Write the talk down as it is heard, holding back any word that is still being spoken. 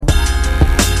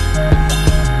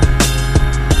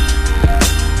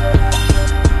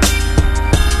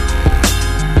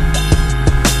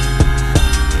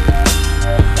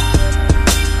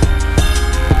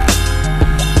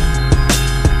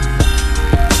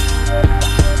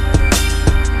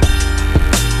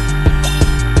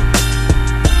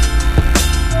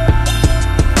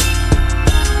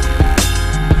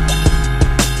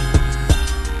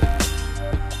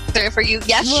you.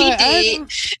 Yes, she did.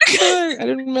 I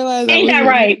didn't realize. Ain't that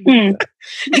right?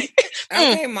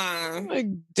 Okay, Mom. Like,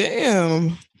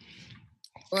 damn.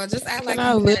 Well, just act like Can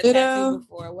I you live had it a up? tattoo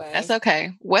before. Wes. That's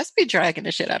okay. Wes be dragging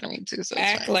the shit out of me too. So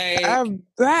Act like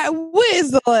When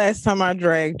is the last time I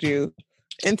dragged you?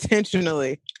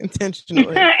 Intentionally. You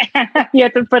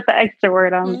have to put the extra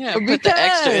word on. yeah, put the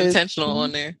extra intentional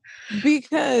on there.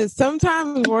 Because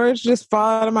sometimes words just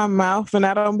fall out of my mouth and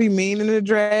I don't be meaning to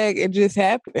drag. It just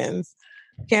happens.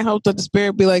 Can't help that the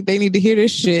spirit be like, they need to hear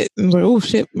this shit. And I'm like, oh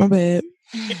shit, my bad.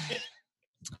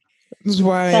 This is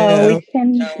why I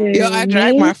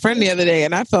dragged my friend the other day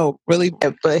and I felt really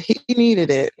bad, but he needed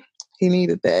it. He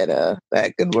needed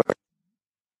that good work.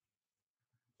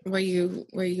 were you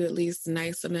at least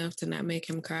nice enough to not make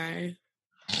him cry?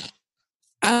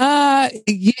 Yeah.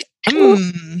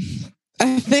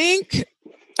 I think.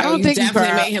 I don't think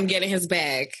definitely made him get in his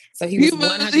bag. So he was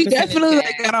 100%. He definitely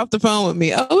got off the phone with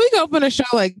me. Oh, we can open a show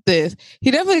like this.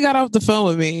 He definitely got off the phone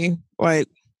with me. Like,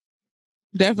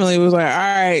 definitely was like, all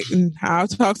right, I'll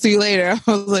talk to you later.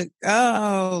 I was like,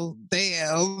 oh,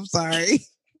 damn, I'm sorry.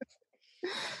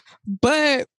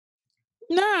 But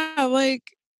nah, like,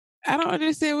 I don't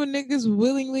understand when niggas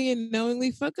willingly and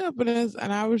knowingly fuck up with us.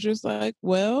 And I was just like,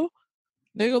 well,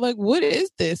 nigga, like, what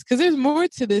is this? Because there's more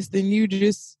to this than you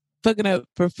just fucking up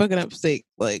for fucking up's sake.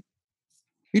 Like,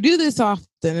 you do this often,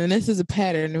 and this is a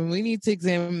pattern, and we need to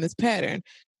examine this pattern.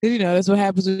 Because, that's what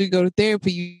happens when you go to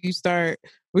therapy. You start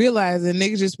realizing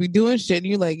niggas just be doing shit, and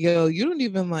you're like, yo, you don't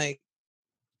even, like,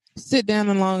 sit down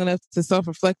and long enough to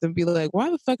self-reflect and be like, why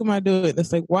the fuck am I doing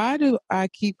this? Like, why do I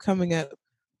keep coming up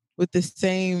with the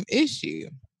same issue?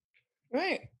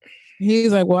 Right.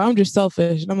 He's like, well, I'm just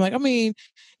selfish. And I'm like, I mean,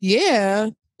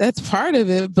 yeah, that's part of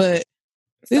it, but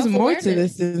there's more to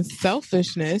this than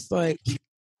selfishness. Like,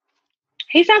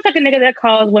 he sounds like a nigga that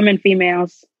calls women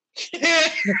females.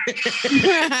 I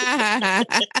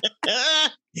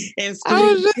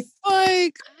was just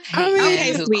like,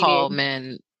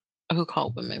 who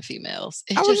call women females.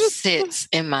 It just sits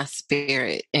in my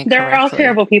spirit. They're all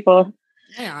terrible people.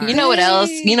 You know what else?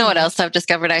 You know what else I've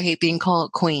discovered? I hate being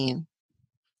called queen.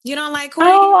 You don't like queen?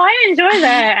 Oh, I enjoy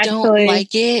that. Actually, don't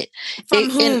like it. From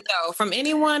whom though? From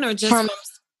anyone or just from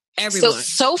everyone?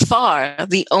 So far,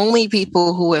 the only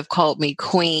people who have called me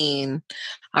queen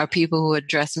are people who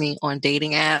address me on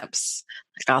dating apps.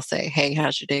 Like, I'll say, hey,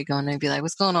 how's your day going? And they'd be like,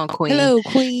 what's going on, queen? Hello,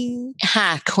 queen.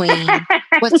 Hi, queen.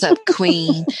 What's up,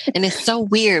 queen? And it's so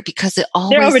weird because it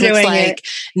always looks like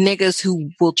niggas who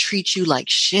will treat you like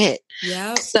shit.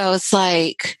 Yeah. So it's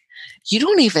like, you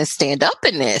don't even stand up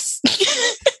in this.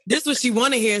 This is what she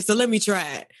want to hear, so let me try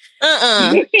it.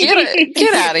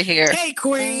 Get out of here. Hey,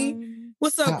 queen.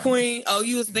 What's up, queen? Oh,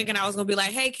 you was thinking I was going to be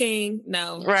like, hey, king.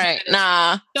 No. Right.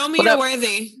 Nah. Show me you're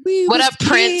worthy. What up,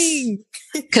 Prince?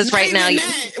 Because right now...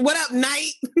 What up,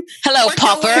 Knight? Hello,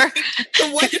 Popper.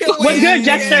 What's good,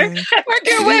 Jester? Work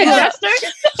your way up.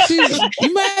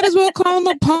 You might as well call him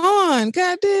a pawn.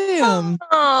 Goddamn.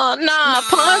 Oh, nah.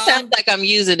 Pawn sounds like I'm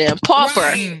using him. Popper.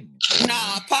 Right.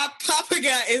 Nah, Popper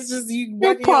guy is just you.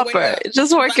 Popper.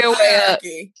 Just work your way up.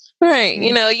 Right.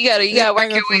 You gotta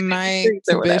work your way from Knight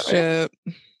to Bishop.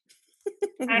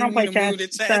 I don't play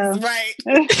chess. So. Right.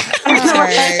 I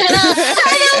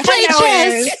don't play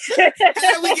chess.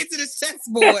 How did we get to the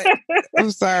chessboard?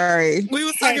 I'm sorry. We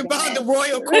was talking about the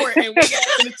royal court and we got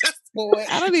to the chessboard.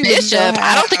 I don't even Bishop.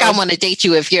 I don't think I want to date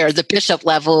you if you're the bishop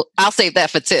level. I'll save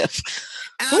that for Tiff.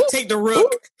 I'll take the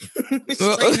rook.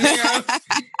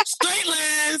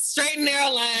 Straight and narrow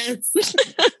lines.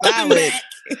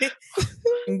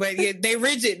 But yeah, they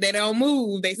rigid. They don't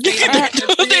move. They stay.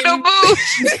 They don't move.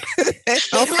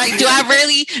 Like, do I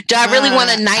really want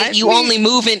a knight? You only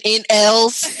moving in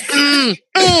L's.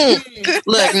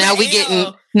 Look, now we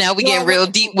getting real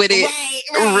deep with it. Right.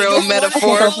 Real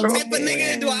metaphorical. Type of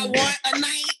nigga, do I want a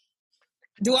knight?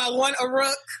 Do I want a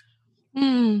rook?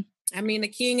 I mean, the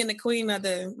king and the queen are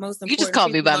the most important. You just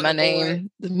called me by my name.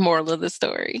 The moral of the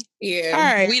story. Yeah. All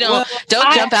right. We don't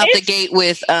jump out the gate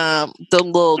with the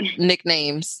little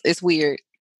nicknames. It's weird.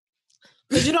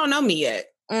 Because you don't know me yet.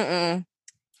 Mm-mm.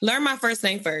 Learn my first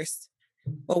name first.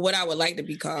 Or what I would like to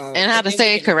be called. And how to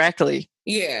say it correctly.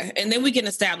 Yeah. And then we can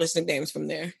establish the names from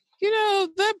there.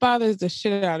 That bothers the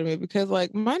shit out of me because,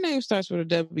 like, my name starts with a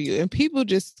W and people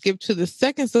just skip to the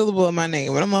second syllable of my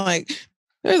name. And I'm like...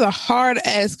 There's a hard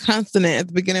ass consonant at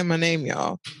the beginning of my name,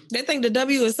 y'all. They think the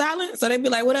W is silent, so they be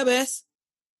like, "What up, S?"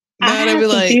 No, they be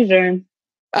like,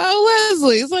 "Oh,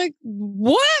 Leslie." It's like,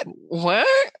 what?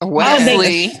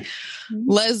 Wesley.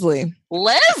 Leslie.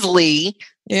 Leslie.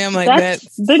 Yeah, I'm like,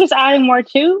 they're just adding more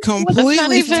too.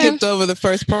 Completely skipped over the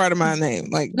first part of my name.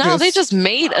 Like, no, they just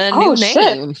made a new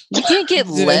name. Shit. You can't get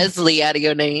Leslie out of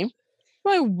your name.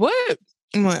 Like, what?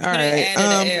 I'm like, all right.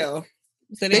 Added an L.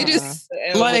 So they just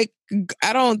like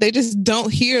they just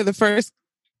don't hear the first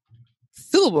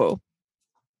syllable.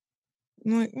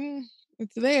 I'm like,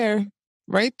 it's there,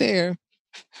 right there,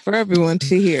 for everyone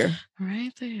to hear.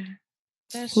 Right there.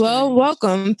 That's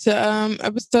welcome to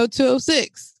episode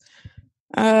 206.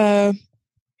 Hey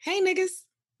niggas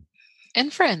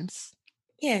and friends.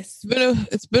 Yes,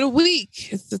 it's been a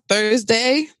week. It's a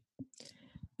Thursday,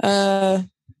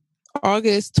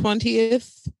 August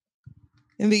 20th,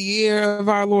 in the year of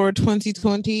our Lord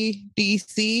 2020,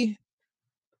 DC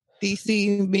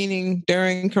meaning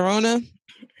during Corona,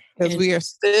 because we are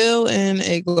still in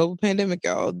a global pandemic.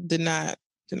 Y'all did not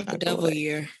the devil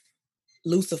year,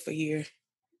 Lucifer year.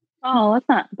 Oh,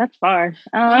 that's far.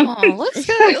 Let's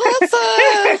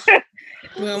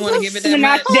we don't want to give it that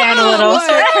notch much. down a little.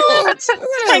 Let's take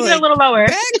it a little lower.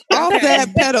 Back off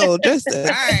that pedal. Just all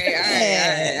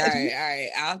right.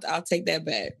 I'll take that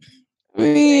back. I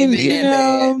mean,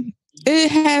 it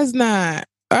has not.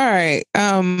 All right.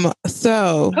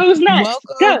 So who's next?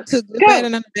 Welcome to Good, Bad,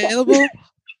 and Unavailable.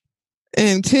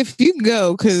 And Tiff, you can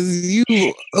go because you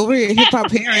over here hip hop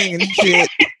herring and shit.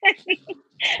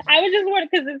 I was just wondering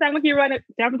because it sounded like you were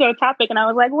jumping to a topic, and I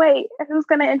was like, "Wait, who's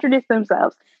going to introduce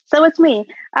themselves?" So it's me,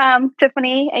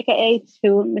 Tiffany, aka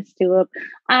Miss Tulip,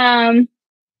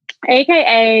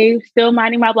 aka still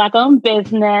minding my Black-owned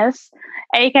business,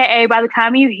 aka by the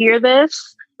time you hear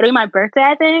this, it'll be my birthday,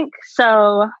 I think.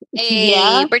 So birthday!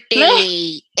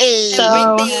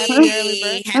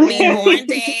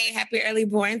 Happy early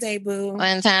born day, boo!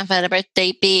 One time for the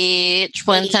birthday, bitch!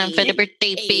 One time for the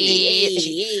birthday,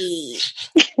 bitch!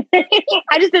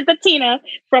 I just did the Tina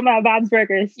from Bob's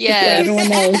Burgers. Yeah, everyone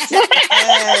knows.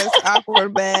 Yes,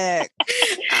 awkward back.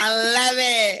 I love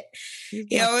it.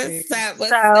 Yo, what's up?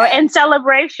 So, in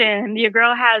celebration, your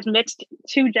girl has mixed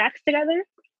 2 Jacks together,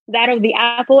 that of the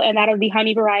apple and that of the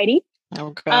honey variety.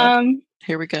 Oh God!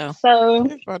 Here we go. So,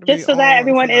 just so that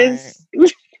everyone is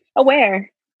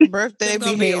aware. Birthday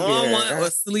behavior. Be on one or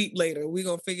sleep later. We're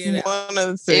gonna figure it out.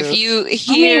 If you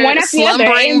hear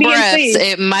slumbering breaths,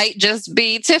 it might just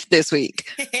be Tiff this week.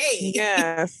 Hey,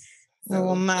 yes, it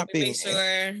will not be.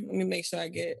 Let me make sure I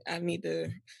need to.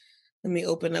 Let me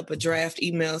open up a draft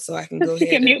email so I can go ahead. You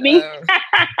can mute me.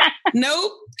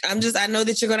 Nope. I know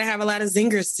that you're going to have a lot of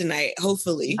zingers tonight,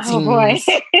 hopefully. Oh boy.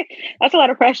 That's a lot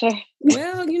of pressure.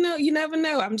 Well, you never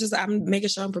know. I'm making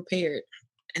sure I'm prepared.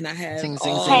 And I have can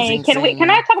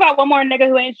I talk about one more nigga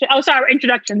who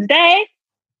introductions day?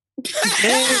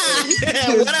 I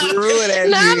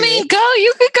mean, go.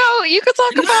 You could go. You could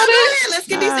talk about it. Let's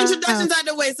get these introductions out of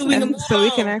the way so we can move on. So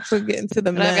we can actually get into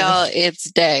the mess.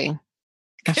 It's day.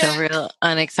 I feel real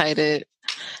unexcited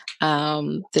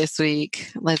this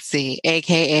week. Let's see.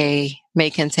 AKA may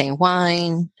contain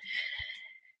wine.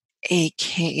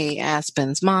 AKA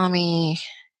Aspen's mommy.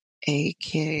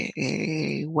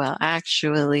 AKA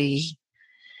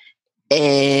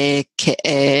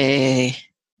AKA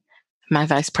my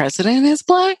vice president is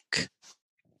Black.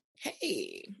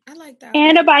 Hey, I like that.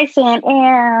 And a bison.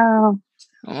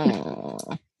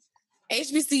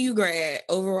 HBCU grad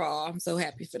overall. I'm so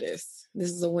happy for this. This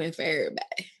is a win for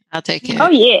everybody. I'll take it. Oh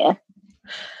yeah.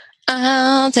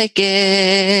 I'll take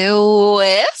it.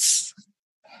 Wes.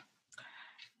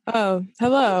 Oh,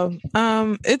 hello.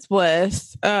 It's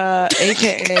Wes,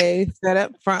 aka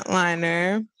Setup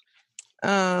Frontliner,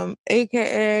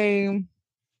 aka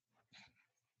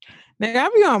nigga, I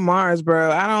be on Mars,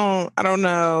 bro. I don't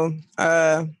know.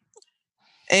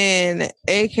 And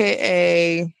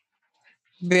aka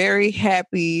very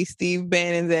happy Steve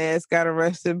Bannon's ass got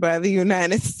arrested by the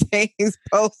United States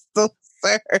Postal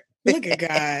Service. Look at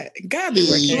God. God be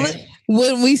working.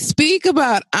 When we speak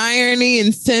about irony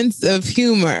and sense of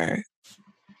humor,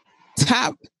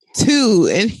 top 2,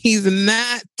 and he's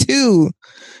not 2.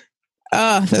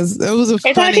 That was a funny.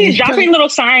 It's like he's dropping little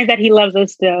signs that he loves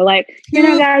us still. Like,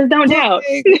 guys, don't doubt.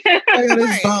 I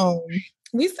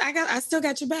still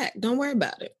got your back. Don't worry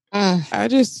about it.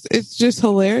 It's just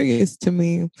hilarious to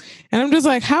me. And I'm just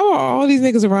like, how are all these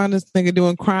niggas around this nigga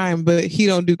doing crime, but he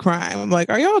don't do crime? I'm like,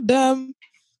 are y'all dumb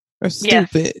or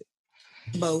stupid?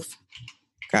 Yeah. Both.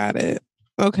 Got it.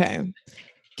 Okay.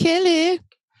 Kelly.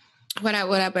 What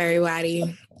up,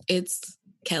 everybody? It's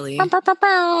Kelly.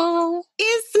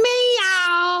 It's me,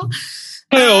 y'all.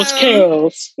 Hells.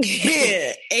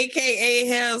 AKA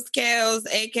Hells Kells,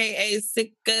 AKA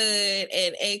Sick Good,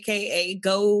 and AKA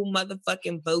Go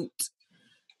Motherfucking Vote.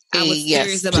 I was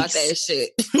serious about that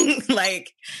shit.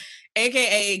 Like,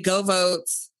 AKA Go Vote,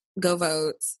 Go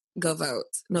Vote, Go Vote.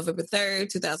 November 3rd,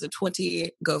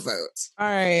 2020, Go Vote. All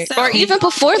right. So, or even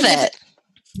before that.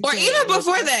 Or even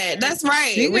before that. That's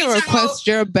right. You can request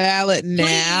your ballot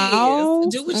now.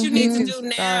 Please. Do what you need to do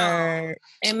now.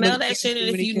 And mail that shit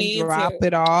in if you need to. Drop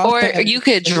it off. Or you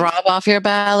could drop off your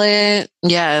ballot.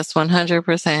 Yes,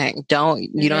 100%.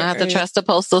 You don't have to trust the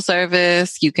postal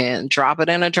service. You can drop it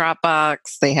in a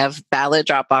Dropbox. They have ballot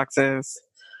drop boxes.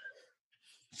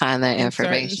 Find that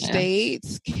information. Certain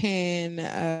states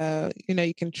can,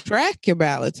 you can track your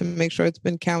ballot to make sure it's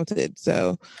been counted.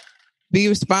 So be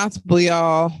responsible,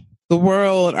 y'all. The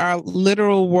world, our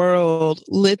literal world.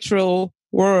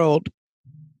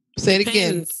 Say it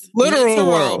again. Literal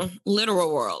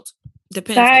world.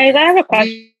 Depends. Guys, I have a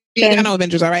question. I know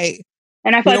Avengers, all right?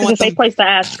 And I feel like it's a safe place to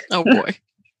ask. Oh, boy.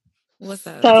 What's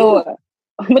up? So,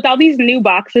 with all these new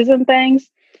boxes and things,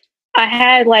 I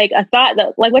had a thought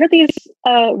that what if these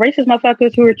racist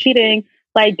motherfuckers who are cheating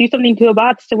do something to a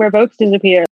box to where votes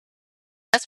disappear?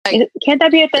 Can't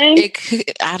that be a thing?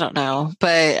 I don't know,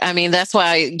 but I mean that's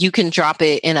why you can drop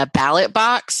it in a ballot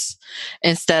box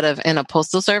instead of in a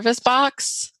postal service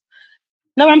box.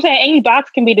 No, I'm saying any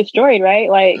box can be destroyed, right?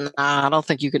 Nah, I don't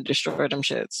think you can destroy them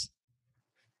shits.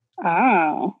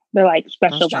 Oh, they're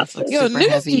special boxes. Yo,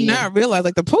 niggas do not realize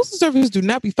the postal service do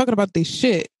not be fucking about this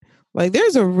shit.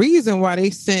 There's a reason why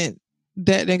they sent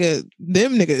them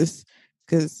niggas,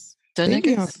 because the they niggas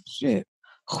be on some shit.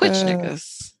 Which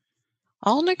niggas?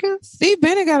 All niggas? Steve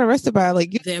Bannon got arrested by them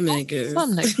niggas.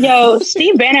 Some niggas. Yo,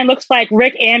 Steve Bannon looks like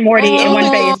Rick and Morty in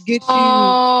one face. Get you.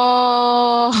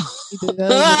 He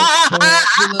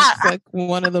looks like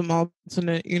one of them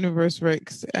alternate universe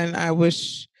Ricks, and I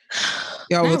wish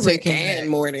y'all would take him and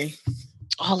Morty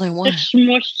all in one.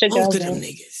 Smushed together. Both of them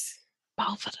niggas.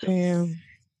 Both of them. Damn.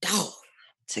 Dog.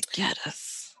 To get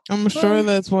us. I'm sure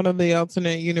that's one of the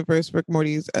alternate universe Rick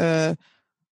Mortys.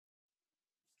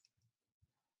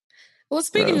 Well,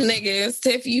 speaking of niggas,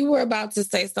 Tiff, you were about to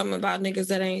say something about niggas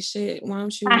that ain't shit. Why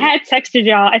don't you? I had texted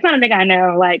y'all. It's not a nigga I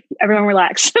know. Everyone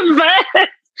relax. But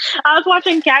I was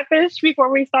watching Catfish before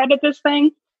we started this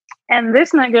thing. And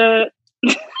this nigga,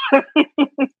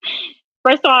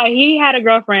 first of all, he had a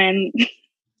girlfriend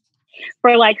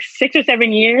for 6 or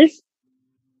 7 years.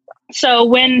 So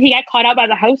when he got caught out by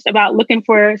the host about looking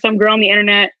for some girl on the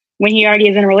internet when he already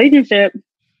is in a relationship,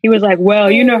 he was like,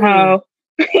 well, you know how.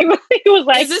 He was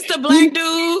like, is this the black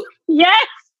dude? Yes.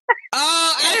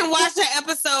 Oh, I didn't watch that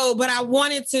episode, but I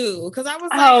wanted to because I was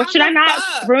like, oh, should I not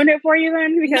ruin it for you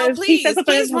then? Because no, please ruin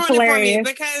it for me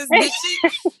because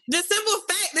the simple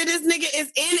fact that this nigga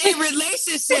is in a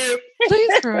relationship.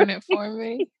 Please ruin it for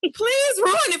me. Please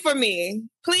ruin it for me.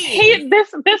 Please.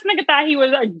 This nigga thought he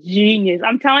was a genius.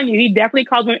 I'm telling you, he definitely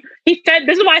called women. He said,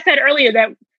 this is why I said earlier that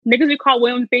niggas who call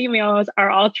women females are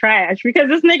all trash because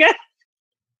this nigga.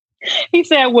 He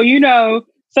said, well,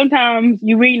 sometimes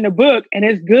you read in a book and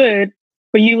it's good,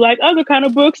 but you like other kind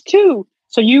of books too.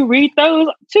 So you read those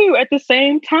too at the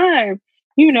same time,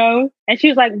 And she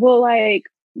was like, well, you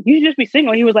should just be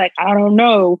single. He was like, I don't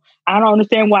know. I don't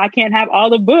understand why I can't have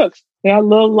all the books. They have a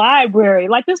little library.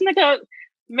 This nigga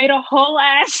made a whole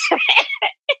ass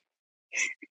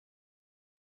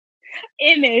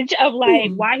image of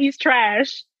why he's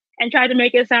trash and tried to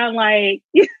make it sound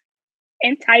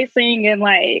enticing and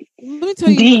let me tell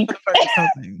you deep.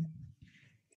 Something.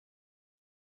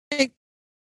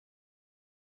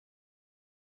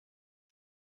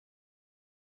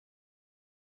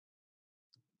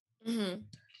 Mm-hmm.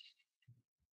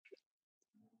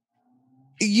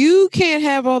 You can't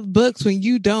have all the books when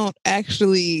you don't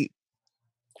actually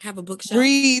have a bookshelf,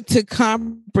 read to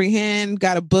comprehend,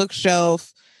 got a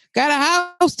bookshelf, got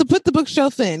a house to put the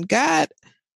bookshelf in, got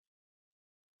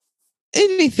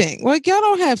anything. Y'all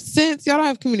don't have sense, y'all don't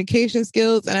have communication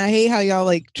skills, and I hate how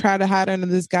y'all try to hide under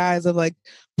this guise of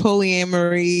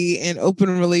polyamory and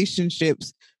open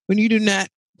relationships when you do not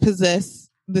possess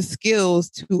the skills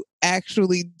to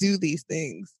actually do these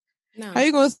things. No. How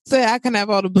you gonna say I can have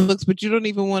all the books, but you don't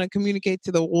even want to communicate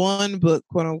to the one book,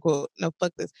 quote unquote? No,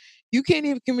 fuck this. You can't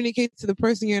even communicate to the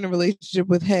person you're in a relationship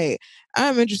with. Hey,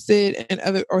 I'm interested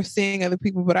in seeing other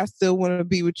people, but I still want to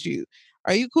be with you.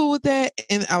 Are you cool with that?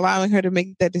 And allowing her to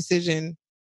make that decision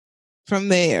from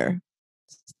there.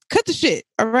 Cut the shit,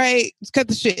 all right? Just cut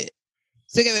the shit.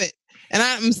 Sick of it. And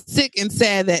I'm sick and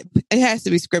sad that it has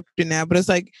to be scripted now, but it's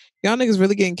y'all niggas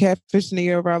really getting catfished in the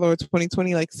year of our Lord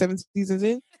 2020, 7 seasons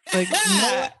in? This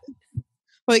cannot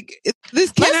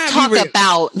Let's talk be real.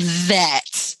 about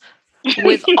that.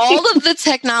 With all of the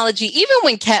technology, even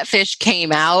when Catfish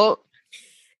came out,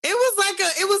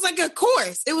 It was like a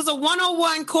course. It was a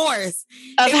 101 course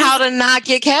of how to not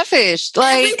get catfished.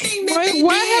 Like, everything that they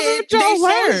did, they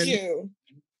showed you.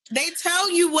 They tell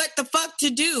you what the fuck to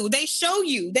do. They show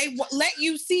you. They let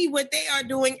you see what they are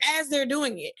doing as they're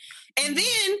doing it. And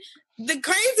then the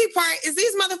crazy part is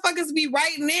these motherfuckers be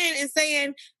writing in and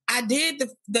saying, I did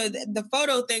the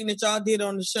photo thing that y'all did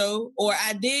on the show, or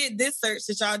I did this search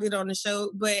that y'all did on the show,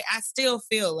 but I still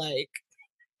feel like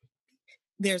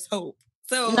there's hope.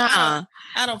 So I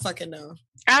don't fucking know.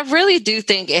 I really do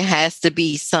think it has to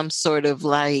be some sort of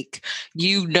like,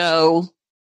 that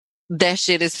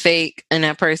shit is fake and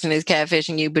that person is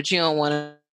catfishing you, but you don't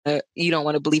want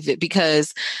to believe it,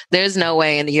 because there's no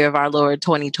way in the year of our Lord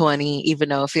 2020, even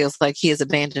though it feels like he has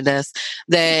abandoned us,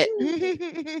 that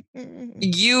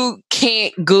you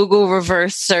can't Google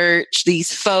reverse search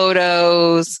these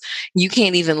photos. You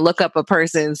can't even look up a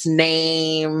person's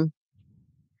name.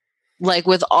 Like,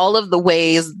 with all of the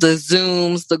ways, the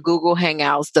Zooms, the Google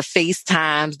Hangouts, the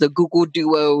FaceTimes, the Google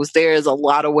Duos, there's a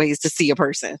lot of ways to see a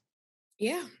person.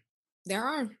 Yeah, there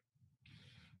are.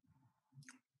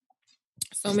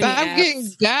 So many Stop getting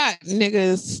got,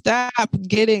 niggas. Stop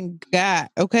getting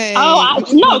got. Okay. Oh,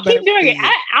 keep doing it.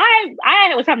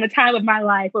 I was having the time of my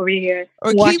life over here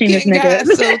watching this nigga.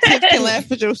 So Tiff can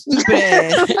laugh at your stupid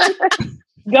ass.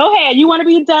 Go ahead. You want to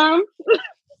be dumb?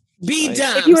 Be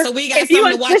dumb. So we got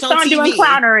something to watch on TV. Doing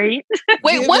clownery.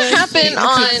 Wait, what happened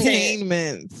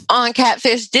on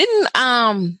Catfish? Didn't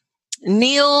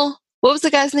Neil? What was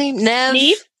the guy's name?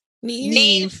 Neve.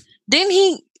 Didn't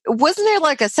he? Wasn't there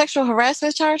like a sexual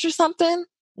harassment charge or something?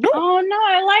 Oh no,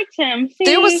 I liked him. See?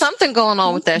 There was something going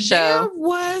on with that show. There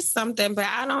was something, but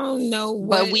I don't know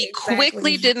what. But we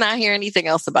quickly did not hear anything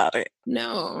else about it.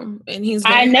 No, and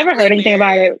I never heard anything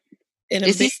about it.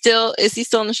 Is he still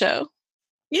in the show?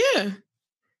 Yeah,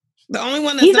 the only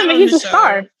one that's not on the show.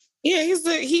 Star. Yeah, he's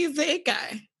the it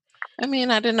guy. I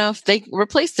mean, I didn't know if they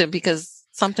replaced him because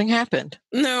something happened.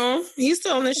 No, he's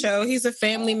still on the show. He's a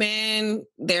family man.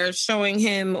 They're showing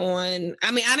him on.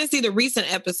 I mean, I didn't see the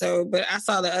recent episode, but I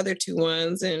saw the other two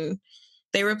ones, and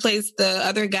they replaced the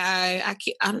other guy.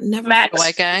 I never Max, the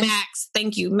white guy. Max,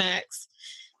 thank you, Max.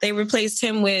 They replaced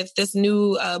him with this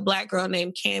new black girl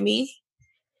named Cammie.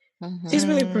 Mm-hmm. She's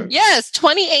really yes,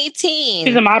 2018.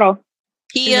 She's a model.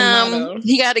 He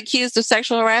got accused of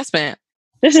sexual harassment.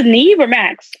 This is Neve or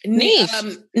Max?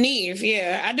 Neve,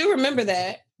 yeah. I do remember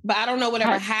that, but I don't know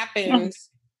whatever happened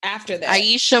after that.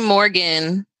 Aisha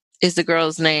Morgan is the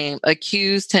girl's name,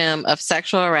 accused him of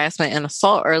sexual harassment and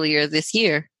assault earlier this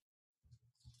year.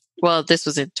 Well, this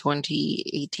was in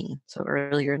 2018, so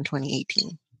earlier in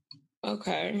 2018.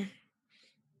 Okay.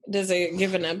 Does it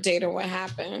give an update on what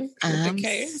happened with the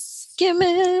case?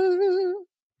 Skimming.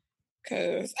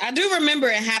 Because I do remember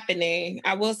it happening.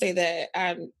 I will say that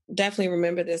I definitely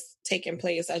remember this taking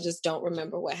place. I just don't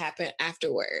remember what happened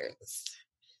afterwards.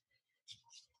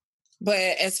 But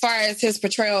as far as his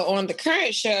portrayal on the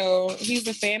current show, he's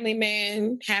a family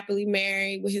man, happily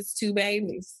married with his 2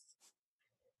 babies.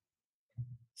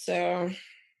 So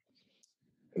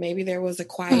maybe there was a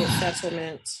quiet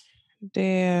settlement.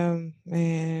 Damn,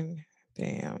 man.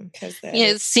 Damn.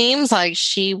 It seems like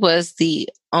she was the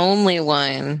only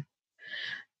one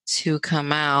to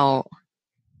come out.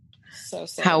 So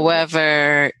sad.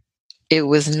 However, it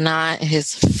was not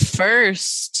his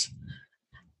first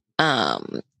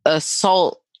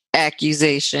assault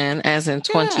accusation, as in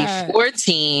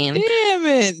 2014. Damn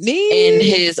it, in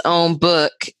his own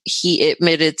book, he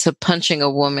admitted to punching a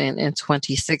woman in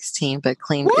 2016, but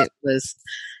claimed it was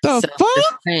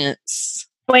self-defense.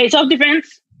 Wait,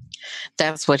 self-defense?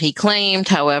 That's what he claimed.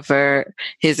 However,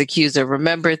 his accuser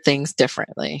remembered things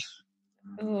differently.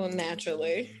 Oh,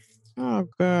 naturally. Oh,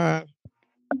 God.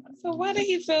 So why did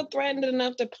he feel threatened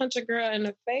enough to punch a girl in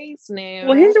the face now?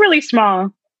 Well, he's really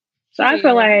small. So I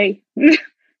feel like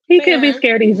he could be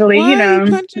scared easily, Why you know.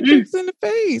 Punching chicks in the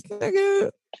face,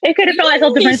 nigga. It could have felt like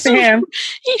self-defense to him.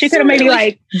 She could have maybe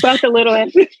like bucked a little.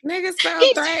 Niggas felt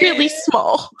He's really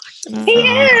small. He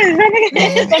is.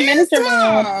 He's a miniature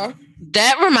man.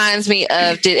 That reminds me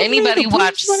of, did anybody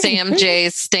watch Sam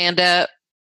Jay's stand-up?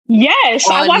 Yes,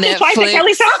 I watched it twice at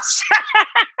Kelly's house.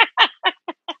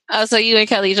 Oh, so you and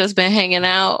Kelly just been hanging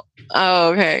out?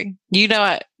 Oh, okay. You know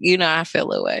I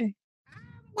feel away.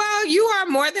 Well, you are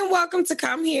more than welcome to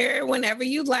come here whenever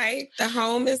you like. The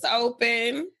home is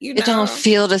open. You know. It don't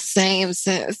feel the same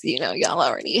since, y'all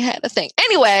already had a thing.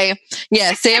 Anyway,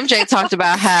 yeah, Sam Jay talked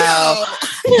about how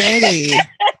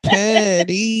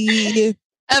petty.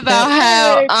 About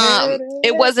how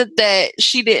it wasn't that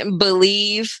she didn't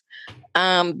believe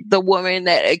the woman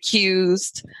that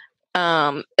accused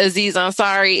Aziz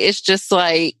Ansari. It's just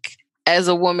like as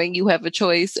a woman, you have a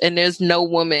choice, and there's no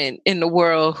woman in the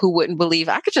world who wouldn't believe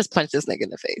I could just punch this nigga in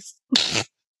the face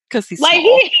because he's like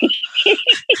small.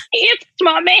 he's a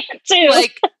small man too.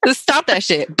 Like, just stop that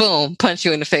shit. Boom, punch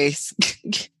you in the face.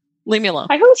 Leave me alone.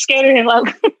 Like, who's scared of him?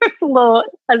 Like, little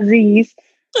Aziz.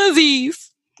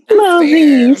 Little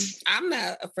Aziz. I'm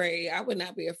not afraid. I would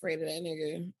not be afraid of that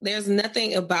nigga. There's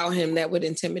nothing about him that would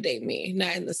intimidate me.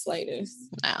 Not in the slightest.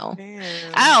 No. Damn.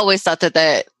 I always thought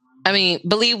that I mean,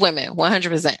 believe women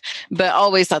 100%, but I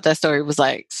always thought that story was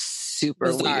like super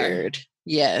Bizarre. weird.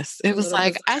 Yes. It was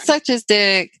like, bizarre. I sucked his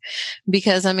dick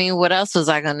because, I mean, what else was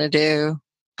I going to do?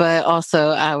 But also,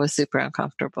 I was super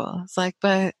uncomfortable. It's like,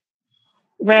 but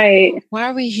Right. why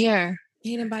are we here?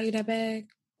 He didn't buy you that bag?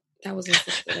 That was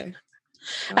insensitive.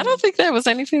 I don't think there was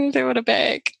anything to do with a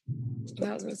bag.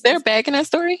 That was Is there a bag in that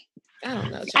story? I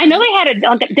don't know. I know they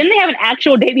had didn't they have an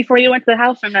actual date before you went to the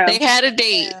house or no? They had a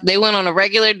date. They went on a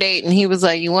regular date, and he was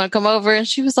like, "You want to come over?" And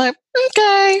she was like,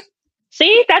 "Okay."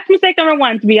 See, that's mistake number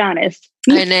one, to be honest.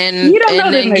 And then, You don't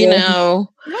know this nigga.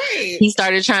 Right. he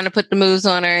started trying to put the moves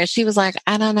on her, and she was like,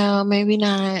 "I don't know, maybe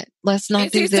not. Let's not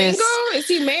Is do he this." single? Is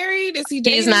he married? Is he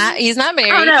dating? He's not don't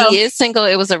married. know. He is single.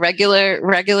 It was a regular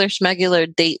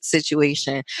schmegular date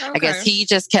situation. I guess Okay. he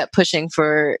just kept pushing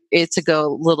for it to go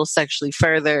a little sexually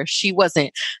further. She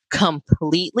wasn't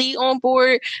completely on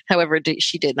board. However,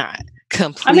 she did not I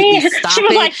completely mean, stop she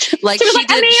was it. like, She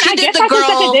did I guess the I can suck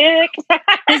girl. a dick.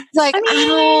 It's like, I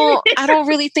mean- I don't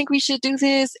really think we should do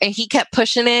this. And he kept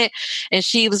pushing it. And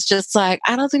she was just like,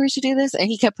 I don't think we should do this. And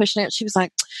he kept pushing it. She was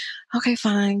like, okay,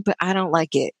 fine, but I don't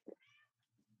like it.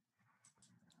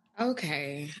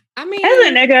 Okay. I mean, As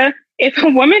a nigga, if a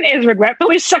woman is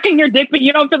regretfully sucking your dick, but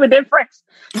you don't feel the difference,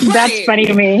 that's Right. funny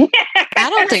to me. I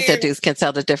don't think that dudes can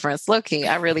tell the difference. Low-key,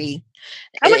 I really...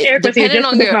 How much Eric was here depending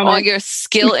just on for this on moment? your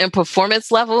skill and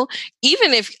performance level,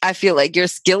 even if I feel like your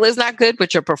skill is not good,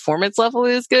 but your performance level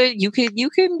is good, you can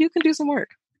do some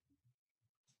work.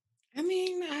 I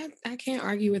mean, I can't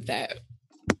argue with that.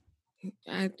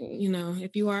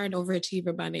 If you are an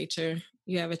overachiever by nature,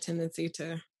 you have a tendency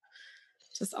to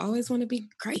just always want to be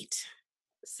great.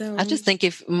 So I just think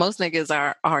if most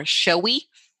niggas are showy,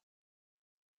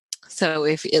 so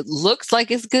if it looks like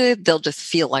it's good, they'll just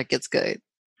feel like it's good.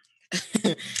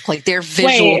 Like they're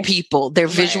visual Wait. people. They're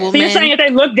visual So you're men. saying if they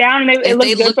look down and it If looks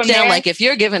they good look from down, there? like if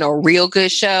you're giving a real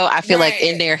good show, I feel like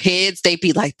in Right. their heads they'd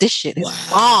be like, "This shit is Wow.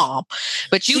 bomb,"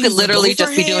 but you She could was a literally gopher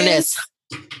just be doing head. this.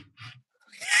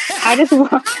 I just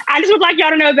would like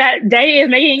y'all to know that Day is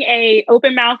making a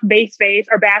open mouth bass face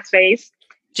or bass face.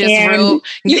 Just And- real.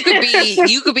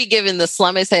 You could be giving the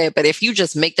slummest head, but if you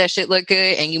just make that shit look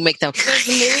good and you make them just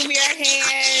move your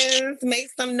hands, make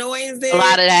some noises. a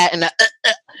lot of that, and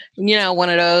one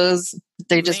of those,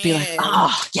 they just be like, Man.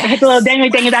 "Oh, Hit yes." the little dangly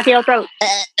thing in the back of your throat.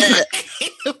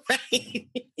 Right.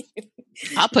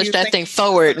 I'll push You that think- thing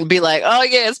forward and be like, "Oh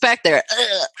yeah, it's back there."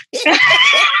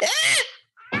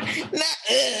 I'm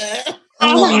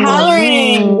Oh,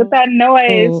 hollering no. with that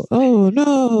noise. Oh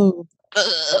no.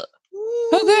 Ugh.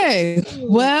 Okay.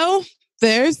 Well,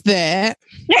 there's that.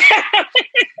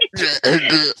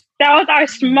 That was our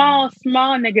small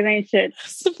niggas ain't shit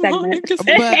segment. But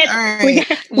all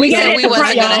right. we said got we it, wasn't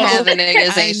gonna y'all. have a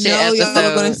niggas I ain't shit know y'all are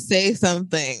gonna episode. say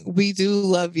something. We do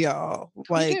love y'all.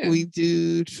 Like do. we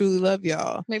do truly love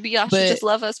y'all. Maybe y'all should But just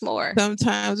love us more.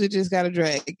 Sometimes we just gotta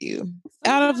drag you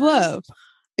out of love.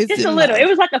 It's Just in a little. love. It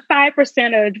was like a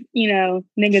 5% of,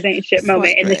 niggas ain't shit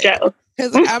moment in the Right. show.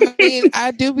 Because I mean,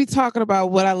 I do be talking about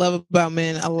what I love about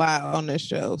men a lot on this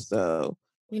show. So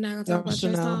We're not gonna talk Y'all about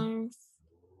should your know. songs.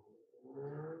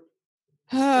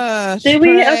 Did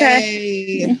we?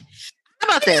 Okay. Trey. How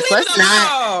about this? Leave Let's it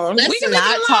not alone. We let's can leave it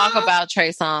not talk alone. about Trey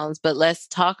Songz, but let's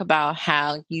talk about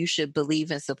how you should believe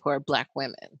and support Black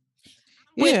women.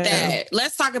 With Yeah. that.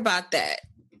 Let's talk about that.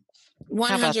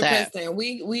 How about that? 100%.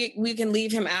 We can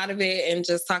leave him out of it and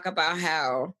just talk about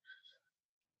how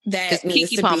that Because needs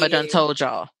Kiki to Palmer be. done told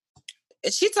y'all.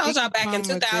 She told y'all back in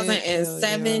Kiki Palmer did tell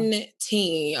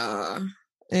 2017, y'all.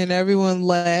 And everyone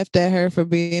laughed at her for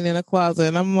being in a closet.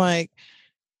 And I'm like,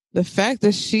 the fact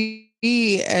that she,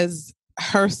 as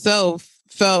herself,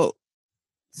 felt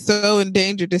so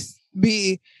endangered to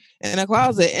be in a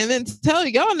closet, and then to tell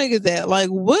y'all niggas that, like,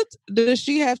 what does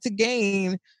she have to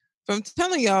gain from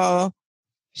telling y'all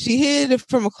she hid in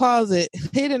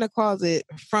a closet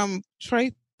from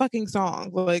Trey fucking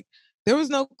Songz? Like, there was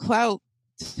no clout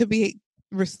to be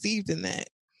received in that.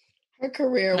 Her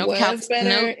career No was clout,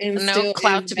 better and no still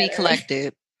clout is to be better.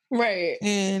 collected. Right.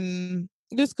 And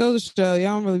just goes to show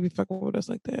y'all don't really be fucking with us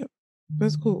like that.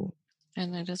 That's cool.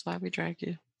 And that is why we drag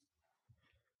you.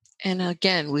 And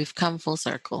again, we've come full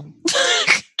circle.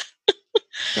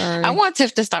 Sorry. I want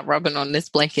Tiff to stop rubbing on this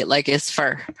blanket like it's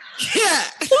fur. Yeah.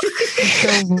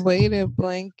 The weighted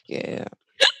blanket.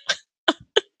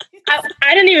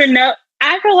 I didn't even know.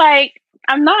 I feel like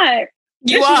I'm not.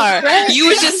 You are. You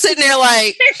were just sitting there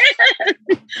like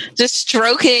just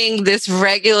stroking this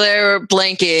regular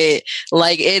blanket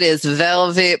like it is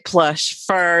velvet, plush,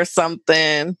 fur,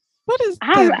 something. What is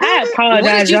I apologize,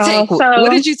 what did you y'all. take?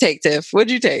 What did you take, Tiff? What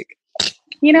did you take?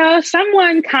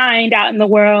 Someone kind out in the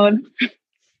world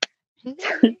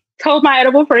told my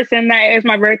edible person that it was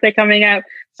my birthday coming up.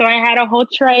 So I had a whole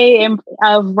tray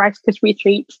of Rice Krispie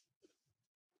treats.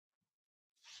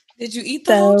 Did you eat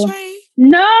the whole tray?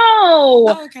 No.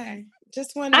 Oh, okay.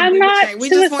 Just wanted to I'm not check. We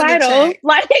suicidal. Just wanted to check.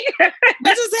 Like, we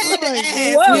just had to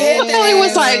ask. Whoa. It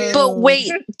was like, but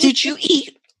wait, did you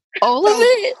eat all of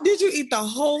it? Did you eat the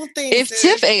whole thing? If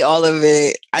Tiff ate all of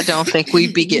it, I don't think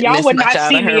we'd be getting Y'all this much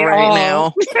out of her right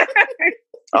now.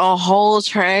 A whole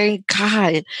tray?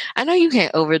 God. I know you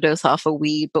can't overdose off of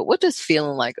weed, but what does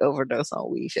feeling like overdose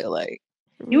on weed feel like?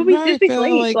 You'll be just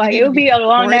asleep. Like it'll be a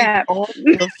long nap.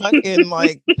 The fucking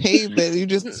like pavement, you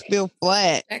just feel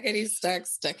flat.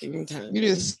 Stuck in time. You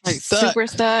just like stuck. Super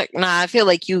stuck. Nah, I feel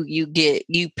like you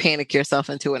panic yourself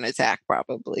into an attack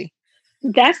probably.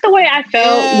 That's the way I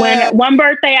felt when one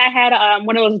birthday I had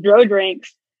one of those dro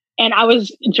drinks, and I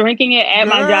was drinking it at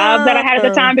my job that I had at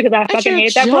the time because I fucking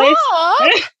hate that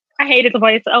place. I hated the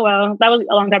place. Oh well, that was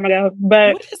a long time ago.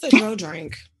 But what is a dro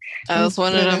drink? I was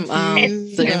one of them.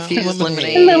 The infused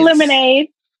lemonade. The lemonade.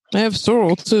 I have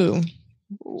sorrel too.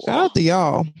 Shout out to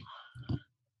y'all.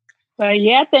 But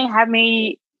yeah, thing had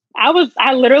me. I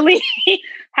literally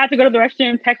had to go to the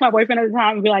restroom, text my boyfriend at the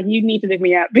time, and be like, "You need to pick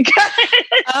me up because."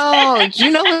 Oh, you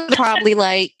know what? Probably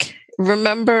like.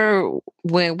 Remember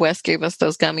when Wes gave us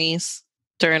those gummies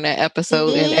during that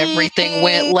episode, and everything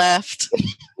went left.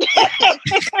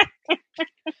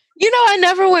 I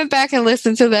never went back and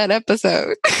listened to that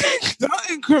episode. Don't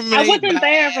incriminate. I wasn't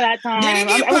there for that time.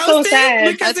 I was so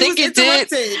sad. I think it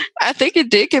did. I think it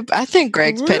did. I think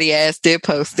Greg's petty ass did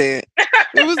post it.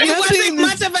 It wasn't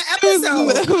much of an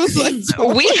episode. It was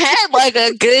like we had like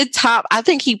a good top. I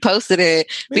think he posted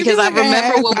it because I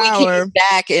remember when we came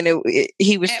back and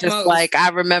he was just most. Like, I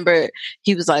remember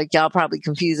he was like, y'all probably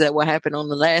confused at what happened on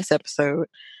the last episode.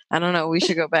 I don't know. We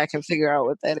should go back and figure out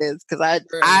what that is because I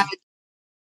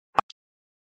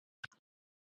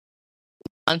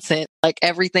nonsense. Like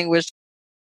everything was.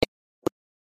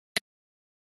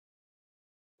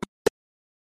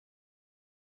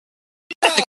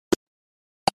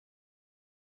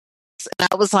 And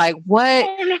I was like, what?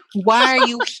 Why are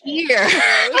you here?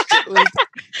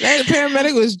 That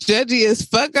paramedic was judgy as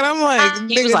fuck. And I'm like,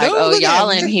 he was like, oh, y'all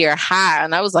in here high.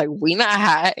 And I was like, we not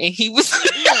high. And he was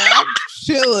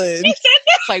chilling.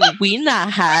 Like, we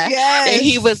not high. Yes. And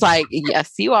he was like,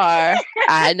 yes, you are.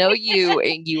 I know you,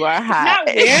 and you are high.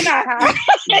 We're not high.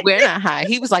 We're not high.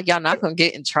 He was like, y'all not gonna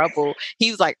get in trouble. He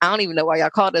was like, I don't even know why y'all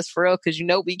called us for real because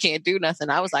we can't do nothing.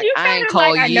 I was like, I ain't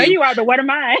call you. I know you are, but what am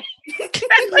I?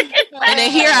 And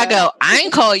then here I go. I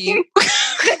ain't call you.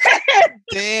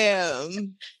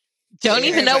 Damn. Don't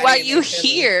even know why you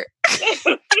here.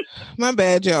 My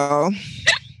bad, y'all.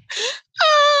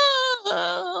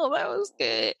 Oh, that was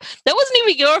good. That wasn't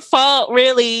even your fault,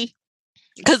 really,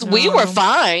 because we were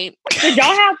fine. Did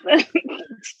y'all have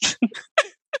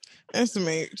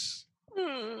SMH?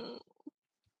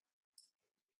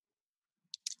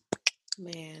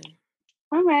 Man.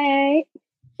 All right.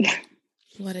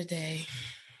 What a day.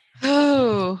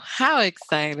 Oh, how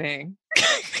exciting.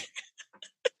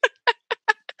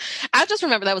 I just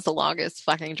remember that was the longest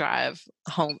fucking drive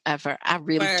home ever. I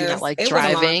really do not like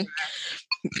driving.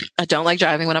 I don't like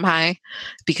driving when I'm high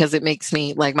because it makes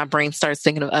me like my brain starts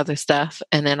thinking of other stuff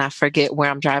and then I forget where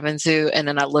I'm driving to and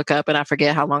then I look up and I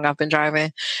forget how long I've been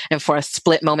driving. And for a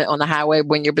split moment on the highway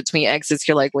when you're between exits,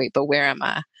 you're like, wait, but where am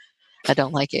I? I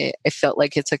don't like it. It felt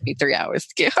like it took me 3 hours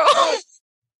to get home.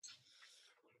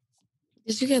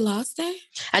 Did you get lost there?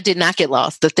 I did not get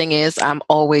lost. The thing is, I'm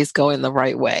always going the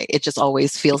right way. It just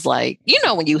always feels like,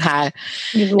 when you high,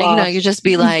 you just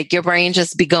be like, your brain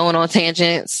just be going on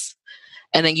tangents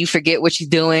and then you forget what you're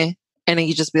doing. And then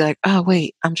you just be like, oh,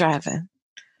 wait, I'm driving.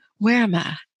 Where am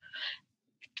I?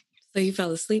 So you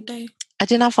fell asleep there? I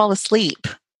did not fall asleep.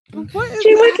 What?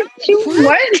 That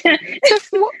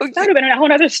would have been a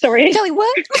whole other story. Kelly,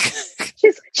 what?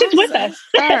 She's with us.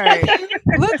 All right.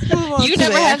 Let's move on. You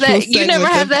never have that. You never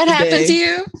have that happen to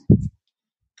you.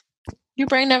 Your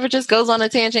brain never just goes on a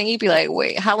tangent. You'd be like,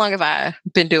 "Wait, how long have I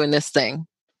been doing this thing?"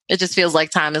 It just feels like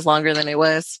time is longer than it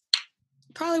was.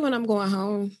 Probably when I'm going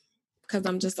home because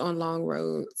I'm just on long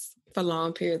roads for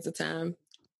long periods of time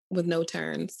with no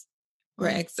turns or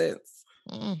exits.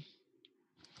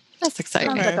 That's exciting.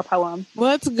 Sounds like a poem.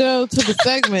 Let's go to the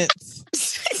segments.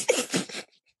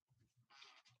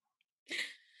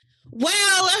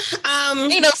 Well,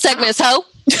 ain't no segments, ho.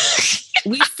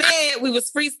 We said we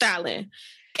was freestyling,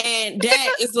 and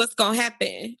that is what's gonna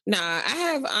happen. Nah, I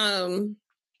have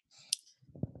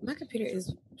my computer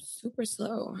is super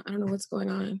slow. I don't know what's going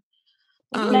on.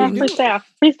 Freestyle.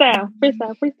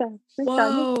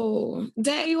 Whoa,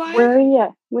 Day, you are? Where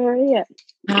are you at?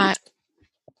 Not.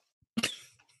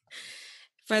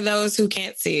 For those who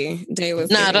can't see, Day was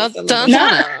don't. Come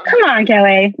on,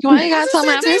 Kelly. Why you gotta tell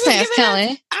my business,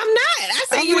 Kelly? I'm not. I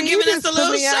said you were giving us a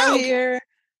little show. Here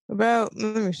about.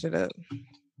 Let me shut up.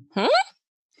 Huh?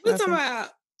 What you talking about?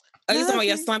 Are you talking about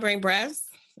your slumbering breaths?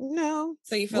 No.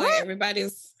 So you feel like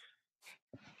everybody's.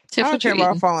 I don't care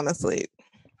about falling asleep.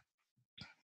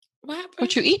 What happened?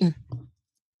 What you eating?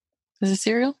 Is it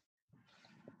cereal?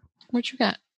 What you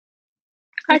got?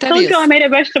 I told you I made a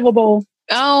vegetable bowl.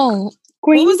 Oh.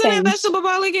 What was in that vegetable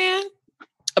bowl again?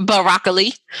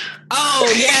 Broccoli.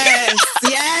 Oh,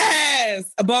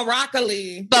 yes.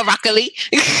 Broccoli. Broccoli.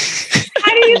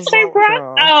 How do you say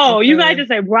broccoli? Oh, you guys just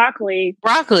say broccoli.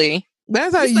 Broccoli.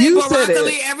 That's how you said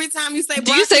broccoli it. Every time you say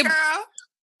broccoli, girl?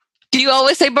 Do you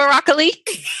always say broccoli?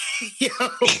 Yo.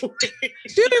 She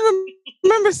didn't even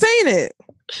remember saying it.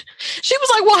 She was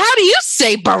like, well, how do you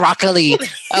say broccoli?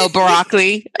 Oh,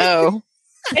 broccoli. Oh.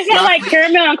 Is that like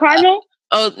caramel and caramel?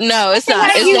 Oh, no, it's not.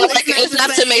 It's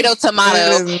not tomato, tomato.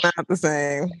 It is not the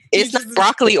same. It's not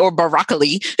broccoli or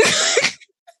broccoli. I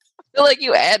feel like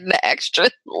you add an extra.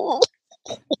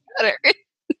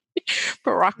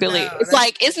 Broccoli. No, it's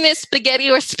like, isn't it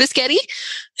spaghetti or spaghetti?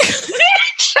 What's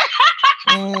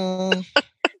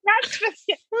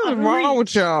wrong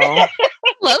with y'all?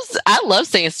 I love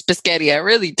saying spaghetti. I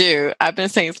really do. I've been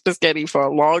saying spaghetti for a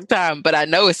long time, but I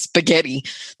know it's spaghetti.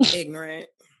 Ignorant.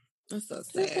 That's so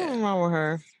sad. What's wrong with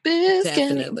her? Biscuit,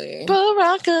 definitely.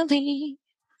 Broccoli.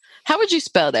 How would you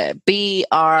spell that?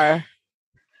 B-R-A.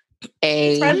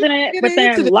 President, but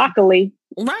then luckily.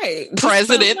 Right.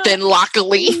 President, then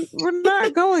luckily. We're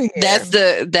not going here. That's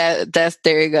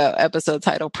there you go. Episode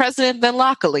title. President, then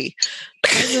luckily.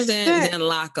 President, then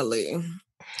luckily.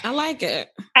 I like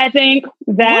it. I think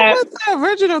that. What was the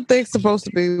original thing supposed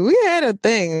to be? We had a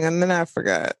thing and then I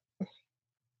forgot.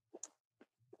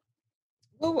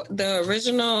 Well, the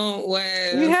original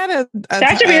was. We had that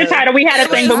should be the title. We had a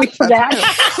thing, but we forgot. Bored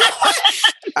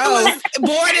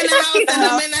in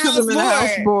the house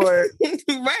board. Board.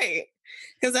 Right.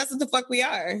 Because that's what the fuck we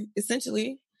are,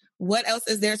 essentially. What else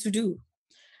is there to do?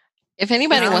 If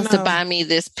anybody wants to buy me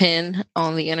this pin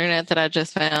on the internet that I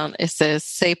just found, it says,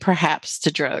 say perhaps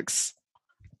to drugs.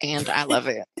 And I love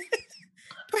it.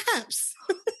 Perhaps.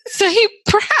 Say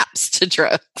perhaps to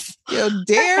drugs. Yo,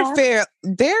 Dare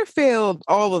failed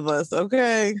all of us,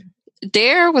 okay?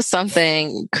 Dare was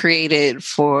something created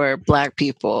for Black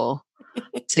people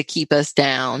to keep us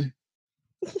down.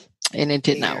 And it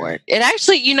did not work. It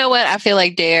actually, you know what? I feel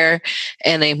like Dare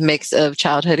and a mix of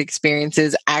childhood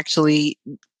experiences actually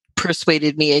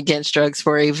persuaded me against drugs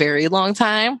for a very long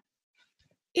time.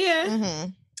 Yeah.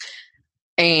 Mm-hmm.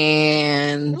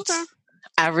 And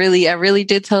I really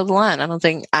did toe the line. I don't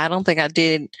think I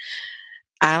did.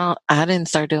 I didn't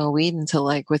start doing weed until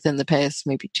like within the past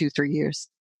maybe 2-3 years.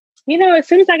 You know, as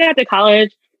soon as I got to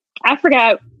college, I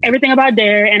forgot everything about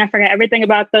Dare and I forgot everything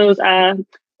about those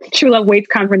True Love Waits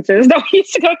conferences that we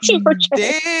used to go to for church.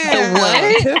 Damn,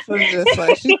 what? Tiff was just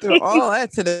like, she threw all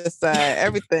that to the side.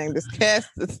 Everything, just cast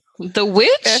this. The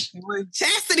witch?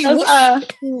 Chastity.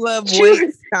 True Love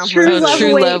Waits conferences.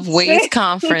 True Love Waits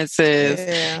conferences.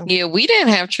 Yeah, we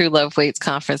didn't have True Love Waits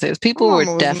conferences. People were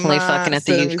definitely fucking at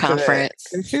the youth conference.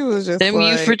 She was just them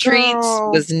youth retreats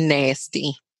was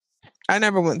nasty. I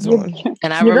never went to one.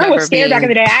 And I remember being back in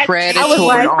the day. I was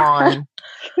like, on.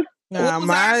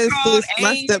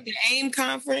 The AIM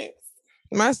conference.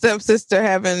 My stepsister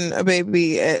having a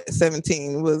baby at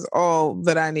 17 was all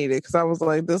that I needed because I was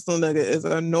like, this little nigga is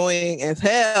annoying as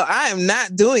hell. I am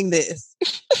not doing this.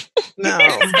 No.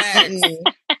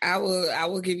 I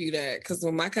will give you that because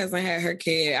when my cousin had her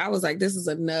kid, I was like, this is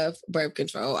enough birth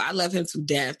control. I love him to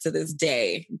death to this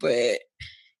day. But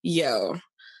yo,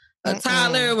 a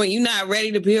toddler, when you're not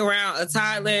ready to be around a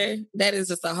toddler, that is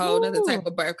just a whole other type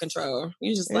of birth control.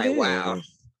 You're just like, wow.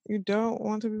 You don't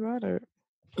want to be bothered.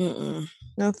 No,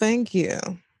 thank you.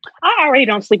 I already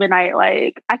don't sleep at night.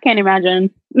 Like, I can't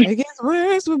imagine. It gets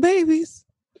worse with babies.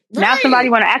 Now somebody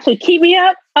want to actually keep me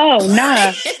up? Oh, nah.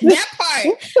 That part.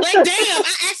 Like, damn,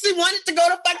 I actually wanted to go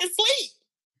to fucking sleep.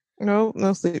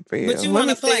 No sleep for you. But you want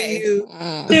to play. As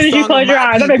soon as you close your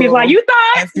eyes, that baby's like, you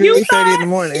thought? At 3:30 in the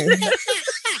morning.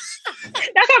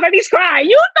 That's how babies cry.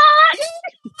 You thought?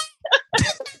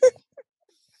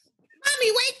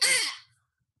 Mommy, wake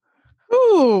up.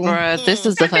 Ooh. Bruh, this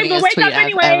is the funniest tweet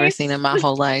I've ever seen in my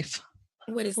whole life.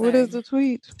 What is the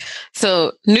tweet?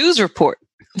 So, news report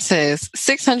says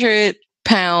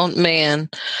 600-pound man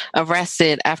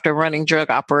arrested after running drug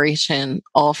operation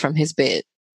all from his bed.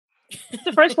 It's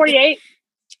the first 48.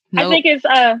 Nope. I think it's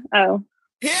oh.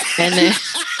 And then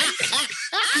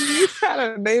you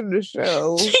gotta name the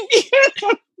show.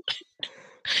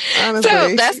 Honestly.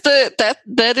 So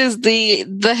that is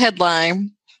the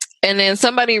headline. And then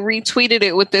somebody retweeted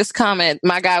it with this comment,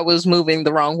 "My guy was moving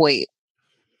the wrong weight."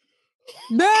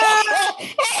 No.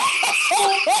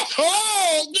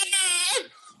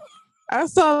 I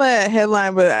saw that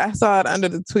headline, but I saw it under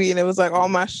the tweet, and it was like all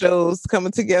my shows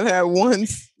coming together at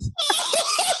once.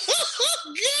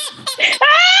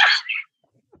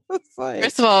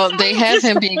 First of all, they have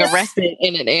him being arrested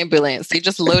in an ambulance. They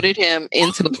just loaded him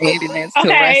into the ambulance.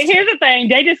 Okay, here's the thing.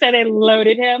 They just said they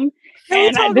loaded him.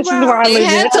 And this is where I they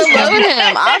had to load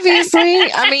him,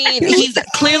 obviously. I mean, he's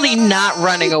clearly not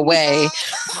running away.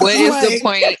 What is the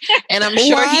point? And I'm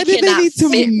sure he cannot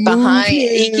fit behind.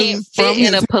 He can't fit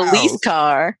in a police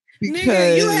car. Because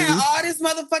nigga, you had all this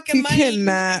motherfucking money. He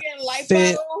cannot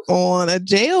fit on a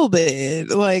jail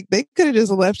bed. Like, they could have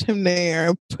just left him there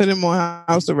and put him on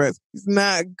house arrest. He's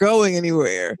not going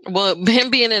anywhere. Well,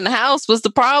 him being in the house was the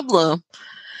problem.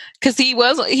 Because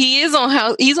he's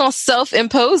on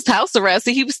self-imposed house arrest,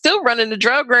 and he was still running the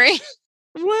drug ring.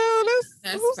 Well,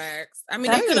 that's facts. I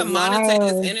mean, they could have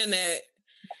monetized his internet.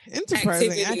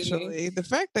 Enterprising, actually. The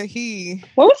fact that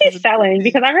what was he selling?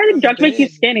 Because I heard the drugs make you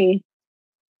skinny.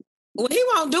 Well, he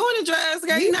wasn't doing the drugs,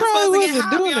 girl. You're not supposed to get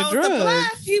high doing the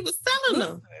drugs. He was selling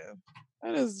them.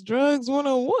 That is drugs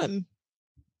 101.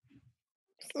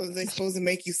 So they supposed to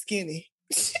make you skinny.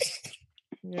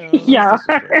 Yeah.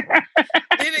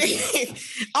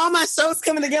 All my shows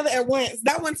coming together at once.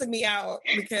 That one took me out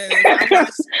because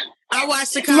I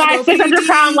watched Chicago My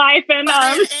 600-pound life and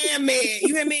Man.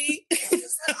 You hear me?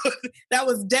 So that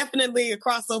was definitely a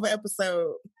crossover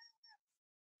episode.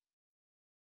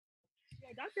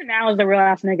 Dr. Now is the real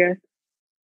ass nigga.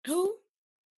 Who?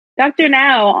 Dr.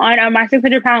 Now on My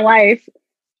 600-Pound Life.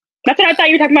 That's what I thought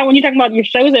you were talking about when you were talking about your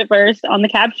shows at first on the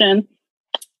caption.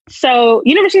 So,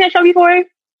 you never seen that show before?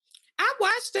 I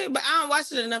watched it, but I don't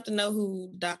watch it enough to know who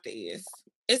Doctor is.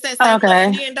 It's that South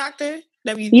Indian doctor?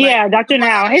 Dr.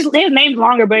 Now. His name's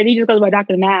longer, but he just goes by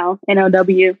Dr. Now,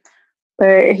 NOW.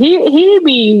 But he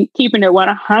be keeping it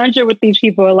 100 with these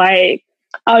people. Like,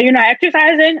 oh, you're not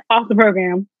exercising? Off the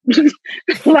program.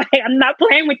 Like, I'm not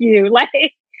playing with you. Like, I'm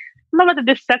not about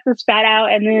to just set this fat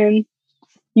out and then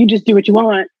you just do what you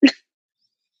want.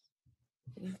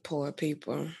 Poor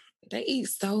people. They eat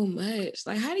so much.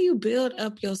 Like, how do you build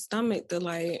up your stomach to,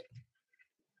 like,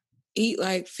 eat,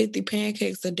 like, 50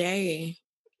 pancakes a day?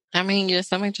 I mean, your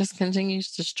stomach just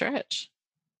continues to stretch.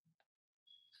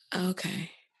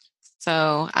 Okay.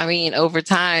 So, I mean, over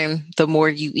time, the more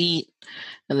you eat,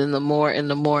 and then the more and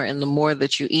the more and the more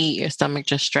that you eat, your stomach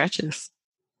just stretches.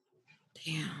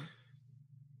 Damn.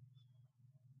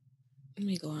 Let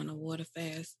me go on a water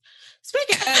fast.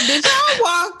 Speaking of, did y'all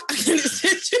walk?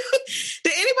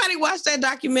 Did anybody watch that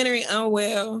documentary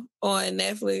Unwell on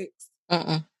Netflix?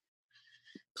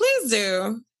 Please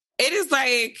do. It is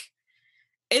like,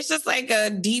 it's just like a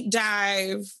deep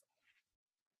dive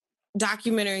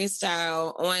documentary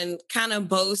style on kind of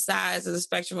both sides of the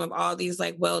spectrum of all these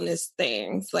like wellness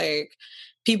things, like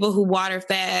people who water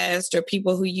fast or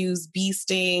people who use bee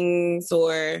stings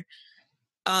or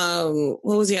what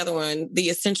was the other one? The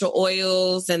essential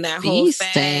oils and that whole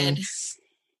fad.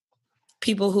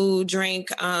 People who drink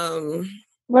what are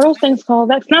those things called?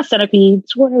 That's not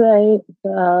centipedes. What are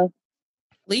they?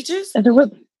 Leeches?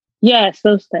 Yes,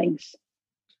 those things.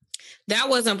 That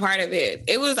wasn't part of it.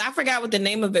 It was, I forgot what the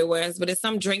name of it was, but it's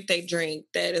some drink they drink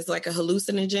that is like a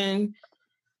hallucinogen.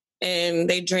 And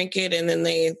they drink it and then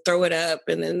they throw it up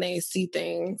and then they see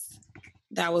things.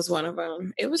 That was one of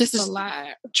them. It was just a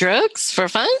lot. Drugs for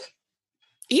fun?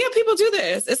 Yeah, people do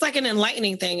this. It's like an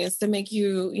enlightening thing. It's to make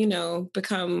you,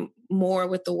 become more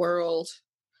with the world.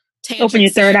 Tantric Open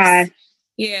your third eye.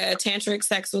 Yeah, tantric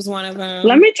sex was one of them.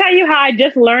 Let me tell you how I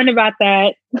just learned about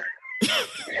that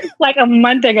like a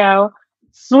month ago.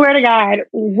 Swear to God.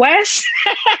 Wes,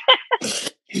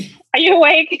 are you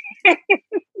awake?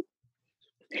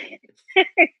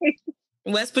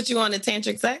 Wes put you on the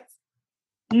tantric sex?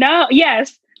 No,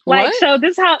 yes. Like, what? So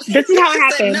this is how it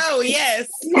happened. No, yes.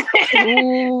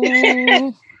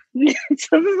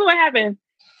 So this is what happened.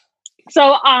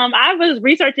 So I was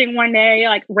researching one day,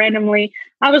 like randomly.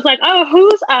 I was like, oh,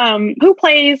 who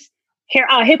plays Hip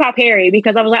Hop Harry,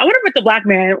 because I was like, I wonder if it's a black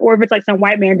man or if it's like some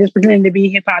white man just pretending to be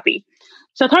hip hoppy.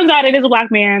 So it turns out it is a black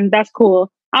man. That's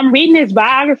cool. I'm reading his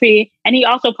biography, and he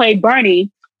also played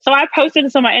Barney. So I posted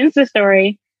this on my Insta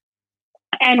story,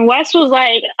 and Wes was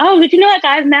like, "Oh, did you know that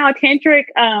guy's now a tantric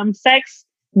sex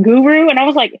guru?" And I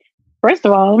was like, first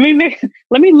of all,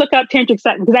 let me look up tantric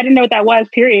sex, because I didn't know what that was.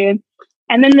 Period.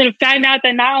 And then to find out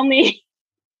that not only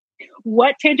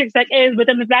what tantric sex is, but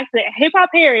then the fact that Hip Hop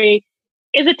Harry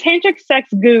is a tantric sex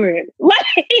guru. Like,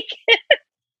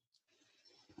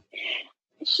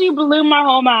 she blew my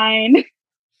whole mind.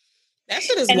 That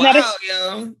shit is wild,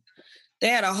 yo. They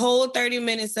had a whole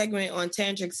 30-minute segment on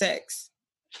tantric sex.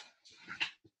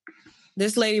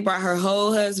 This lady brought her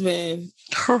whole husband.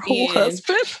 Her whole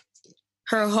husband?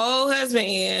 Her whole husband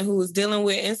in, who was dealing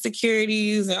with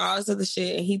insecurities and all this other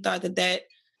shit. And he thought that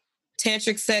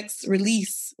tantric sex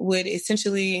release would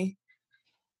essentially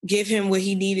give him what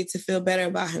he needed to feel better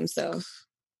about himself.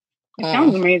 It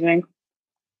sounds amazing.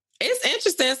 It's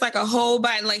interesting. It's like a whole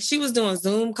body. Like, she was doing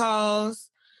Zoom calls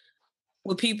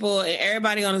with people, and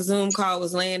everybody on a Zoom call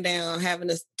was laying down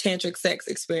having a tantric sex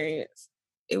experience.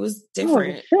 It was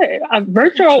different. Oh, shit. A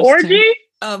virtual orgy?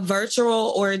 A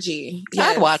virtual orgy.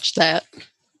 Yes. I'd watch that.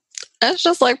 That's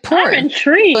just like porn. I'm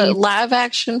intrigued. But live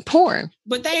action porn.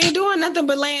 But they ain't doing nothing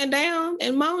but laying down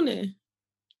and moaning.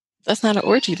 That's not an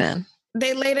orgy then.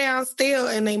 They lay down still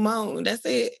and they moan. That's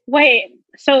it.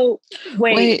 So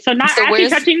not actually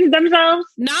touching themselves?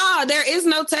 No, there is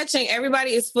no touching.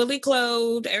 Everybody is fully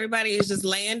clothed. Everybody is just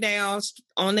laying down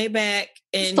on their back.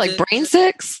 And it's like brain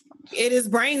sex? It is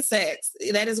brain sex.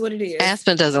 That is what it is.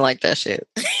 Aspen doesn't like that shit.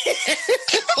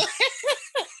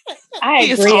 I agree.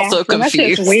 He's also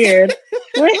confused. That's weird.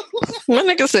 My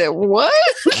nigga said, what?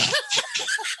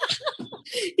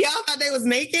 Y'all thought they was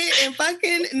naked and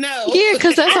fucking? No. Yeah,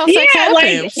 because that's how sex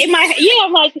happens.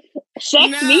 I'm like,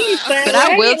 sex means that. But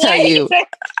I will tell you,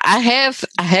 I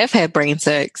have had brain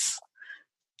sex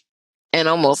and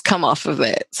almost come off of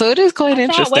it. So it is quite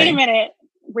interesting. Wait a minute.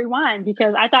 Rewind,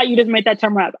 because I thought you just made that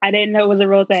term up. I didn't know it was a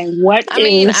real thing. I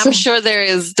mean, I'm sure there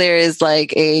is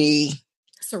like a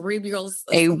cerebral,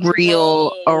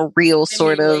 a real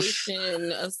sort of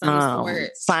some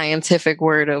scientific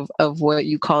word of what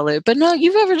you call it. But no,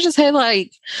 you've ever just had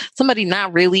like somebody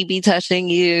not really be touching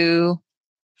you?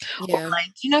 Yeah. Or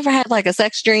like you never had like a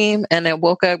sex dream and then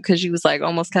woke up because you was like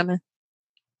almost coming?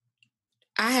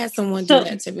 I had someone do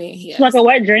that to me. Yes. Like a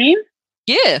wet dream?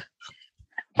 Yeah.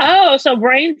 Oh, so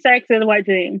brain sex is a wet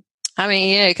dream. I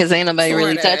mean, yeah, because ain't nobody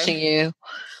really touching you.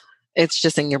 It's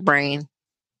just in your brain.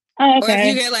 Oh, okay. Or if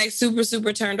you get like super,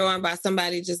 super turned on by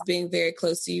somebody just being very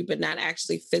close to you, but not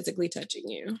actually physically touching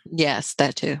you. Yes,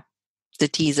 that too. The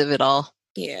tease of it all.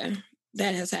 Yeah,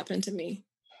 that has happened to me.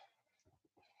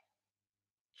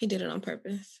 He did it on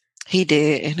purpose. He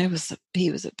did, and he was a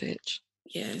bitch.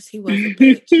 Yes, he was a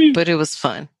bitch. But it was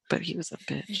fun. But he was a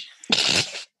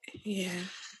bitch. Yeah.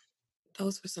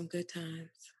 Those were some good times.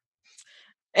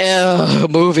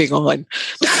 Moving on.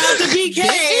 Shout out to BK.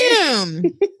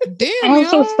 Damn. I'm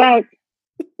so stuck.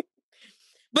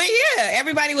 But yeah,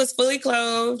 everybody was fully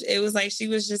clothed. It was like she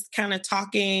was just kind of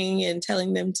talking and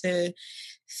telling them to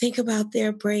think about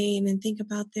their brain and think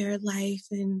about their life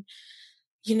and,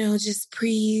 you know, just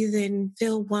breathe and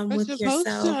feel one with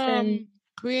yourself. And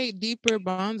create deeper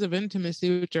bonds of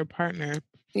intimacy with your partner.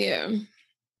 Yeah.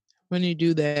 When you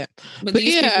do that. But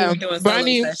yeah,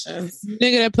 Barney,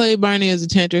 nigga that played Barney is a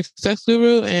tantric sex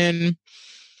guru, and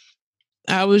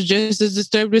I was just as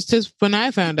disturbed as when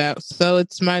I found out. So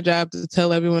it's my job to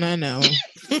tell everyone I know.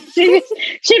 she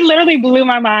literally blew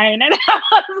my mind, and I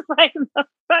was like, "The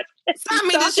fuck?" I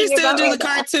mean, does she still do the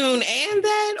cartoon and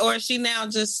that, or is she now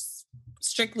just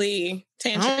strictly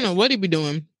tantric? I don't know what he be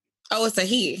doing. Oh, it's a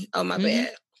he. Oh, my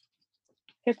bad.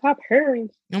 Hip Hop Harry.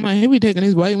 I'm like, he be taking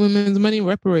his white women's money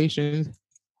reparations.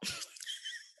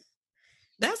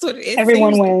 That's what it is.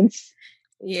 Everyone wins.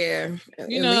 Yeah.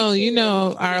 You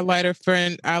know, our lighter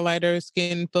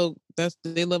skin folk,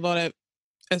 they love all that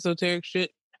esoteric shit.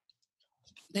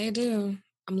 They do.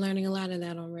 I'm learning a lot of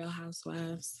that on Real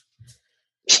Housewives.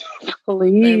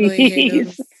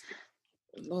 Please.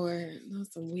 Lord,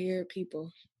 those some weird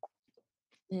people.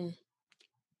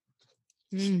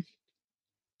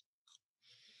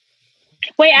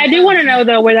 Wait, I do want to know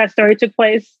though where that story took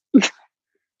place.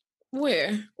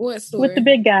 Where? What story? With the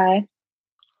big guy.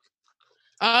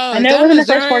 Oh, I know it was in the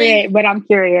first 48, but I'm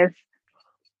curious.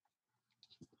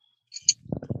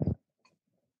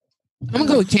 I'm gonna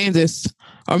go with Kansas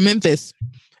or Memphis.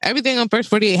 Everything on first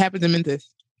 48 happens in Memphis.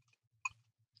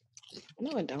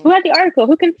 No, it don't. Who had the article?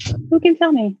 Who can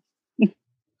tell me?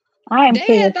 I am They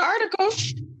curious. had the article.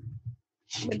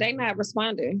 But they not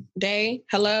responding. Day,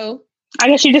 hello? I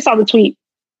guess you just saw the tweet.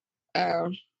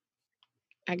 Oh.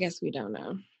 I guess we don't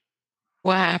know.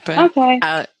 What happened? Okay.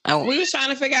 We was trying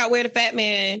to figure out where the fat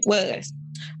man was.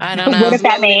 I don't know. Where the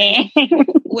fat man?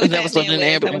 That was loaded in the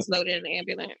ambulance. That was loaded in the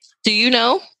ambulance. Do you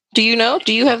know? Do you know?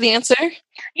 Do you have the answer?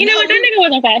 You know what? That nigga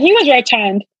wasn't fat. He was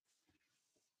rotund.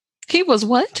 He was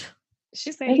what?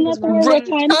 She said he was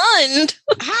rotund.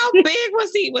 How big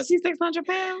was he? Was he 600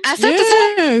 pounds? I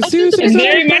said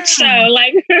very much so.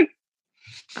 Like,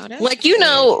 like you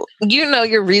know,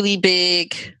 you're really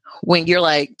big when you're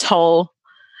like tall,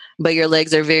 but your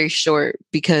legs are very short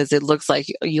because it looks like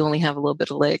you only have a little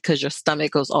bit of leg because your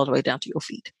stomach goes all the way down to your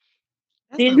feet.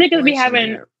 These niggas be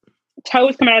having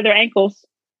toes coming out of their ankles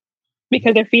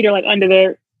because their feet are like under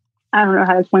their. I don't know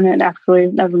how to explain it. Actually,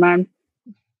 never mind.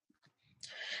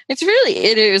 It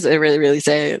is really, really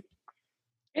sad.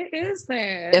 It is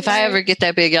sad. If I ever get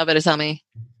that big, y'all better tell me.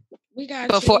 We got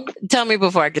Tell me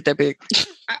before I get that big.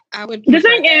 I would. The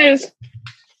thing is,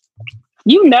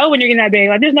 you know when you're getting that big,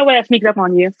 like there's no way that sneaks up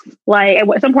on you. Like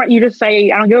at some point, you just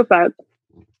say, "I don't give a fuck."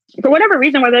 For whatever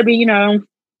reason, whether it be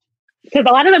because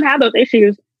a lot of them have those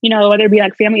issues, whether it be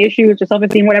like family issues or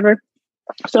self-esteem, whatever.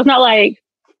 So it's not like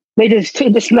they just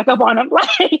snuck up on them.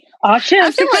 Like, oh shit!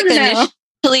 I feel like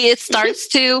initially it starts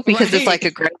to because it's like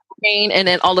a great pain, and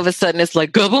then all of a sudden it's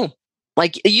like go boom.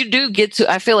 Like you do get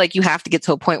to. I feel like you have to get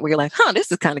to a point where you're like,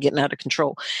 this is kind of getting out of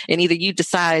control, and either you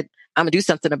decide I'm gonna do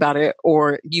something about it,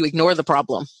 or you ignore the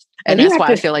problem, and that's why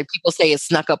I feel like people say it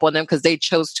snuck up on them because they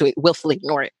chose to willfully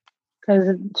ignore it.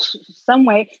 Because some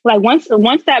way, like once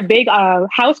that big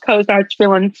house coat starts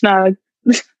feeling snug,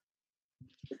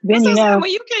 then when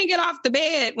you can't get off the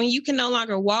bed, when you can no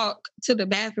longer walk to the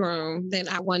bathroom, then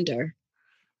I wonder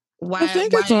why. I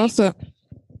think it's also.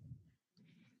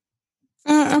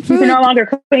 I feel you can no longer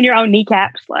clean your own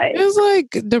kneecaps. Like it's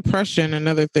like depression and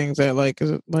other things that like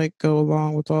go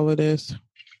along with all of this.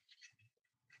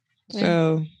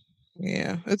 So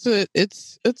yeah,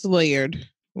 it's layered.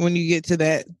 When you get to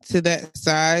that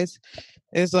size,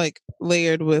 it's like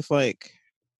layered with like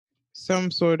some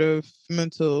sort of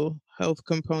mental health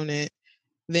component,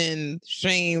 then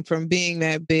shame from being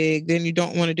that big, then you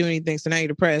don't want to do anything, so now you're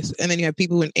depressed, and then you have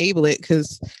people who enable it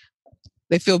because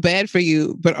they feel bad for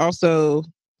you but also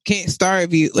can't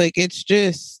starve you. Like it's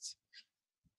just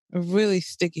a really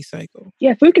sticky cycle.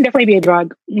 Yeah, food can definitely be a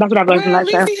drug. That's what I've learned from that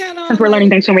show. Since we're learning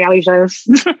things from reality shows.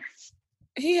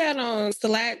 He had on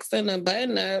slacks and a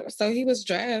button up, so he was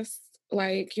dressed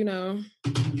like,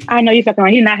 I know you fucking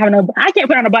right. He's not having I can't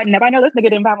put on a button up. I know this nigga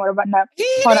didn't have on a button up.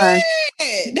 Hold on.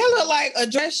 That look like a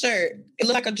dress shirt. It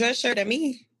look like a dress shirt to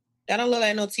me. That don't look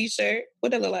like no t-shirt.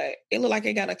 What it look like? It look like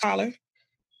it got a collar.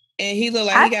 And he looked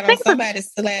like he got on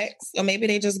somebody's slacks. Or maybe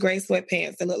they just gray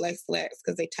sweatpants that look like slacks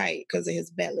because they tight because of his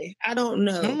belly. I don't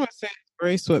know. I'm going to say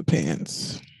gray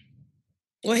sweatpants.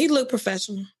 Well, he looked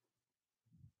professional.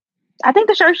 I think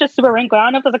the shirt's just super wrinkled. I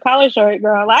don't know if it's a collar shirt,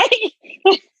 girl. Like,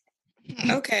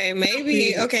 okay,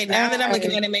 maybe. Okay, now that I'm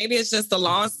looking at it, maybe it's just a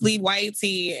long sleeve white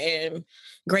tee and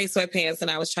gray sweatpants.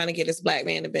 And I was trying to get this black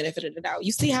man the benefit of the doubt.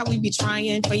 You see how we be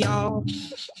trying for y'all?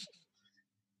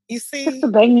 You see? It's the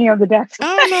banging of the desk.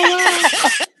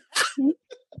 I don't know why.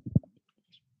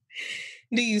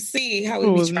 Do you see how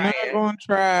we be trying? Not going to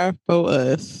try for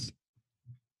us.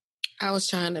 I was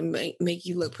trying to make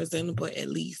you look presentable at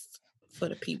least. For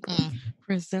the people.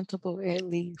 Presentable at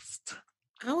least.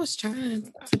 I was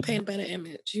trying to paint a better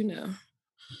image,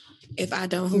 If I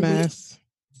don't, mess.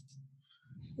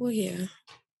 Well, yeah.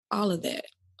 All of that.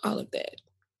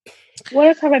 What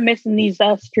else have I missed in these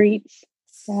streets?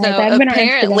 So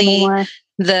apparently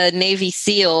the Navy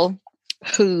SEAL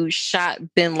who shot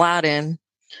bin Laden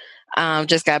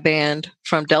just got banned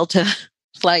from Delta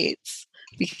flights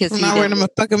because not wearing a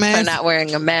fucking mask. For not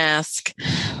wearing a mask.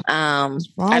 I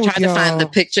tried to find the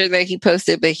picture that he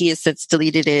posted, but he has since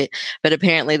deleted it. But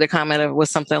apparently the comment was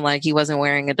something like he wasn't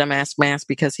wearing a dumbass mask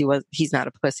because he's not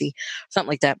a pussy, something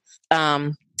like that.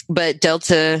 But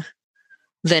Delta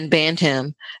then banned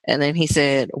him, and then he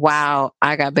said, "Wow,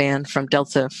 I got banned from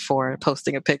Delta for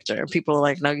posting a picture." And people are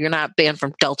like, "No, you're not banned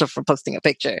from Delta for posting a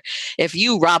picture. If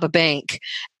you rob a bank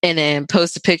and then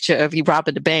post a picture of you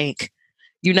robbing the bank,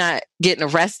 you're not getting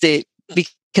arrested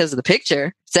because of the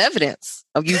picture. It's evidence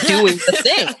of you doing the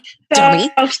thing, dummy.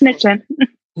 Snitching.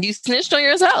 You snitched on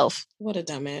yourself. What a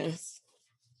dumbass.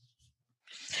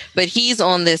 But he's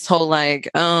on this whole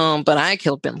but I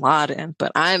killed bin Laden,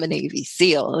 but I'm a Navy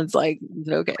SEAL. It's like,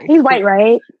 okay. He's white,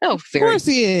 right? Oh, of course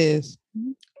he is.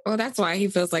 Well, that's why he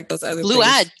feels like those other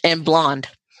blue-eyed and blonde.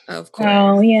 Of course.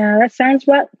 Oh, yeah. That sounds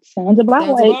about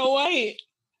white.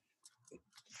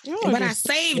 But I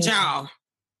saved y'all.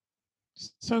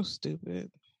 So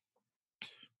stupid.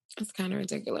 It's kind of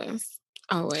ridiculous.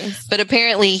 Always. But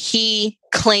apparently he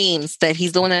claims that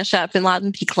he's the one that shot Bin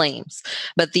Laden. He claims.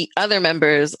 But the other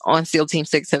members on SEAL Team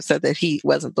 6 have said that he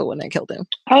wasn't the one that killed him.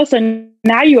 Oh, so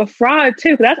now you a fraud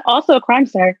too, because that's also a crime,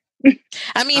 sir.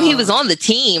 I mean, he was on the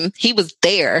team. He was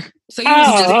there. So he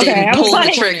just didn't pull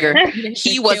like, the trigger.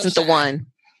 He wasn't the one.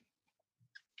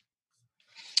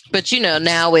 But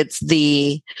now it's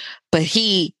but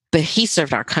he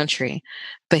served our country,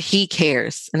 but he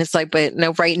cares. And it's like, but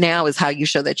no, right now is how you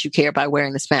show that you care by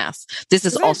wearing this mask. This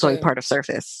is also a part of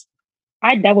service.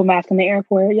 I double mask in the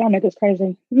airport. Y'all niggas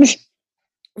crazy.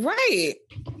 Right.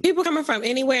 People coming from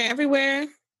anywhere, everywhere.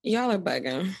 Y'all are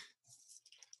bugging.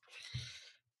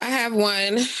 I have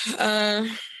one.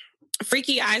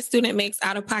 Freaky eye student makes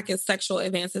out-of-pocket sexual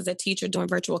advances at teacher during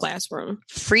virtual classroom.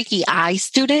 Freaky eye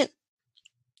student?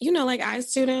 Like eye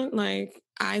student, like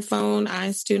iPhone,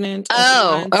 eye student.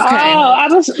 Oh, okay. I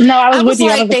was with you.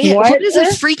 Like, I was like, what is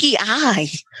a freaky eye?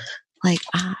 Like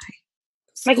eye.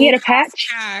 Like he had a patch?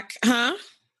 Huh?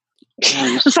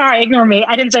 Sorry, ignore me.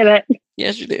 I didn't say that.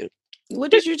 Yes, you did.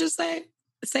 What did you just say?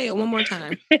 Say it one more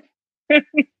time.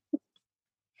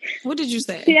 What did you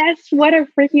say? She asked what a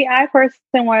freaky eye person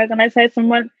was, and I said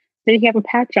someone did he have a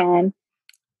patch on?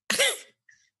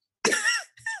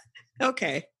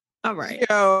 Okay. All right.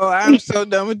 Yo, I'm so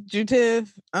done with you,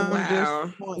 Tiff.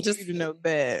 Wow. Just want you to know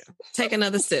that. Take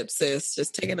another sip, sis.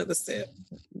 Just take another sip.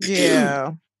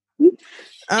 Yeah. Want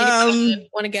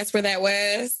to guess where that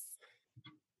was?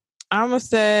 I'm gonna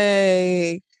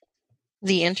say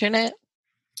the internet.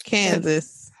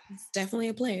 Kansas. It's definitely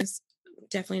a place.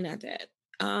 Definitely not that.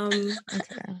 Okay.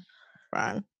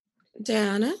 Fine.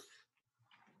 Diana.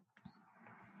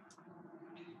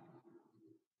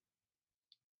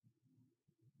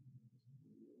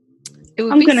 It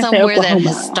would be somewhere that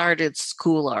has started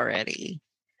school already.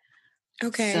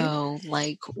 Okay. So,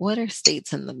 like, what are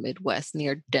states in the Midwest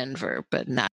near Denver, but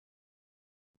not?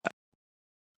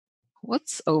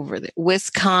 What's over there?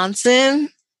 Wisconsin?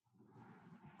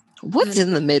 What's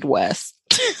in the Midwest?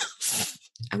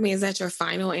 I mean, is that your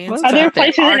final answer? Are there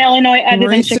places in Illinois other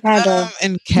than Chicago?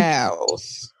 And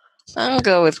cows. I'll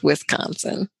go with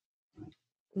Wisconsin.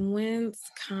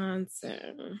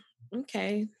 Wisconsin.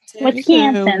 Okay.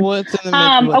 Wisconsin. What's in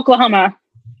the Midwest? Oklahoma.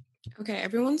 Okay,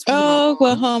 everyone's wrong.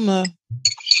 Oklahoma.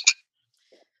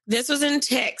 This was in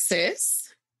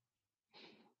Texas.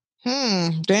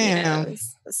 Damn.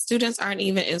 Yes. Students aren't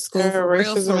even in school for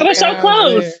real. They're so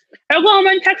close. Oklahoma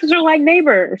and Texas are like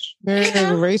neighbors. There's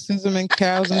racism and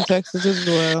cows in Texas as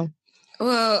well.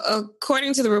 Well,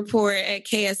 according to the report at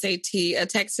KSAT, a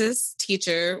Texas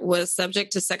teacher was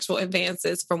subject to sexual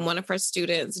advances from one of her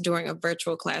students during a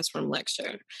virtual classroom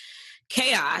lecture.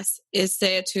 Chaos is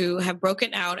said to have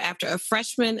broken out after a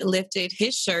freshman lifted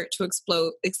his shirt to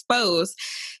expose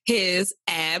his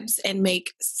abs and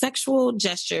make sexual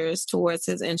gestures towards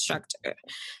his instructor.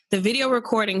 The video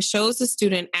recording shows the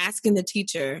student asking the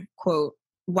teacher, quote,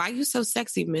 "Why you so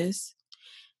sexy, miss?"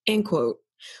 End quote.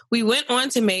 He went on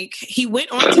to make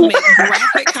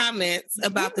graphic comments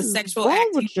about the sexual act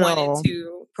he wanted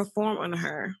to perform on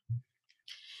her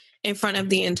in front of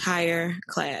the entire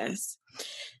class.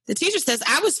 The teacher says,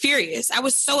 "I was furious. I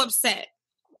was so upset.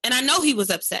 And I know he was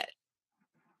upset,"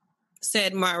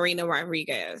 said Marina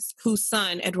Rodriguez, whose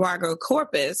son, Eduardo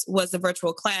Corpus, was the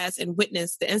virtual class and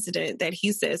witnessed the incident that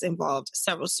he says involved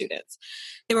several students.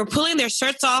 They were pulling their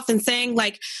shirts off and saying,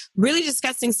 like, really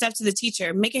disgusting stuff to the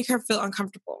teacher, making her feel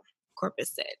uncomfortable,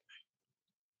 Corpus said.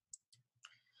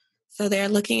 So they're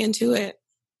looking into it.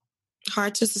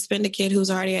 Hard to suspend a kid who's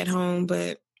already at home,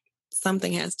 but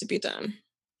something has to be done.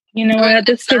 You know what?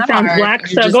 This kid sounds black,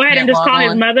 so go ahead and just call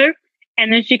his mother,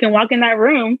 and then she can walk in that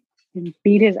room and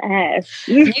beat his ass.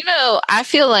 I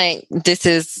feel like this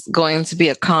is going to be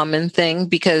a common thing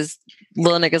because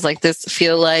little niggas like this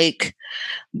feel like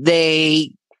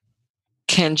they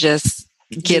can just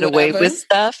get away with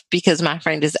stuff, because my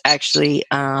friend is actually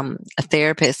a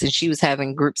therapist, and she was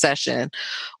having group session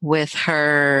with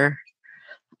her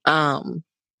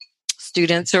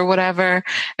students or whatever,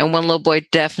 and one little boy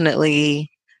definitely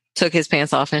took his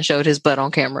pants off and showed his butt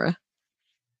on camera.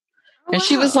 Oh, and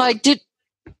she was like, did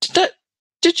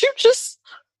you just...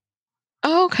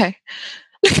 Oh, okay.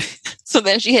 So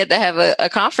then she had to have a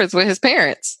conference with his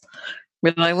parents.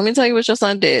 We're like, let me tell you what your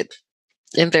son did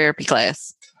in therapy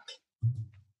class.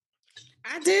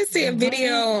 I did see a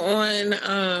video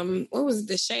on, what was it,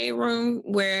 the Shade Room,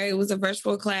 where it was a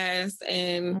virtual class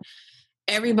and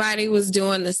everybody was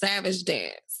doing the Savage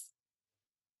dance.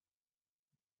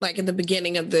 Like in the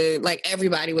beginning of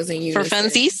everybody was in unison. For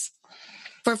funsies?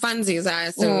 For funsies, I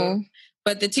assume.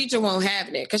 But the teacher won't have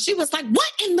it because she was like,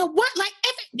 "What in the what? Like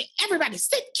everybody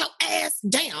sit your ass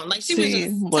down!" Like she was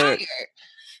just tired.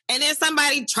 And then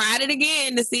somebody tried it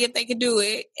again to see if they could do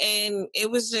it, and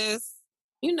it was just,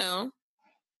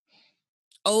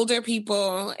 older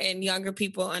people and younger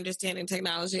people understanding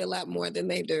technology a lot more than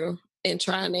they do and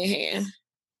trying their hand.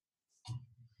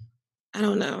 I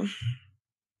don't know.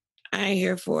 I ain't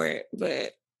here for it,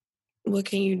 but what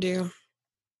can you do?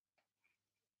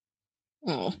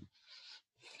 Oh.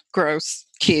 Gross.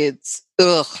 Kids.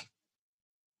 Ugh.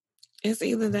 It's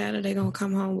either that or they're going to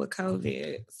come home with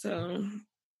COVID. So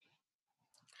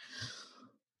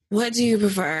what do you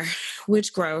prefer?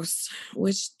 Which gross?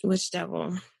 Which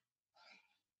devil?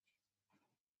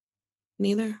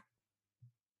 Neither?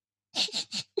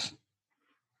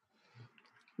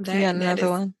 Another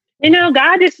one.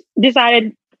 God just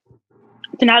decided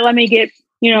to not let me get,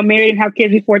 married and have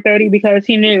kids before 30 because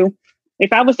he knew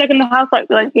if I was stuck in the house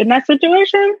like in that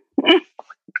situation,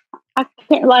 I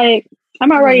can't,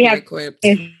 I'm already have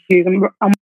issues.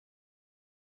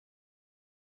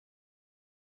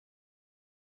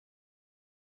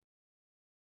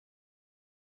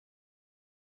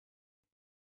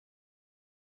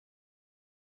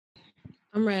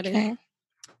 I'm ready. Okay.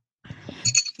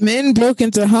 Men broke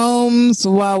into homes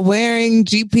while wearing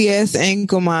GPS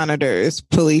ankle monitors,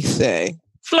 police say.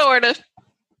 Florida.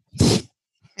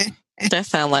 That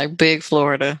sounds like big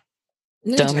Florida.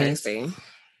 New Dummies.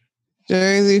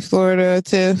 Jersey, Florida,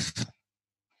 Tiff.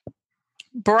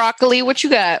 Broccoli, what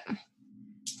you got?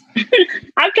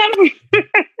 I've got some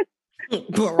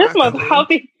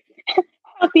healthy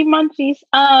munchies.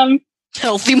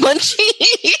 Healthy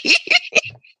munchies.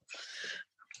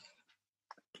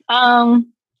 Let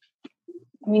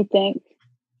me think.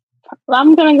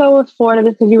 I'm gonna go with Florida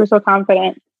just because you were so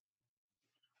confident.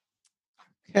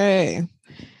 Okay.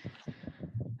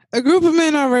 A group of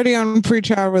men already on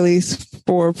pretrial release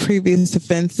for previous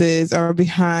offenses are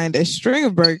behind a string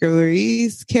of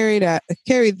burglaries carried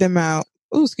them out.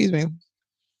 Oh, excuse me.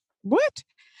 What?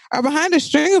 Are behind a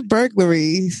string of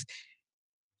burglaries.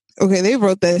 Okay, they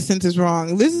wrote that sentence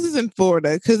wrong. This is in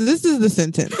Florida because this is the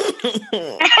sentence.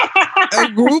 A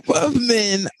group of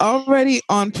men already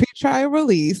on pretrial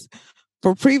release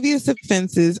for previous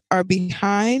offenses are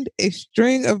behind a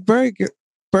string of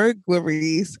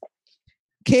burglaries,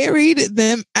 carried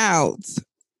them out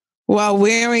while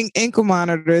wearing ankle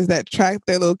monitors that track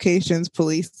their locations,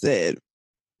 police said.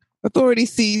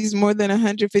 Authorities seized more than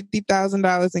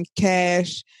 $150,000 in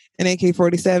cash, an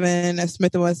AK-47, a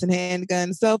Smith & Wesson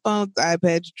handgun, cell phones,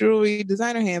 iPads, jewelry,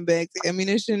 designer handbags,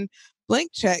 ammunition,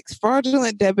 blank checks,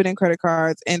 fraudulent debit and credit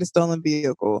cards, and a stolen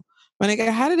vehicle. My nigga,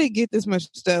 how did they get this much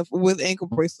stuff with ankle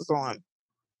bracelets on?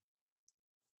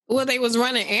 Well, they was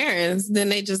running errands. Then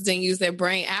they just didn't use their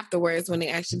brain afterwards when they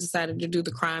actually decided to do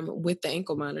the crime with the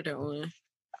ankle monitor on.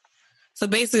 So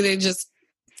basically, they just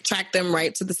tracked them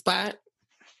right to the spot.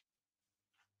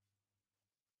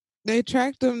 They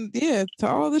tracked them, to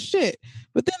all the shit.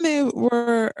 But then they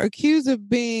were accused of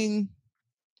being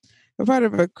a part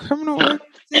of a criminal organization.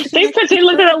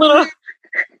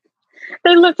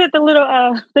 They looked at the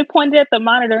little, they pointed at the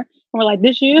monitor and were like,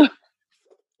 "This you?"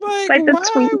 Like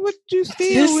why would you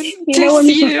steal when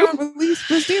you release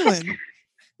for stealing?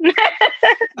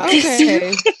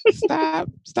 Okay, stop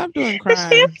doing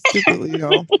crime stupidly,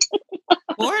 y'all.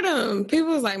 Boredom. People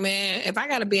was like, man, if I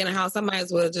gotta be in a house, I might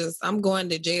as well I'm going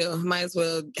to jail. Might as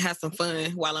well have some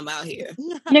fun while I'm out here.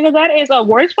 Nigga, that is a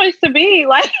worse place to be.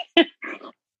 Like,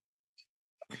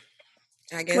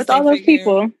 I guess with all those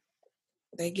people,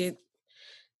 they get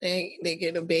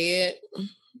a bed,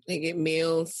 they get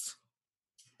meals.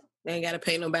 They ain't gotta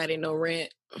pay nobody no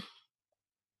rent.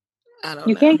 I don't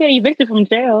know. You can't get evicted from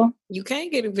jail. You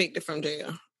can't get evicted from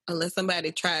jail unless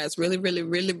somebody tries really, really,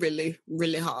 really, really,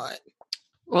 really hard.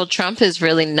 Well, Trump is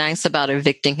really nice about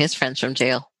evicting his friends from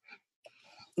jail.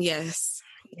 Yes,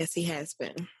 he has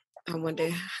been. I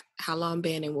wonder how long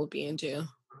Bannon will be in jail.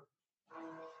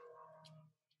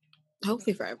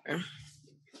 Hopefully forever.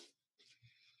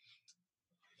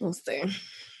 We'll see.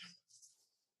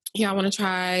 Y'all want to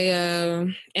try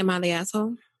Am I the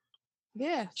Asshole?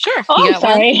 Yeah. Sure. Oh, I'm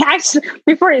sorry. Actually,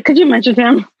 because you mentioned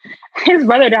him, his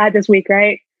brother died this week,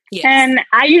 right? Yes. And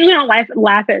I usually don't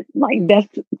laugh at like death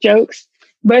jokes,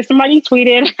 but somebody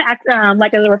tweeted as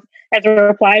a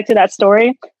reply to that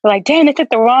story, like, "Damn, they took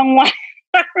the wrong one."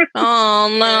 Oh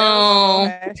no!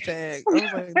 Hashtag. I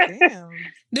was like, damn.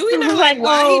 Do we know why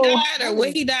he died or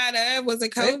what he died of? Was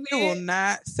it COVID? They will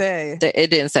not say. It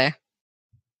didn't say.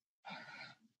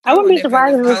 I wouldn't be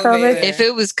surprised if it was COVID. If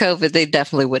it was COVID, they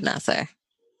definitely would not say.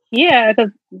 Yeah,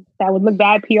 because that would look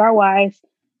bad PR wise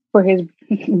for his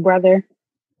brother.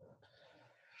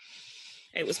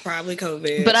 It was probably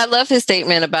COVID. But I love his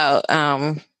statement about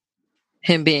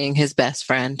him being his best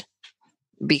friend,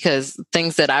 because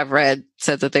things that I've read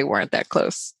said that they weren't that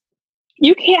close.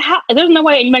 You can't there's no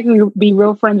way you make me be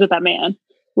real friends with that man.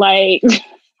 Like,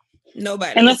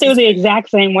 nobody. Unless it was the exact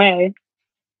same way.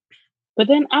 But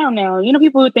then, I don't know. You know,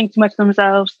 people who think too much of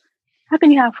themselves, how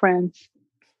can you have friends?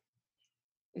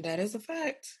 That is a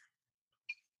fact.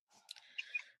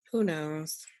 Who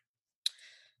knows?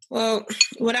 Well,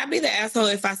 would I be the asshole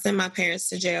if I send my parents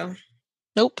to jail?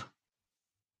 Nope.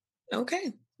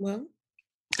 Okay. Well.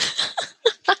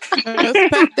 Let's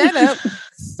pack that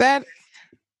up.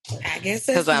 I guess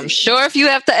because I'm sure if you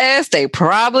have to ask, they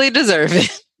probably deserve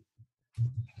it.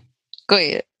 Go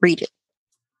ahead, read it.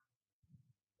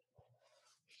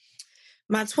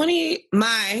 I'm a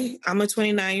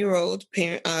 29-year-old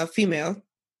female.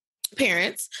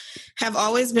 Parents have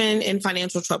always been in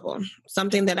financial trouble,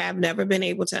 something that I've never been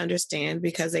able to understand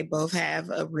because they both have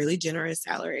a really generous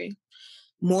salary,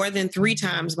 more than 3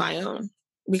 times my own.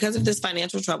 Because of this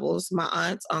financial troubles, my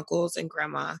aunts, uncles, and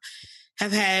grandma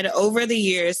have had over the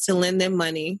years to lend them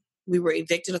money. We were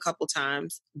evicted a couple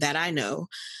times, that I know.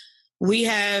 We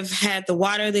have had the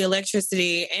water, the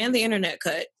electricity, and the internet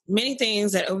cut. Many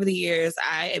things that over the years,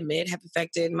 I admit, have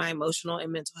affected my emotional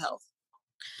and mental health.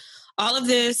 All of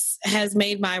this has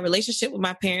made my relationship with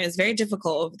my parents very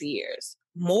difficult over the years.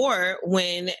 More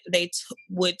when they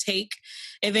would take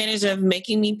advantage of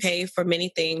making me pay for many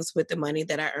things with the money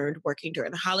that I earned working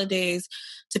during the holidays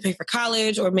to pay for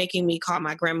college, or making me call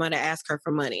my grandma to ask her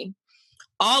for money.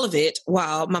 All of it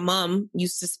while my mom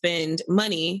used to spend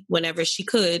money whenever she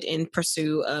could in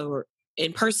pursuit of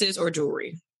in purses or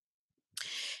jewelry.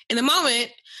 In the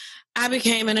moment, I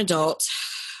became an adult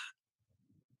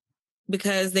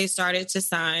because they started to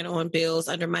sign on bills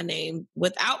under my name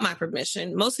without my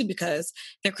permission, mostly because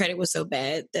their credit was so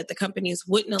bad that the companies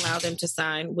wouldn't allow them to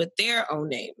sign with their own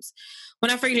names. When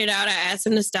I figured it out, I asked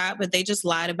them to stop, but they just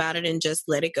lied about it and just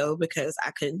let it go because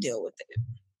I couldn't deal with it.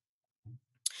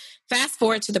 Fast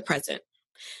forward to the present.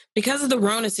 Because of the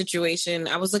Rona situation,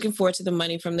 I was looking forward to the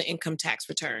money from the income tax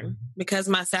return because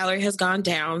my salary has gone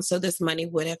down, so this money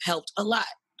would have helped a lot.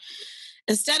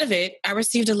 Instead of it, I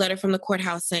received a letter from the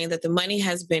courthouse saying that the money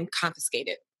has been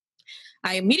confiscated.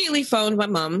 I immediately phoned my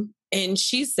mom, and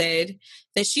she said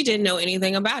that she didn't know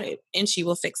anything about it, and she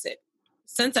will fix it.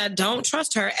 Since I don't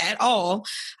trust her at all,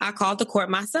 I called the court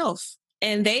myself.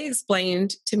 And they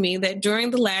explained to me that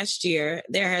during the last year,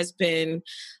 there has been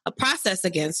a process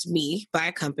against me by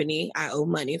a company I owe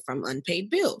money from unpaid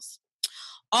bills.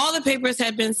 All the papers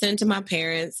had been sent to my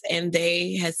parents, and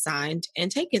they had signed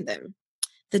and taken them.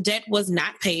 The debt was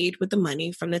not paid with the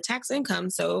money from the tax income,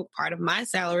 so part of my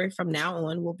salary from now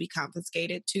on will be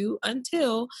confiscated too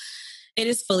until it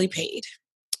is fully paid.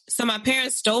 So my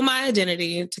parents stole my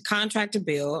identity to contract a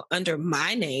bill under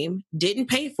my name, didn't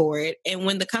pay for it, and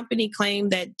when the company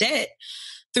claimed that debt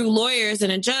through lawyers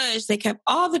and a judge, they kept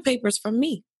all the papers from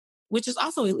me, which is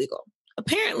also illegal.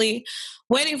 Apparently,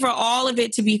 waiting for all of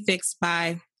it to be fixed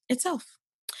by itself.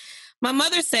 My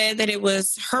mother said that it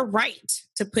was her right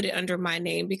to put it under my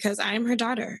name because I am her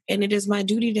daughter, and it is my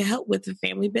duty to help with the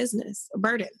family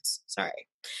burdens.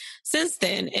 Since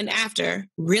then and after,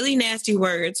 really nasty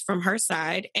words from her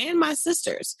side and my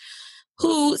sisters,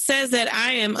 who says that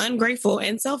I am ungrateful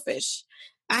and selfish.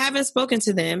 I haven't spoken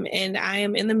to them, and I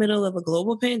am in the middle of a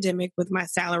global pandemic with my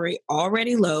salary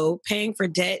already low, paying for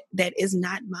debt that is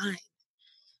not mine.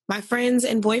 My friends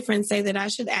and boyfriends say that I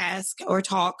should ask or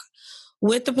talk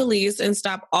with the police and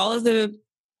stop all of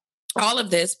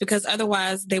this because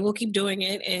otherwise they will keep doing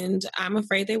it, and I'm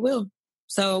afraid they will.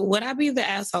 So would I be the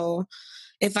asshole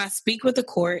if I speak with the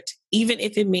court, even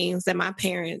if it means that my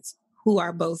parents, who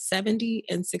are both 70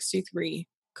 and 63,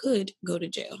 could go to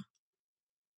jail?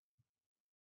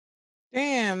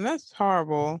 Damn, that's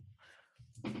horrible.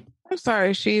 I'm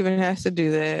sorry she even has to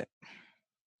do that.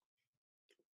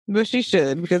 But she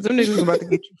should, because them niggas about to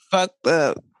get you fucked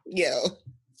up. Yo.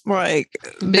 Like,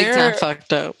 big time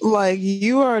fucked up. Like,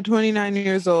 you are 29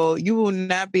 years old. You will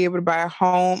not be able to buy a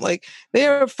home. Like, they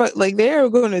are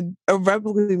going to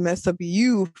irrevocably mess up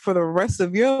you for the rest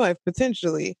of your life,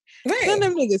 potentially. Right. Send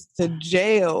them niggas to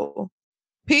jail.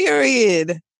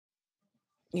 Period.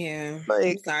 Yeah.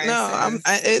 Like, sorry, no,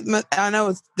 I know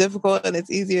it's difficult and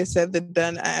it's easier said than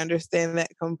done. I understand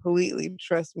that completely.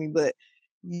 Trust me, but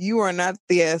you are not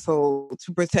the asshole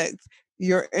to protect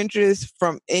your interests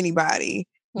from anybody.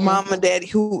 Mama, daddy,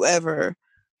 whoever,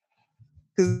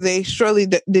 because they surely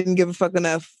didn't give a fuck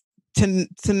enough to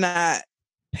not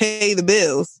pay the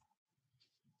bills.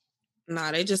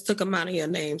 Nah, they just took them out of your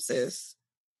name, sis,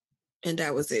 and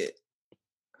that was it.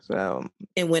 So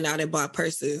and went out and bought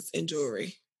purses and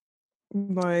jewelry.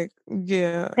 Like,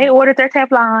 yeah. They ordered their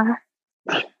Teflon.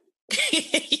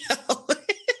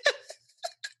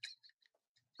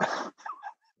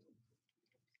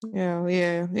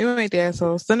 Yeah. You ain't the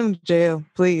asshole. Send them to jail,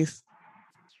 please.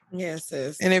 Yes,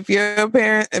 sis. And if you're a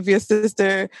parent, if your sisters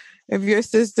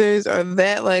are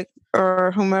that, like,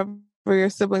 or whomever your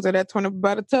siblings are that torn up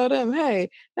about it, tell them, hey,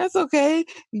 that's okay.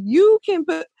 You can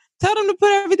tell them to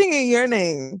put everything in your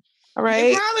name. All right.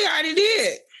 They probably already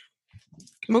did.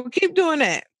 We'll keep doing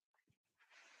that.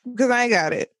 Because I ain't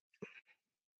got it.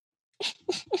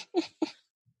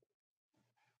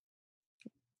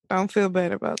 I don't feel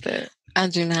bad about that. I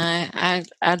do not.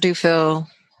 I do feel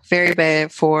very bad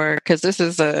because this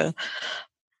is the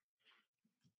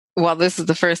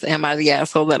first Am I the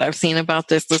Asshole that I've seen about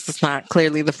this. This is not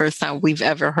clearly the first time we've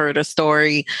ever heard a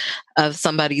story of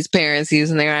somebody's parents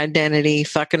using their identity,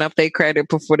 fucking up their credit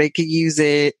before they could use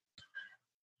it.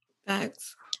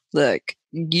 Thanks. Look,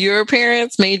 your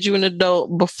parents made you an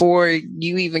adult before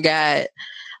you even got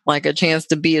like a chance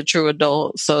to be a true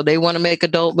adult. So they want to make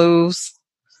adult moves.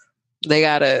 They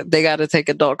gotta take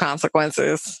adult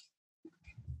consequences.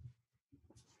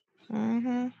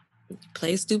 Mm-hmm.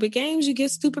 Play stupid games, you get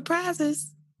stupid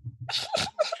prizes.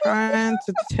 Trying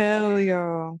to tell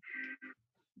y'all.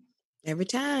 Every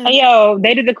time. Hey, yo,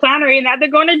 they did the clownery and now they're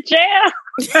going to jail.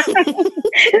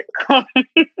 I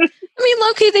mean,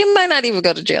 low-key, they might not even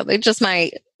go to jail. They just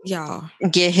might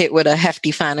get hit with a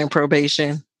hefty fine and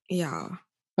probation. Y'all.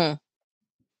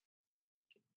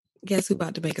 Guess who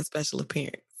about to make a special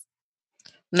appearance?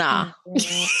 Nah. What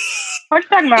you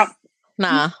talking about?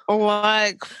 Nah.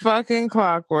 Like fucking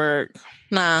clockwork.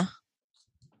 Nah.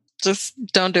 Just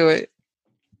don't do it.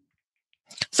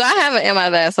 So I have an Am I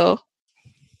the Asshole?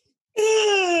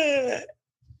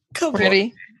 Come Ready?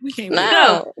 on. We can't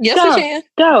No. Yes, we can.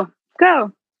 Go.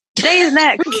 Jay is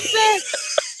next.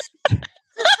 Put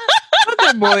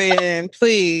that boy in,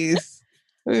 please.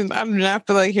 I do not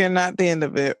feel like you're not the end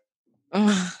of it.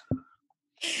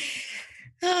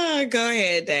 Go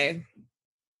ahead, Dave.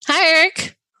 Hi,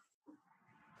 Eric.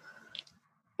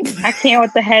 I can't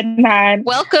with the head nod.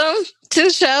 Welcome to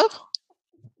the show.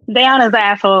 Diana's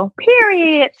asshole.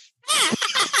 Period.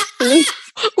 What?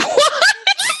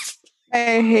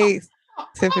 I hate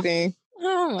Tiffany.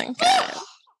 Oh my God.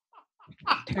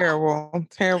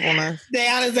 Terribleness.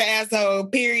 Diana's an asshole,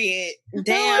 period.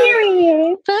 Damn.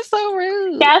 Period. That's so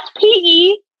rude. That's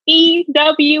PEEWED.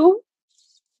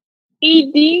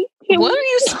 What are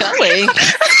you spelling?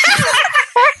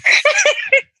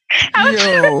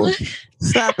 Yo,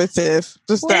 stop it, Tiff.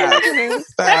 Just stop.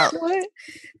 Stop. What?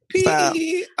 Stop.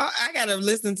 I gotta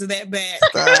listen to that back.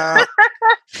 Stop. What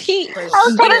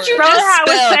did you just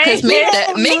spell? Because make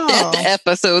that the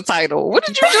episode title. What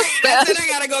did you just spell? Then I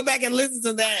gotta go back and listen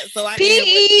to that. So I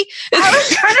P-E.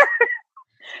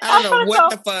 I don't know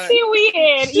what the fuck.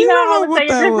 Weird. You don't know what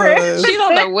that was. She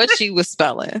don't know what she was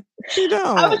spelling. She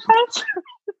don't. I was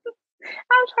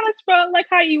trying to spell it like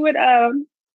how you would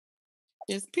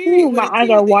It's period. Ooh, my eyes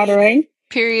are watering.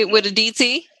 Period with a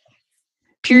DT?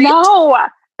 Period? No.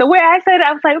 The way I said it,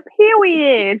 I was like,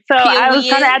 period. So I was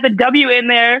trying to add the W in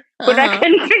there, but I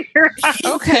couldn't figure it out.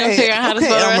 Okay. Figure out how to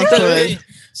spell the rest of it.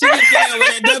 She didn't figure out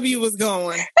where that W was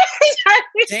going.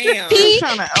 Damn. I'm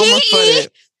trying to almost put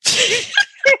it.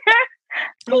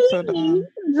 I'm so done.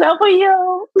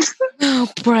 W. Oh,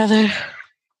 brother.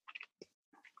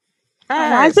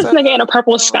 Why is this nigga in a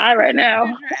purple sky right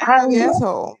now?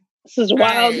 Asshole. This is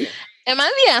wild. Am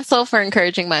I the asshole for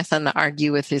encouraging my son to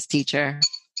argue with his teacher?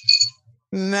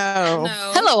 No.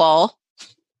 Hello, all.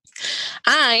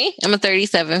 I am a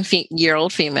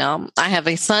 37-year-old female. I have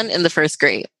a son in the first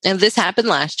grade, and this happened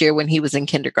last year when he was in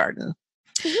kindergarten.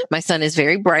 My son is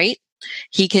very bright.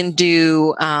 He can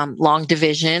do long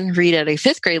division, read at a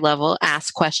 5th grade level,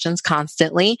 ask questions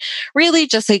constantly. Really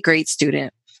just a great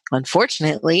student.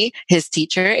 Unfortunately, his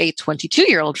teacher, a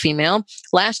 22-year-old female,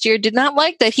 last year did not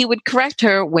like that he would correct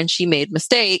her when she made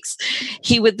mistakes.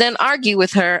 He would then argue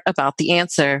with her about the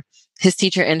answer. His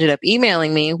teacher ended up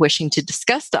emailing me, wishing to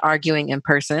discuss the arguing in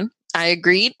person. I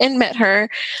agreed and met her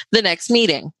the next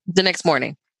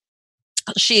morning.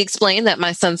 She explained that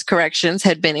my son's corrections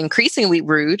had been increasingly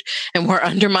rude and were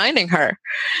undermining her.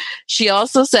 She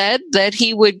also said that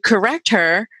he would correct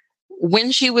her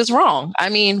when she was wrong. I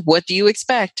mean, what do you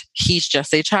expect? He's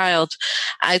just a child.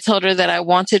 I told her that I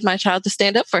wanted my child to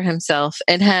stand up for himself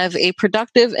and have a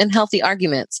productive and healthy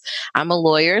arguments. I'm a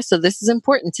lawyer, so this is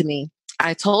important to me.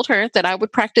 I told her that I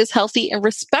would practice healthy and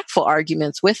respectful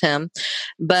arguments with him,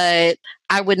 but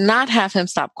I would not have him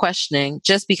stop questioning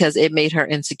just because it made her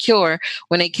insecure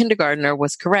when a kindergartner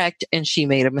was correct and she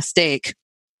made a mistake.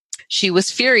 She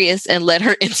was furious and let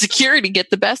her insecurity get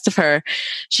the best of her.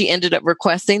 She ended up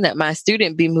requesting that my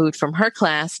student be moved from her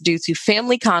class due to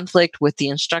family conflict with the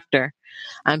instructor.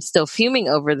 I'm still fuming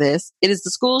over this. It is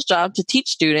the school's job to teach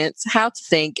students how to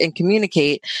think and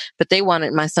communicate, but they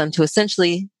wanted my son to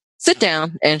essentially sit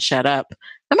down and shut up.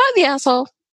 Am I the asshole?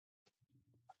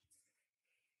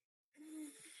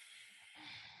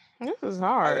 This is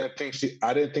hard.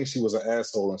 I didn't think she was an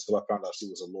asshole until I found out she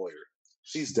was a lawyer.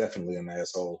 She's definitely an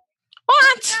asshole.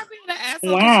 What?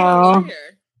 Wow.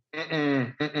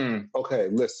 Okay,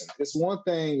 listen. It's one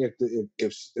thing if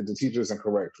the teacher isn't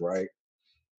correct, right?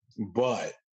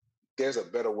 But there's a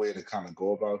better way to kind of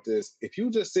go about this. If you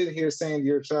just sit here saying to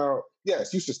your child,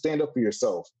 yes, you should stand up for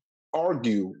yourself.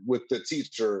 Argue with the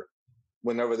teacher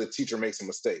whenever the teacher makes a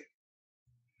mistake.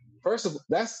 First of all,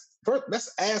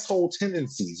 that's asshole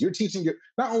tendencies. You're teaching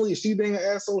not only is she being an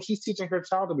asshole, she's teaching her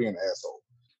child to be an asshole.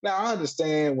 Now, I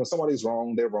understand when somebody's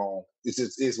wrong, they're wrong. It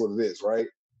just is what it is, right?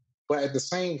 But at the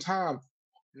same time,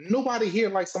 nobody here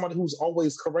likes somebody who's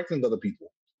always correcting other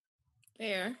people.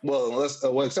 Fair. Well,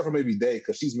 except for maybe Day,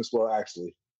 because she's Miss Well,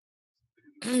 actually.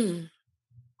 I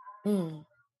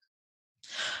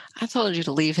told you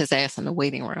to leave his ass in the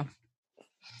waiting room.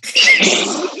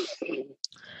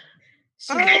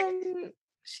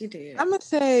 She did. I'm gonna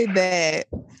say that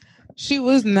she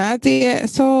was not the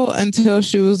asshole until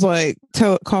she was like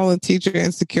calling teacher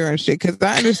insecure and shit. Because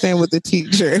I understand what the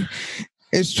teacher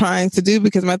is trying to do.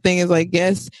 Because my thing is like,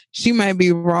 yes, she might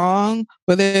be wrong,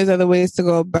 but there's other ways to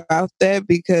go about that.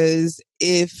 Because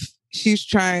if she's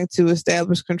trying to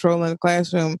establish control in the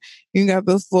classroom, you got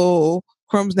this little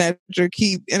crumb snatcher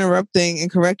keep interrupting and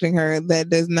correcting her. That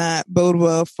does not bode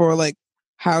well for like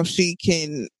how she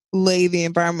can lay the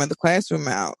environment of the classroom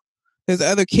out. There's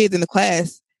other kids in the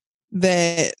class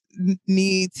that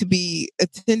need to be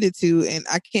attended to, and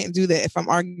I can't do that if I'm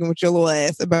arguing with your little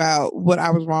ass about what I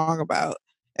was wrong about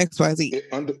XYZ.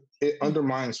 It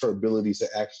undermines her ability to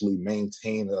actually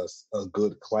maintain a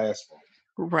good classroom.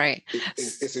 Right.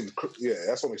 That's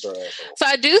what makes her asshole. So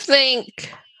I do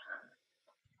think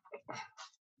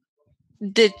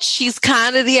that she's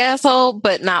kind of the asshole,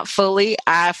 but not fully.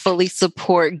 I fully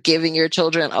support giving your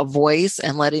children a voice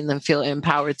and letting them feel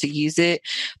empowered to use it.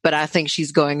 But I think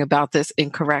she's going about this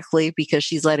incorrectly because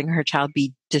she's letting her child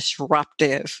be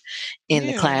disruptive in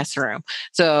the classroom.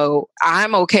 So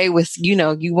I'm okay with, you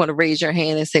want to raise your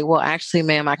hand and say, well, actually,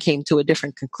 ma'am, I came to a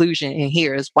different conclusion and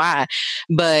here is why.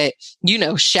 But,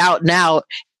 shouting out,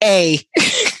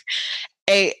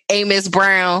 Hey, Miss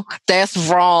Brown, that's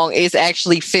wrong. It's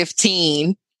actually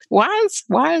 15. Why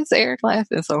is Eric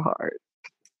laughing so hard?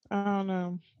 I don't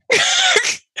know.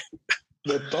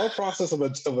 The thought process of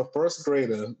a first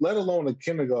grader, let alone a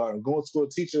kindergarten, going to a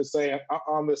teacher saying,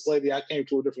 Miss Lady, I came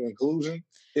to a different conclusion.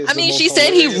 She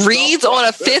said he reads on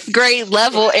a 5th grade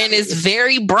level and is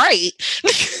very bright.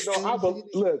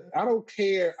 Look, I don't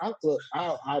care.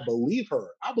 I believe her.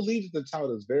 I believe that the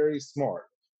child is very smart.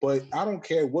 But I don't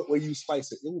care what way you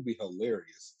slice it. It will be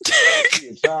hilarious. See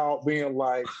a child being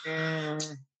like,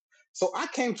 So I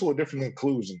came to a different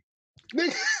conclusion.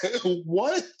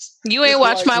 What? You ain't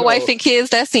watched My Wife and Kids?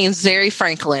 That seems very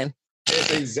Franklin. It's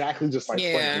exactly just like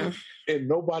Franklin. And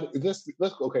nobody,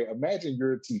 okay, imagine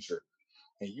you're a teacher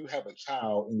and you have a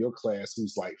child in your class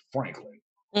who's like Franklin.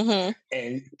 Mm-hmm.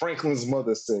 And Franklin's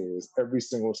mother says every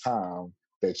single time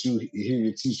that you hear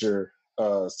your teacher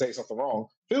say something wrong,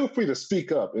 feel free to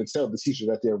speak up and tell the teacher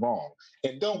that they're wrong,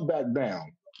 and don't back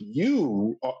down.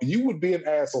 You would be an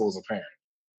asshole as a parent.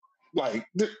 Like,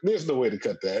 there's no way to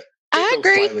cut that. I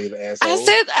agree. I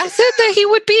said that he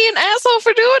would be an asshole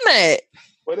for doing that.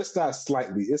 But it's not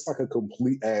slightly. It's like a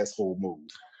complete asshole move.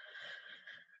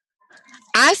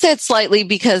 I said slightly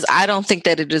because I don't think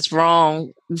that it is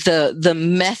wrong. The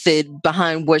method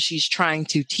behind what she's trying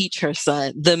to teach her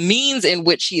son, the means in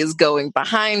which she is going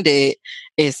behind it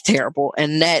is terrible.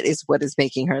 And that is what is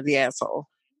making her the asshole.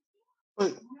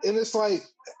 And it's like,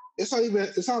 it's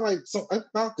not like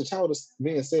the child is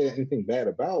being said anything bad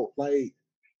about. Like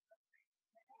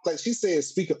she said,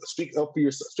 speak up for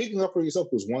yourself. Speaking up for yourself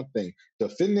is one thing.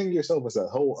 Defending yourself is a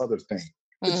whole other thing.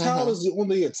 The child is on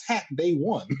the attack day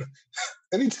one.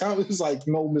 Anytime it's like,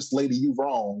 no, Miss Lady, you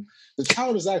wrong. The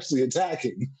child is actually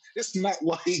attacking. It's not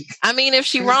like... if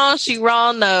she wrong, she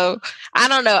wrong, though. I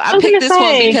don't know. I picked this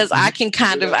one because I can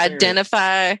kind of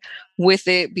identify with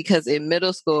it because in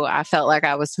middle school, I felt like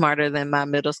I was smarter than my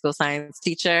middle school science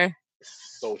teacher.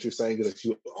 So what you're saying is that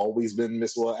you've always been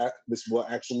Miss Well,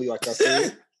 actually, like I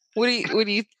said? What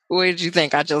did you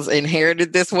think? I just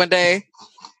inherited this one day?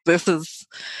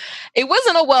 It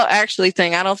wasn't a well actually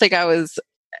thing. I don't think I was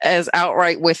as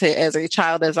outright with it as a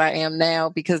child as I am now,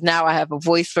 because now I have a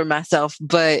voice for myself.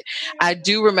 But I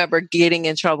do remember getting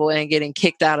in trouble and getting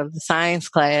kicked out of the science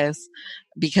class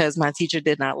because my teacher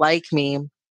did not like me,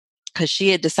 because she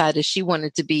had decided she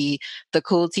wanted to be the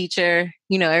cool teacher.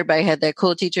 You know, everybody had that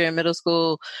cool teacher in middle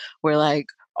school where like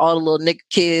all the little nigga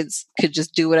kids could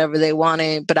just do whatever they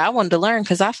wanted. But I wanted to learn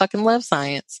because I fucking love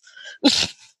science.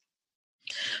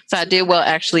 So I did well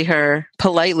actually her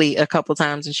politely a couple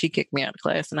times, and she kicked me out of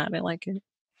class and I didn't like it.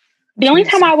 The only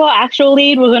time I will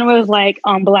actually was when it was like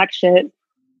black shit.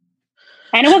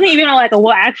 And it wasn't even like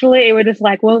actually, it was just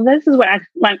like, well, this is what I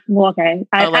like. Well, okay,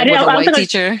 I did. With a white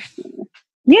teacher.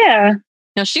 Yeah.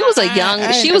 No, she was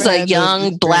a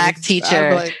young black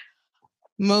teacher. Like,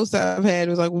 most I've had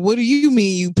was like, what do you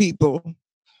mean, you people?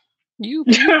 You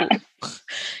people.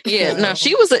 Yeah, no,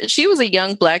 she was a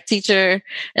young black teacher,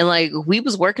 and like we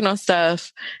was working on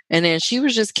stuff, and then she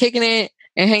was just kicking it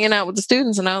and hanging out with the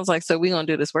students, and I was like, so we gonna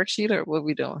do this worksheet or what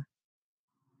we doing?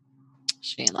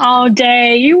 All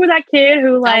day. You were that kid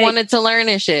who like I wanted to learn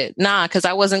and shit. Nah, because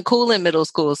I wasn't cool in middle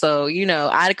school. So, you know,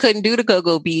 I couldn't do the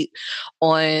go-go beat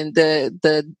on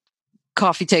the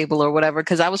coffee table or whatever,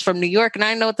 because I was from New York and I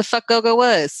didn't know what the fuck go-go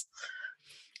was.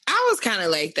 I was kind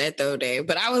of like that though, Dave,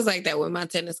 but I was like that with my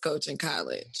tennis coach in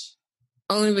college.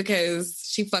 Only because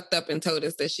she fucked up and told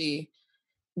us that she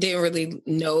didn't really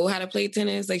know how to play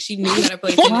tennis. Like she knew how to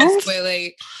play tennis, but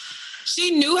like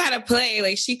she knew how to play.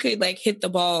 Like she could like hit the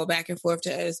ball back and forth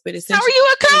to us. But essentially, how are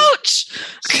you a coach?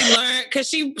 She learned because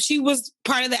she was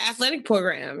part of the athletic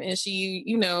program, and she,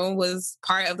 you know, was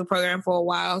part of the program for a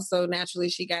while. So naturally,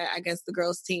 she got, I guess, the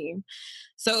girls' team.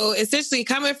 So essentially,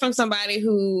 coming from somebody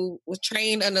who was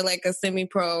trained under like a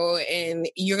semi-pro, and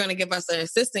you're going to give us an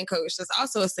assistant coach that's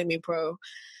also a semi-pro,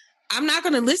 I'm not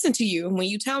going to listen to you when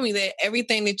you tell me that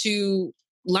everything that you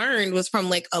learned was from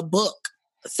like a book.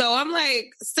 So I'm like,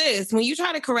 sis, when you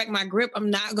try to correct my grip, I'm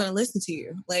not going to listen to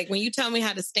you. Like when you tell me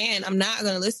how to stand, I'm not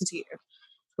going to listen to you.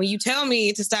 When you tell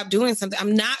me to stop doing something,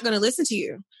 I'm not going to listen to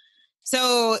you.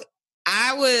 So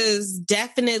I was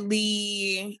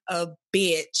definitely a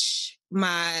bitch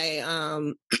my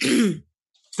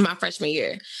my freshman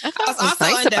year. I was also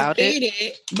nice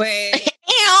undefeated, but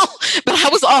I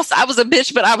was a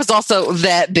bitch, but I was also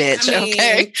that bitch. I mean,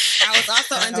 okay, I was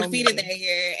also undefeated that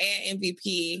year and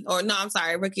MVP, or no, I'm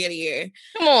sorry, rookie of the year.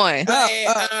 Come on,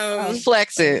 but,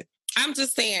 flex it. I'm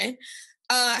just saying.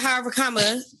 However,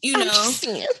 you know,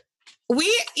 we,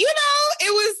 you know,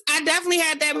 it was. I definitely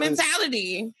had that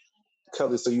mentality.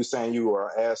 Kelly, so you saying you were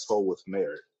an asshole with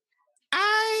merit?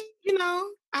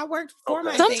 I worked for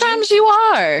my Sometimes you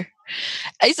are.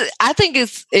 I think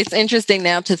it's interesting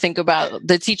now to think about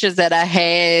the teachers that I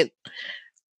had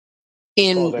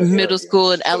in middle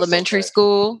school and elementary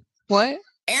school. What?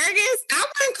 Arrogance? I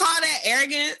wouldn't call that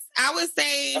arrogance. I would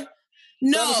say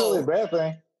no. That's really a bad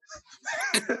thing.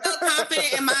 I feel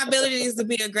confident in my abilities to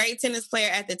be a great tennis player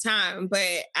at the time, but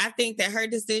I think that her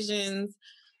decisions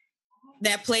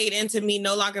that played into me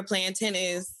no longer playing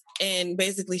tennis and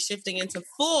basically shifting into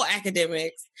full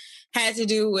academics had to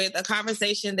do with a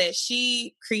conversation that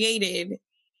she created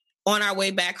on our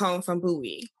way back home from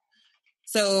Bowie.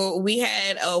 So we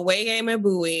had a away game at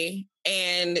Bowie,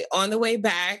 and on the way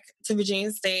back to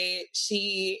Virginia State,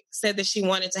 she said that she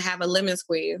wanted to have a lemon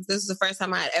squeeze. This is the first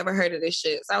time I had ever heard of this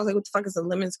shit. So I was like, what the fuck is a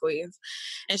lemon squeeze?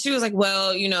 And she was like,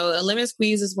 well, you know, a lemon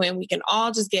squeeze is when we can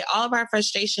all just get all of our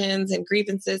frustrations and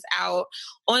grievances out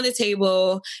on the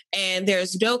table, and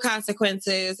there's no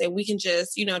consequences, and we can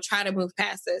just, you know, try to move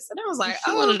past this. And I was like,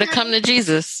 I wanted to come to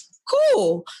Jesus.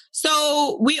 Cool.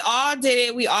 So we all did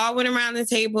it. We all went around the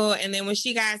table. And then when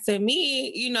she got to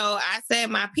me, you know, I said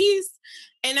my piece,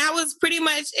 and that was pretty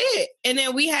much it. And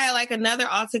then we had like another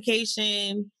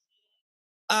altercation,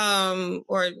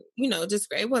 or, you know,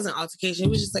 just, it wasn't altercation. It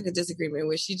was just like a disagreement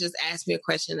where she just asked me a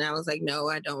question. And I was like, no,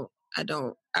 I don't.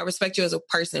 I respect you as a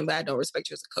person, but I don't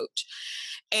respect you as a coach.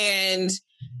 And,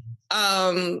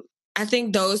 I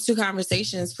think those two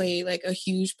conversations played like a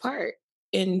huge part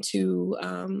into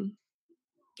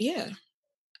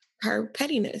her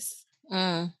pettiness.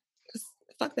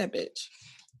 Fuck that bitch.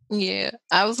 Yeah,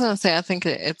 I was gonna say I think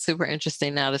it's super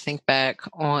interesting now to think back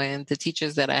on the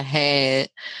teachers that I had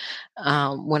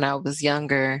when I was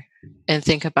younger and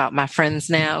think about my friends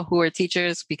now who are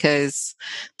teachers, because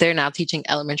they're now teaching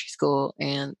elementary school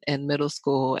and middle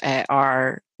school at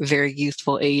our very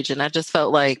youthful age. And I just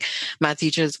felt like my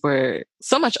teachers were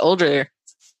so much older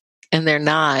and they're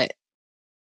not.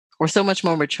 We're so much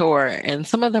more mature, and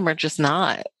some of them are just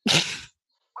not.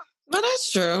 Well,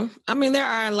 that's true. I mean, there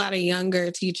are a lot of younger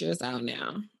teachers out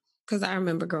now, because I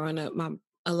remember growing up,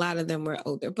 a lot of them were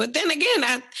older. But then again,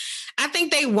 I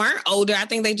think they weren't older. I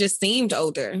think they just seemed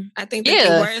older. I think that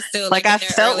they were still like I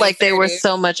felt like 30s. They were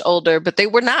so much older, but they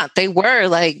were not. They were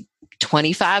like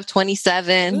 25,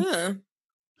 27. Yeah.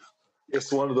 It's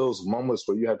one of those moments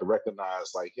where you have to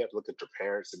recognize, like, you have to look at your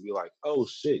parents and be like, oh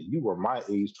shit, you were my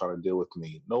age trying to deal with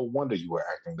me. No wonder you were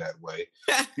acting that way.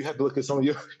 You have to look at some of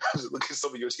your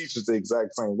teachers the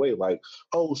exact same way. Like,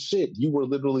 oh shit, you were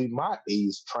literally my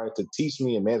age trying to teach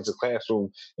me and manage the classroom,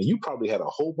 and you probably had a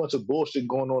whole bunch of bullshit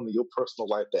going on in your personal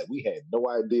life that we had no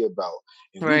idea about.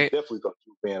 And we definitely thought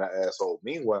you were being an asshole.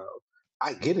 Meanwhile,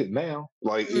 I get it now.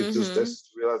 Like, it's just, that's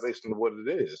the realization of what it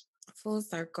is. Full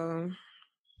circle.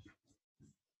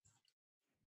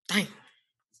 Dang.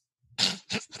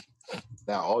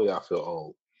 Now all y'all feel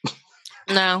old.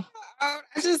 No. I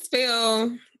just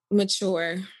feel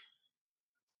mature.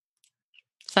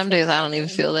 Some days I don't even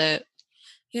feel that.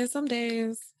 Yeah, some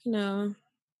days, you know.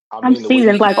 I'm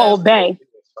seasoned like Old Bay.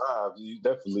 You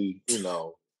definitely, you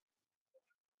know.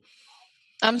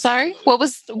 I'm sorry? What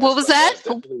was that?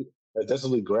 That's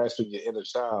definitely grasping your inner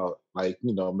child. Like,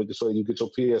 you know, making sure you get your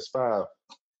PS5.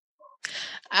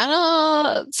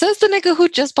 Says the nigga who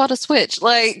just bought a Switch.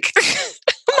 Like,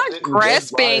 I'm not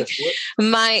grasping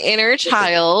my inner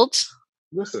child.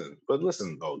 Listen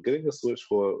though, getting a Switch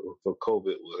for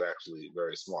COVID was actually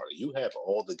very smart. You have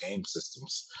all the game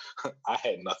systems. I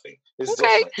had nothing. It's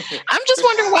okay, I'm just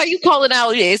wondering why you call it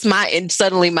out. It's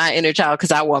suddenly my inner child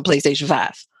because I want PlayStation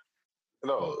 5.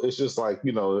 No, it's just like,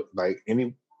 you know, like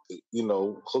any, you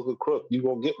know, hook or crook, you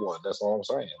gonna get one. That's all I'm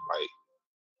saying. Like,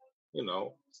 you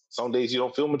know, some days you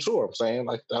don't feel mature. I'm saying,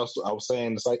 like I was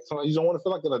saying, it's like sometimes you don't want to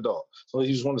feel like an adult. Sometimes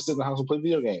you just want to sit in the house and play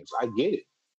video games. I get it.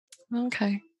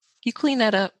 Okay, you clean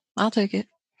that up. I'll take it.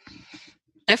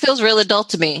 It feels real adult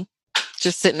to me,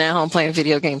 just sitting at home playing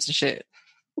video games and shit.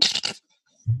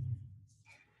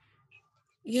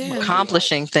 Yeah,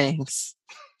 accomplishing things.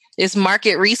 It's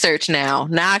market research now.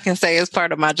 Now I can say it's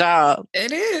part of my job.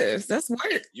 It is. That's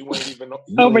work. You wouldn't even know.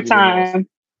 Overtime.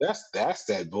 That's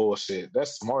that bullshit.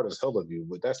 That's smart as hell of you,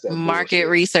 but that's that market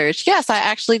research. Yes, I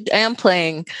actually am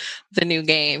playing the new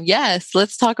game. Yes,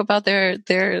 let's talk about their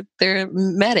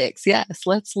medics. Yes,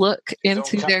 let's look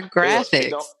into their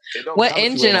graphics. What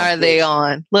engine are they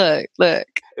on? Look.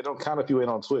 It don't count if you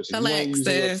ain't on Twitch. If you ain't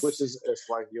using your Twitch, it's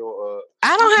like your.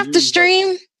 I don't have to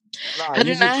stream. I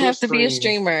do not have to be a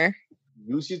streamer.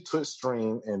 Use your Twitch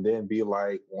stream and then be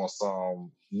like on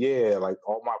some, like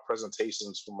all my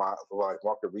presentations for like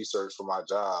market research for my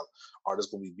job are just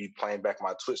going to be playing back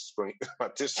my Twitch stream, my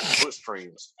Twitch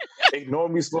streams. Ignore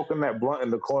me smoking that blunt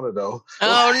in the corner though.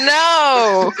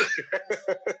 Oh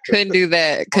no! Couldn't do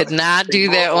that. Could not do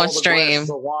that on stream.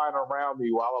 The wine around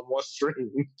me while I'm on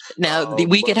stream. Now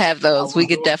we could have those. We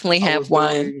could definitely have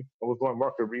wine. I was doing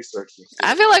market research.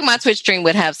 I feel like my Twitch stream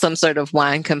would have some sort of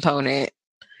wine component.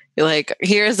 Like,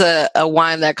 here's a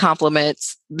wine that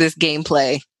complements this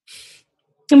gameplay.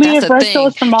 That's a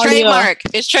thing. Trademark.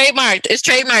 It's trademarked. It's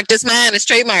trademarked. It's mine. It's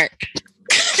trademarked.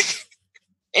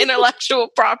 Intellectual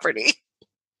property.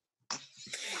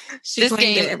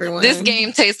 This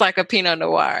game tastes like a Pinot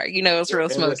Noir. You know, it's real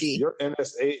smoky. Your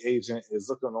NSA agent is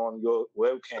looking on your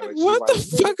webcam. What the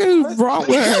fuck is wrong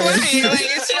with her? Is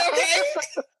she okay?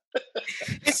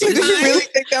 Did you really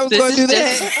think that was going to do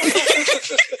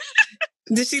that?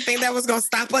 Did she think that was going to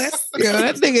stop us? Yo,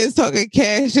 that nigga is talking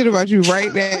cash shit about you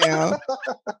right now.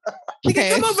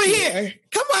 Nigga, come over here.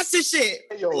 Come watch this shit.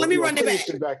 Let me run it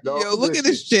back. Yo, look at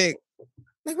this chick.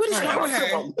 Like, what is wrong with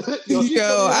her?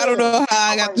 Yo, I don't know how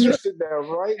I got this.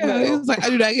 Right now. He was like, I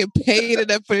do not get paid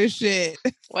enough for this shit.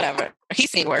 Whatever.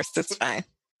 He's seen worse. It's fine.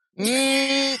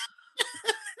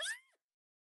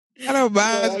 I don't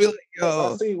mind. Like,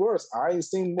 yo, I seen worse. I ain't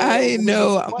seen more. I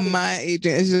know my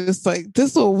agent is just like,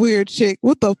 this little weird chick.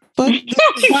 What the fuck?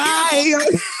 Why?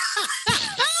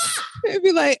 It'd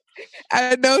be like,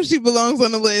 I know she belongs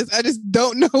on the list. I just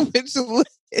don't know which list.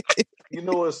 You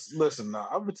know what? Listen, now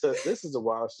I'm gonna tell you, this is a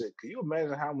wild shit. Can you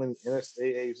imagine how many NSA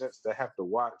agents that have to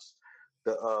watch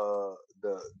the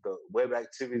web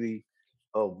activity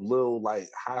of little like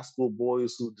high school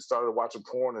boys who started watching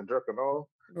porn and jerking off?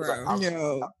 Like,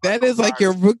 that is like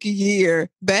your rookie year.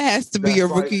 That has to be your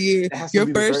rookie year.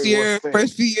 Your first year,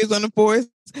 first few years on the force.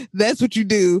 That's what you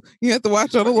do. You have to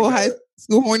watch all the little high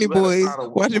school horny boys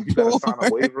watching porn.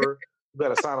 You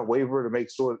gotta sign a waiver to make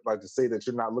sure, like, to say that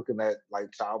you're not looking at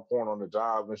like child porn on the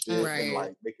job and shit, and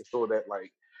like making sure that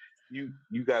like you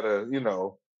gotta, you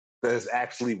know, that it's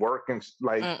actually working.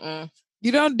 Like,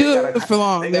 you don't do it for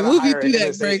long. They move you through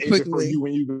that very quickly. You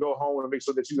when you go home and make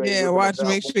sure that you watch and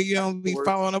make sure you don't be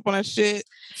following up on that shit.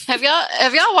 Have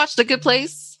y'all watched The Good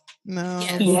Place? No.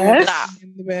 Yes.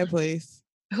 The Bad Place.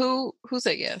 Who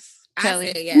said yes? I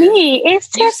Kelly? said yes. Me, it's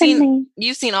Tiffany.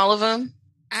 You've seen all of them?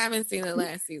 I haven't seen the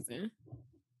last season,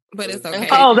 but it's okay.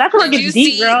 Oh, that's where it Did gets you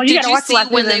deep, girl. You gotta watch the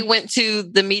last when season. they went to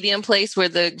the medium place where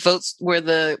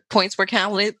the points were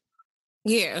counted?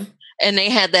 Yeah. And they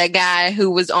had that guy who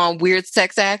was on weird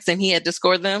sex acts and he had to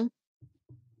score them?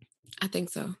 I think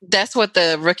so. That's what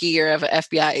the rookie year of an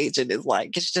FBI agent is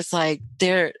like. It's just like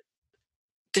they're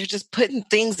just putting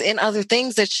things in other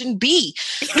things that shouldn't be.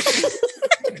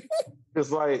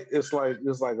 It's like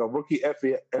a rookie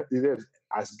FBI.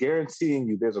 I'm guaranteeing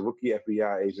you, there's a rookie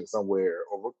FBI agent somewhere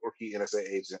or rookie NSA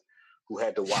agent who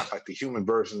had to watch like the human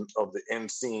version of the end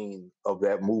scene of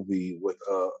that movie with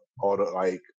all the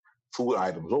like food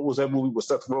items. What was that movie with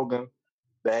Seth Rogen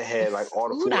that had like all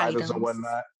the food items and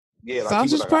whatnot? Yeah, like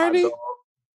Sausage Party.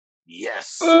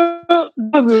 Yes.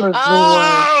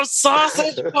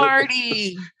 Sausage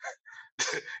Party.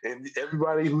 And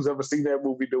everybody who's ever seen that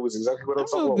movie knows exactly what I'm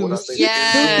talking about when I say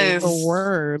yes. The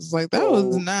words like that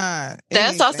was not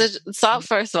that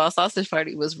First of all, Sausage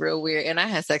Party was real weird, and I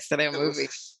had sex in that movie.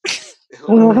 I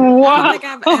don't think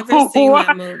I've ever seen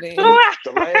that movie.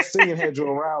 The last scene had you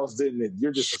aroused, didn't it?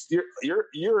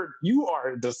 You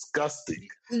are disgusting.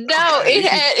 No,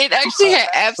 it actually had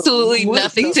absolutely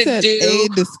nothing to do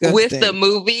with the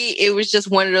movie. It was just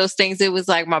one of those things. It was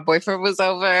like my boyfriend was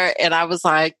over, and I was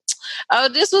like, "Oh,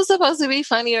 this was supposed to be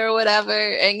funny or whatever."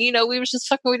 And we was just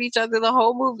fucking with each other the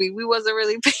whole movie. We wasn't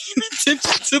really paying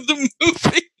attention to the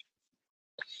movie.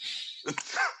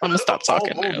 I'm gonna stop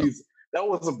talking now. That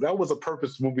was a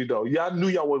purpose movie though. Yeah, I knew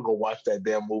y'all wasn't gonna watch that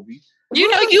damn movie.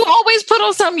 You always put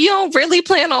on something you don't really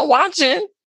plan on watching.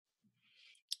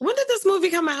 When did this movie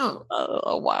come out?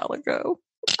 A while ago.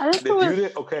 Okay.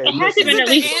 It had to been at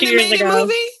least 2 years ago.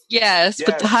 Movie? Yes,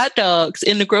 with the hot dogs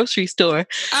in the grocery store.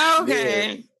 Oh,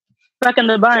 okay. Stuck in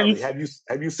the buns. Kelly,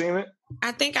 have you seen it?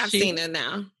 I think I've seen it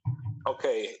now.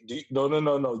 Okay.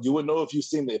 No. You would know if you've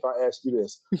seen it if I asked you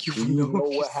this. Do you know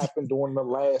what happened during the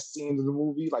last scene of the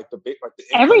movie? Like the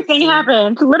everything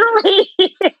happened. Literally.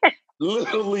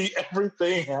 Literally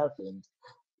everything happened.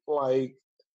 Like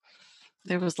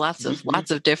there was lots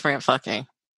of different fucking.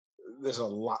 There's a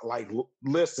lot. Like,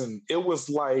 listen, it was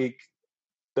like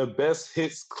the best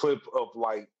hits clip of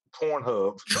like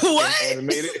Pornhub. What?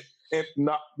 In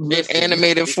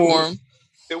animated form.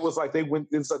 It was like they went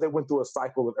through a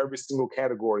cycle of every single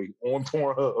category on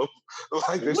Pornhub.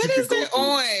 Like what is it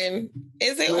on?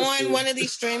 Is it on one of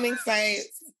these streaming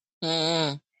sites?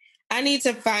 Mm-hmm. I need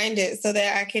to find it so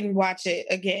that I can watch it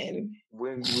again.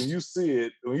 When you see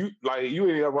it, you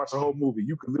ain't gotta watch the whole movie.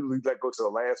 You can literally go to the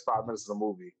last 5 minutes of the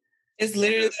movie. It's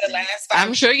literally the last 5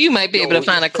 I'm sure you might be able to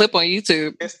find a clip on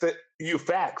YouTube. It's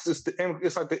facts. It's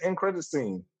like the end credit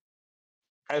scene.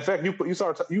 In fact,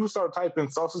 you start typing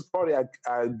Sausage Party,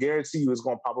 I guarantee you it's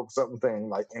gonna pop up something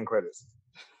like end credits.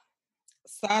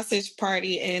 Sausage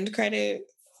Party end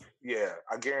credits. Yeah,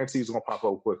 I guarantee it's gonna pop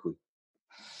up quickly.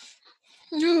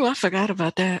 Ooh, I forgot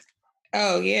about that.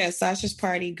 Oh yeah, Sausage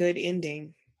Party good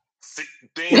ending.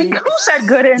 Who said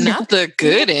good ending? Not the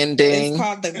good ending. It's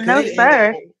called the good ending.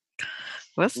 Sir.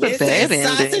 What's the bad ending?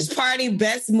 Sausage Party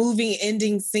best movie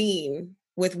ending scene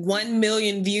with 1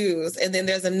 million views, and then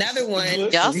there's another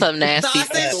one. Y'all some nasty.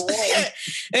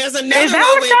 There's another. Is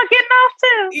that what y'all getting off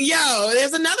to? Yo,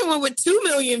 there's another one with 2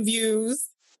 million views.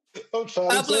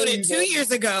 Uploaded 2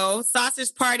 years ago.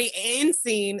 Sausage Party end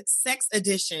scene sex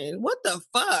edition. What the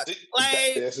fuck?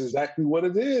 Like that's exactly what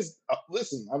it is.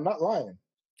 Listen, I'm not lying.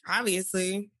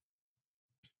 Obviously,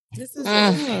 this is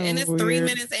and it's 3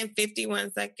 minutes and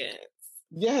 51 seconds.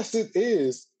 Yes, it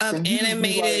is of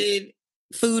animated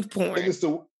food porn. And it's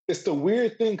the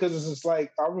weird thing because it's just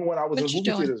like I remember when I was in movie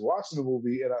theaters watching the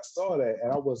movie and I saw that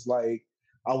and I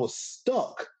was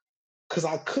stuck because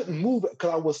I couldn't move it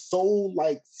because I was so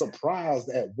like surprised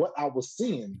at what I was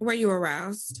seeing. Were you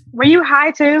aroused? Were you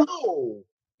high too?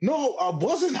 No, I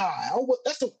wasn't high. I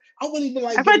wouldn't even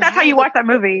like. I feel like that's how you watch that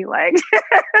movie. Like,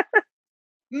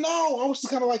 no, I was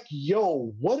just kind of like,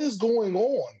 "Yo, what is going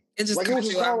on?" It just caught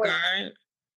you off guard.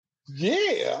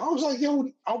 Yeah, I was like, yo,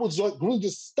 I was like really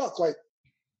just stuck. Like,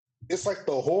 it's like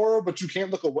the horror, but you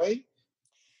can't look away.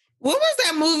 What was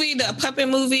that movie? The puppet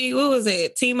movie? What was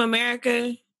it? Team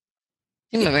America?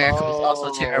 Team America was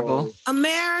also terrible.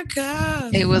 America.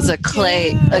 It was a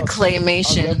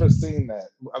claymation. I've never seen that.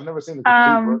 I've never seen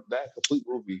that complete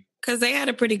movie. Because they had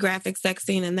a pretty graphic sex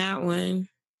scene in that one.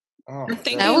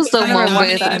 That was the one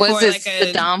with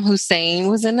Saddam Hussein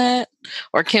was in that?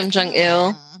 Or Kim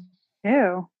Jong-il?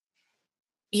 Ew.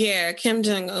 Yeah, Kim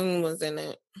Jong-un was in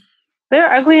it.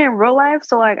 They're ugly in real life,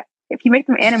 so like if you make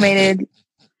them animated,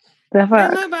 they're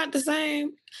not about the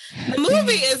same. The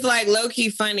movie is like low-key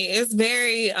funny. It's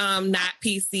very not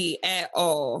PC at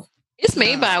all. It's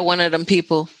made by one of them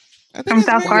people. From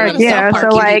South Park, yeah. So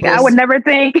like, I would never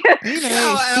think.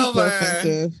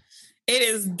 However, it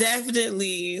is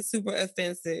definitely super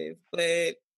offensive,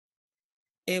 but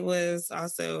it was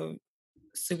also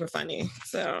super funny.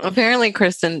 So apparently,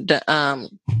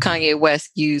 Kanye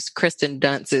West used Kristen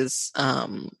Dunst's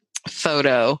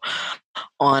photo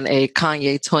on a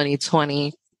Kanye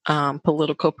 2020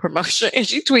 political promotion, and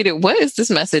she tweeted, "What is this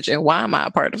message, and why am I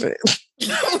a part of it?"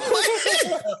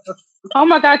 Oh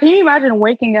my God! Can you imagine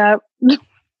waking up? And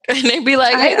they'd be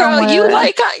like, "Hey, girl,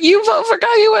 you vote for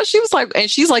Kanye West?" She was like, and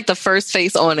she's like the first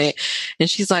face on it, and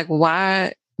she's like,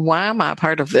 "Why am I a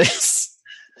part of this?"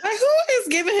 Like, who is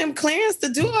giving him clearance to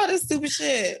do all this stupid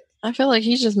shit? I feel like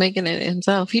he's just making it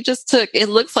himself. It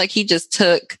looks like he just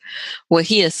took what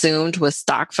he assumed was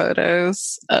stock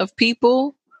photos of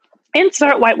people.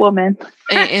 Insert white woman.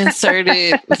 And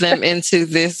inserted them into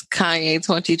this Kanye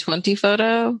 2020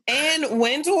 photo. And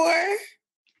Wintour?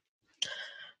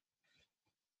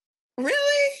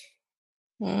 Really?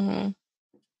 Mm-hmm.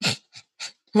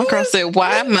 My girl said,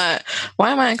 why am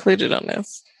I included on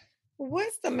this?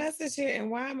 What's the message here and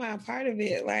why am I a part of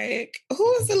it? Like,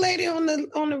 who is the lady on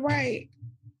the right?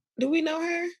 Do we know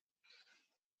her?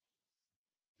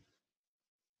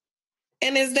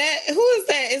 And who is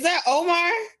that? Is that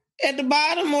Omar at the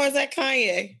bottom or is that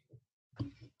Kanye?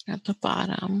 At the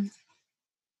bottom.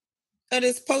 Of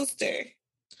this poster.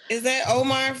 Is that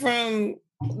Omar from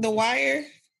The Wire?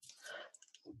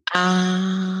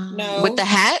 No. With the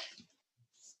hat?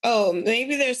 Oh,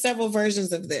 maybe there's several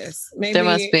versions of this. Maybe there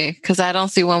must be, because I don't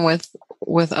see one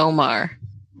with Omar.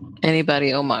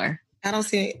 Anybody Omar. I don't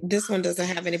see, this one doesn't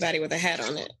have anybody with a hat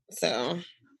on it. So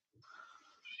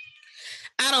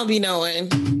I don't be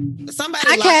knowing.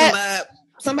 Somebody lock him up.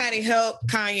 Somebody help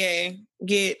Kanye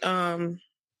get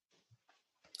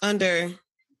under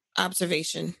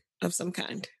observation of some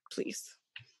kind, please.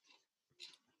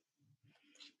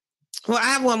 Well, I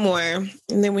have one more, and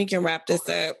then we can wrap this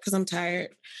up because I'm tired.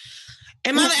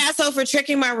 Am I the asshole for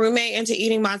tricking my roommate into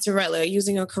eating mozzarella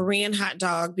using a Korean hot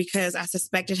dog because I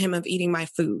suspected him of eating my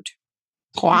food?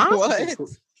 What?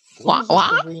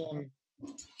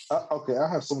 Okay, I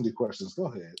have so many questions. Go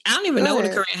ahead. I don't even know what a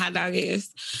Korean hot dog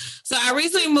is. So I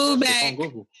recently moved back.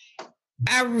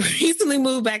 I recently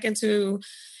moved back into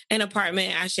an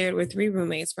apartment I shared with 3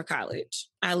 roommates for college.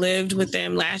 I lived with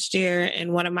them last year,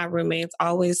 and one of my roommates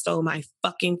always stole my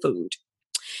fucking food.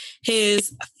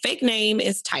 His fake name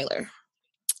is Tyler.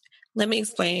 Let me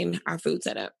explain our food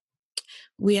setup.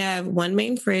 We have one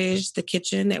main fridge, the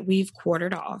kitchen that we've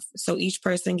quartered off. So each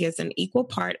person gets an equal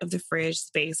part of the fridge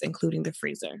space, including the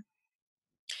freezer.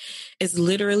 It's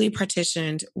literally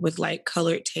partitioned with like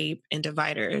colored tape and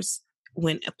dividers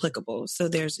when applicable. So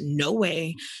there's no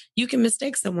way you can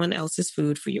mistake someone else's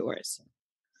food for yours.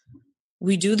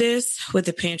 We do this with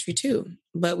the pantry too,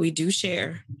 but we do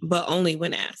share, but only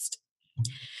when asked.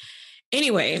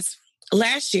 Anyways,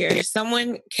 last year,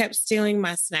 someone kept stealing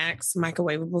my snacks,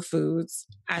 microwavable foods.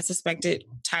 I suspected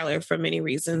Tyler for many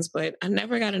reasons, but I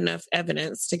never got enough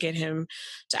evidence to get him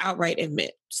to outright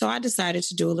admit. So I decided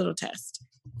to do a little test.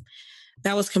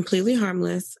 That was completely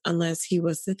harmless unless he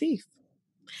was the thief.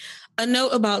 A note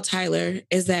about Tyler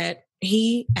is that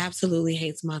he absolutely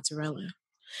hates mozzarella.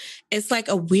 It's like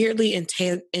a weirdly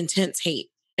intense hate.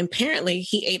 Apparently,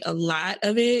 he ate a lot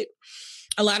of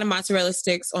mozzarella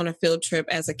sticks on a field trip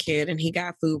as a kid, and he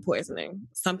got food poisoning,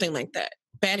 something like that.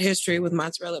 Bad history with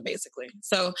mozzarella, basically.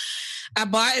 So I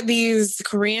bought these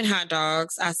Korean hot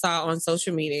dogs I saw on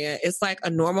social media. It's like a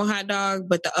normal hot dog,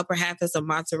 but the upper half is a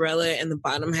mozzarella and the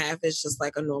bottom half is just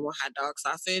like a normal hot dog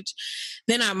sausage.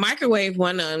 Then I microwaved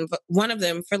one of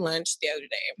them for lunch the other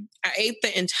day. I ate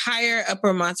the entire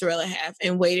upper mozzarella half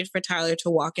and waited for Tyler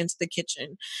to walk into the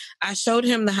kitchen. I showed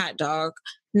him the hot dog.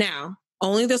 Now,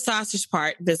 only the sausage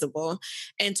part visible,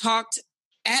 and talked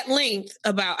at length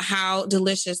about how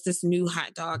delicious this new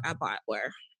hot dog I bought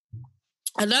were.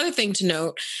 Another thing to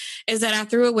note is that I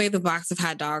threw away the box of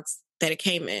hot dogs that it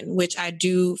came in, which I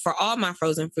do for all my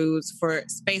frozen foods for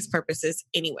space purposes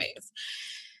anyways.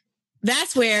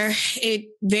 That's where it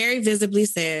very visibly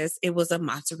says it was a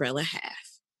mozzarella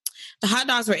half. The hot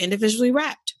dogs were individually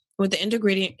wrapped with the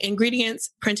ingredients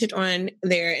printed on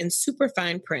there in super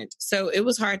fine print, so it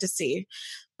was hard to see.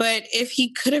 But if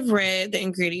he could have read the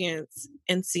ingredients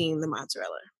and seen the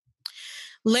mozzarella.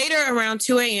 Later, around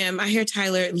 2 a.m., I hear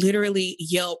Tyler literally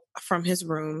yelp from his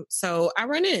room, so I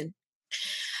run in.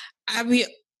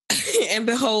 And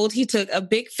behold, he took a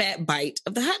big fat bite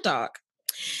of the hot dog.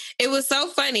 It was so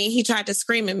funny. He tried to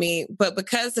scream at me, but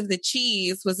because of the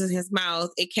cheese was in his mouth,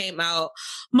 it came out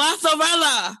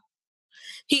mozzarella.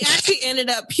 He actually ended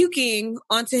up puking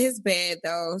onto his bed,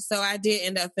 though, so I did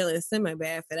end up feeling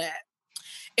semi-bad for that.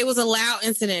 It was a loud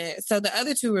incident, so the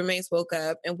other two roommates woke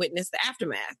up and witnessed the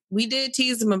aftermath. We did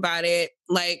tease him about it,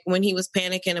 like when he was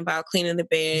panicking about cleaning the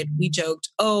bed. We joked,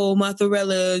 "Oh,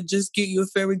 mozzarella, just get your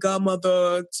fairy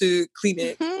godmother to clean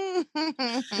it."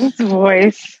 His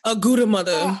voice. A Gouda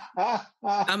mother. Oh,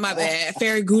 my bad.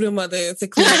 Fairy Gouda mother to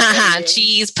clean it.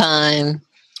 Cheese pun.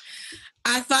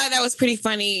 I thought that was pretty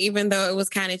funny, even though it was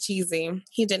kind of cheesy.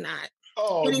 He did not.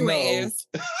 Oh, anyways,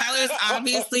 no. Tyler's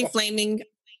obviously flaming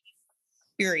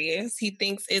furious. He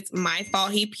thinks it's my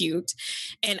fault he puked,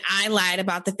 and I lied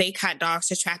about the fake hot dogs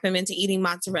to trap him into eating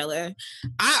mozzarella.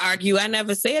 I argue I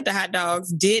never said the hot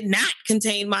dogs did not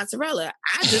contain mozzarella.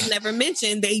 I just never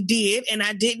mentioned they did, and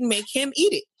I didn't make him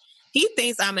eat it. He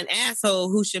thinks I'm an asshole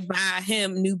who should buy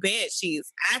him new bed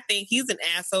sheets. I think he's an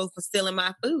asshole for stealing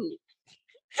my food.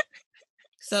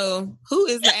 So, who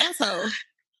is the asshole?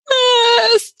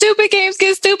 Stupid games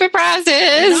get stupid prizes.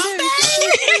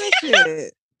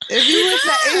 If you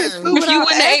wouldn't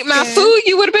have ate my food,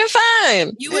 you would have been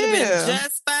fine. You would have been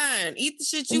just fine. Eat the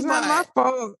shit you bought. It's not my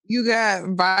fault. You got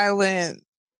violent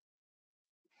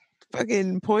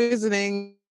fucking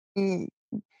poisoning,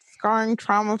 scarring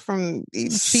trauma from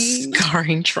eating cheese.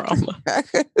 Scarring trauma. I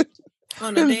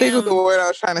couldn't think of the word I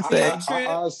was trying to say. I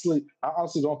honestly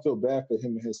don't feel bad for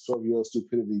him and his 12-year-old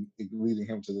stupidity leading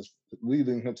him to this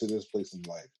place in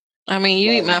life. I mean,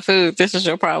 you eat my food. This is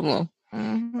your problem.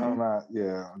 Mm-hmm. I'm not.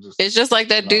 Yeah, it's just like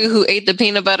that dude who ate the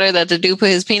peanut butter that the dude put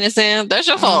his penis in. That's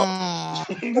your fault.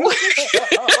 You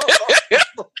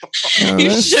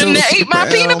shouldn't have ate my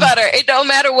peanut butter. It don't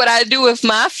matter what I do with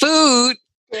my food.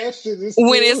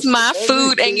 When it's my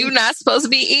food and you're not supposed to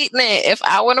be eating it. If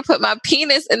I want to put my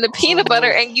penis in the peanut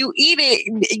butter and you eat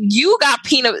it, you got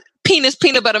peanut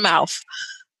butter mouth.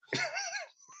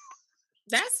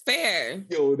 That's fair.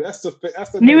 Yo, that's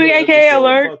the new AKA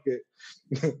alert.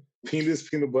 Penis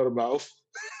peanut butter mouth.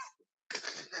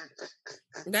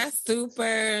 That's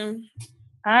super.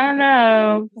 I don't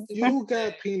know. You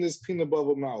got penis peanut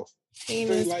butter mouth.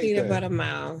 Penis peanut butter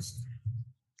mouth.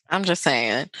 I'm just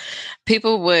saying,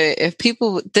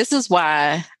 this is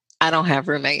why I don't have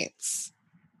roommates.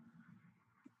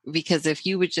 Because if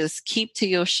you would just keep to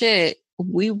your shit,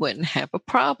 we wouldn't have a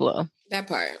problem. That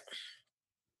part.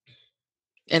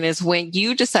 And it's when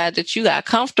you decide that you got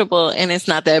comfortable and it's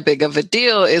not that big of a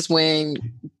deal is when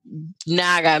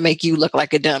now I gotta make you look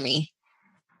like a dummy.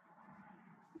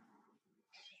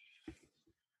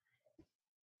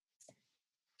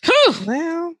 Whew.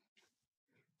 Well,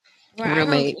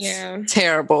 roommates.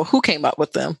 Terrible. Who came up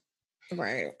with them?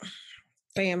 Right.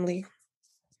 Family.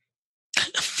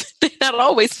 They're not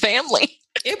always family.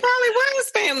 It probably was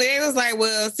family. It was like,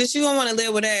 well, since you don't want to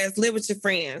live with us, live with your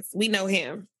friends. We know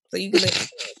him. So you can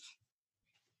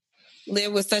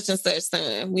live with such and such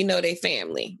son. We know they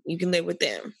family. You can live with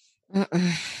them.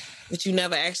 But you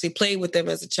never actually played with them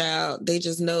as a child. They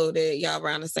just know that y'all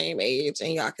around the same age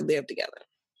and y'all can live together.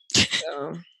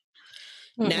 So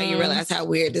now you realize how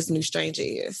weird this new stranger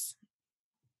is.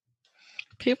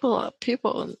 People,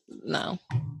 no.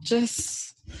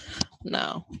 Just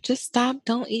stop.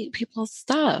 Don't eat people's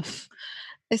stuff.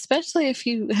 Especially if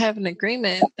you have an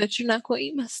agreement that you're not going to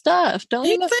eat my stuff. Don't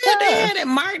eat my stuff. They had it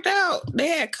marked out. They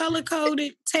had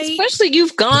color-coded tape. Especially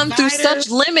you've gone through such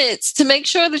limits to make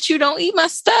sure that you don't eat my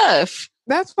stuff.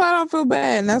 That's why I don't feel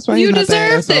bad. And that's why you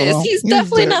deserve this. He's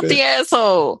definitely not the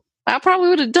asshole. I probably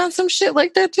would have done some shit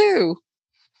like that too.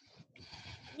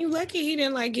 You lucky he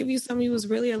didn't give you something you was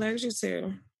really allergic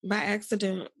to by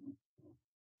accident.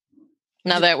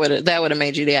 Now that would have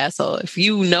made you the asshole. If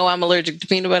you know I'm allergic to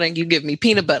peanut butter and you give me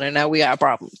peanut butter, now we got a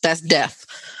problem. That's death.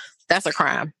 That's a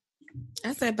crime.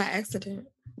 I said by accident.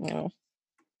 Yeah,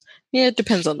 it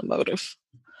depends on the motive.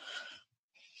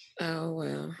 Oh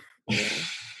well, yeah.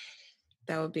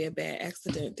 That would be a bad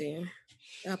accident then.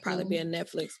 That'll probably be a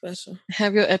Netflix special.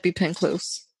 Have your EpiPen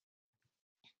close.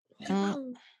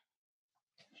 Well,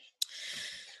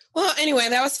 anyway,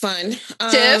 that was fun.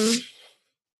 Tiff,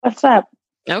 what's up?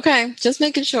 Okay, just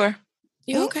making sure.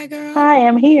 You okay, girl? Hi,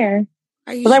 I'm here.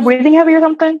 Was I breathing heavy or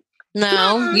something?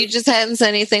 No, you just hadn't said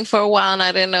anything for a while, and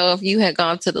I didn't know if you had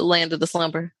gone to the land of the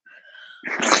slumber.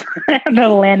 The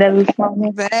land of the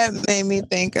slumber. That made me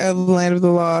think of Land of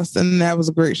the Lost, and that was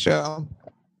a great show.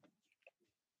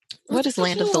 What is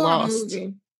Land of the Lost?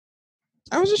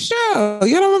 That was a show.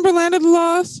 You don't remember Land of the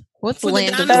Lost? What's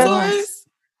Land of the Lost?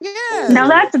 Yeah. Now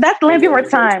that's Land Before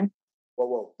Time.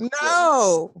 Whoa.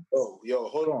 No. Oh, yo,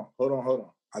 hold on.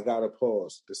 I gotta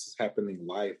pause. This is happening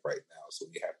live right now, so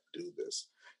we have to do this.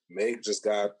 Meg just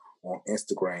got on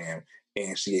Instagram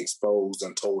and she exposed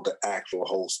and told the actual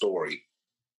whole story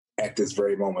at this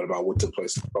very moment about what took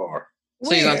place in the car.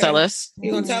 So you gonna tell us?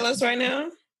 You gonna tell us right now?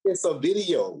 It's a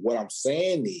video. What I'm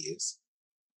saying is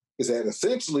that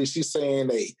essentially she's saying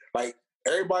like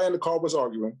everybody in the car was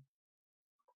arguing,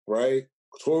 right?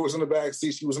 Tori was in the back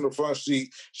seat, she was in the front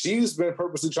seat. She's been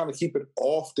purposely trying to keep it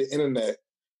off the internet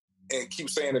and keep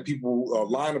saying that people are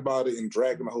lying about it and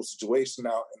dragging the whole situation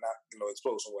out and not,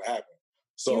 exposing what happened.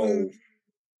 So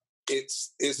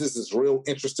it's real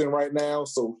interesting right now.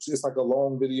 So it's like a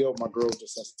long video. My girl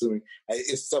just sent it to me.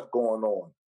 It's stuff going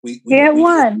on. We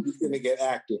gonna get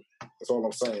active. That's all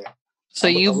I'm saying. So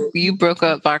you broke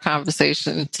up our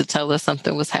conversation to tell us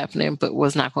something was happening, but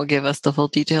was not going to give us the full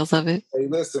details of it. Hey,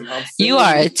 listen, you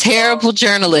are a terrible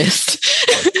journalist.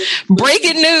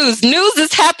 Breaking news. News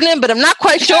is happening, but I'm not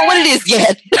quite sure what it is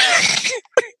yet.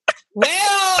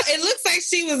 Well, it looks like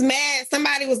she was mad.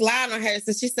 Somebody was lying on her,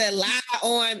 so she said,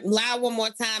 "Lie one more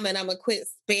time, and I'm gonna quit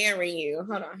sparing you."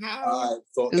 Hold on, how? All right,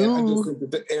 so I just sent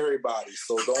it to everybody,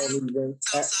 so don't even.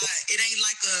 Outside, it ain't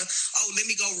like let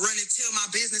me go run and tell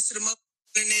my business to the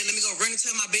internet. Let me go run and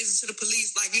tell my business to the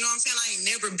police. Like, you know what I'm saying? I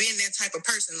ain't never been that type of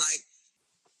person. Like,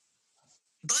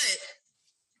 but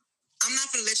I'm not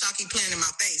gonna let y'all keep playing in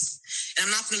my face, and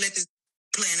I'm not gonna let this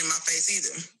playing in my face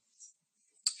either.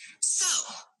 So,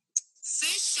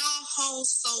 since y'all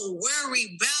hoes so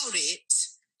worried about it,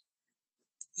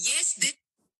 yes, this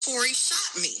Tori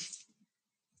shot me.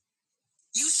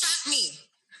 You shot me.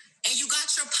 And you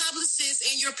got your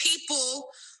publicists and your people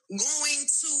going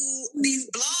to these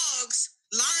blogs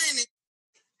lying.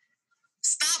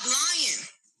 Stop lying.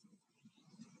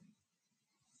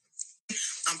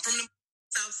 I'm from the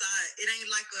South Side. It ain't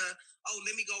like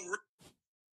let me go.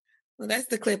 Well, that's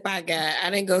the clip I got. I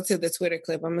didn't go to the Twitter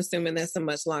clip. I'm assuming that's a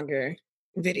much longer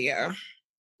video.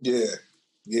 Yeah,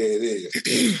 it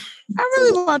is. I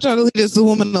really want y'all to leave this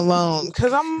woman alone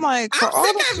because I'm like, I'm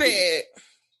sick of it.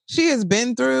 She has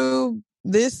been through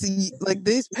this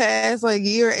past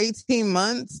year, 18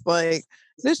 months. Like,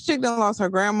 this chick done lost her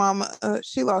grandmama.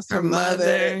 She lost her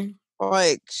mother.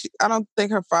 I don't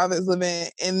think her father is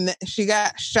living, and she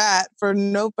got shot for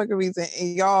no fucking reason.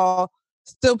 And y'all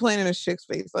still playing in a chick's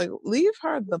face. Like, leave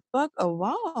her the fuck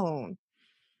alone.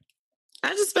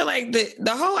 I just feel like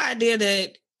the whole idea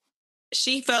that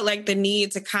she felt like the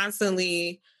need to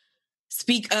constantly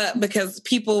speak up because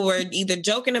people were either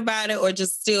joking about it or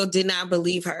just still did not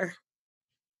believe her.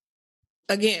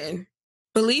 Again,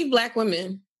 believe Black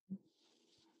women.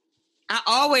 I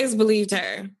always believed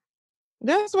her.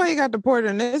 That's why he got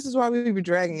deported, and this is why we be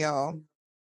dragging y'all.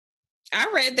 I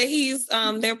read that he's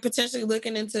they're potentially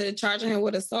looking into charging him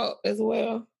with assault as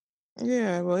well.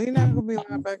 Yeah, well, he's not gonna be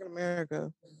allowed back in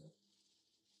America.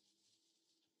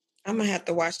 I'm gonna have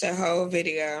to watch that whole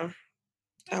video.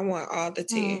 I want all the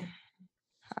tea.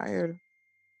 Tired.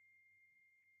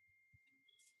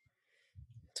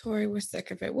 Tori, we're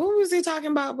sick of it. What was he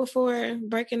talking about before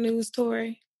breaking news,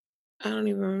 Tori? I don't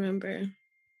even remember.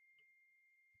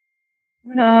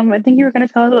 I think you were going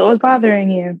to tell us what was bothering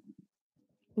you.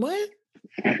 What?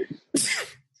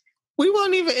 We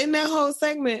weren't even in that whole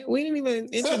segment. We didn't even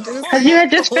introduce. Because you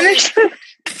had just finished.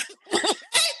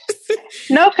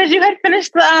 No, because you had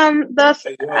finished the I'm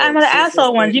the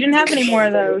asshole ones. You didn't have any more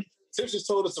of those. Tiff just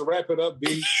told us to wrap it up,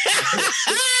 B.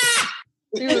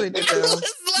 She really did though.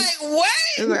 It's like, what?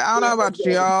 It's like, I don't know about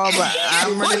y'all, but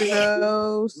I'm ready to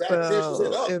go.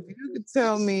 So if you could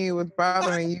tell me what's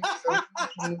bothering you.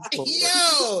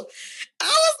 Yo, I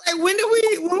was like, when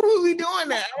were we doing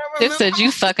that? She said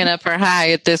you fucking up her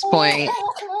high at this point.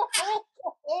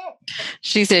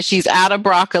 She said she's out of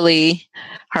broccoli.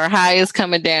 Her high is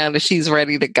coming down and she's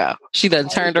ready to go. She done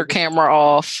turned her camera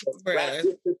off.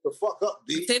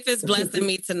 Tiff is blessing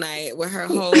me tonight with her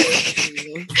whole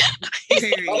period.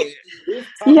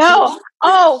 Yo,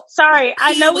 sorry.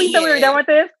 I know we said we were done with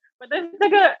this, but this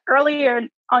nigga earlier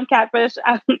on Catfish,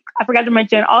 I forgot to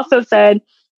mention, also said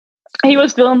he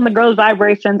was feeling the girl's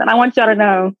vibrations. And I want y'all to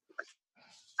know,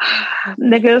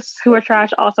 niggas who are trash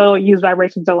also use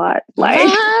vibrations a lot. Like,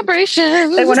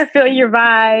 vibrations. They want to feel your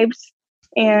vibes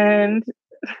and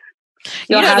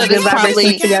you'll have good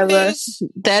vibrations together.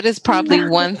 That is probably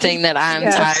one thing that I'm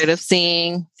tired of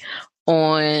seeing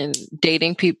on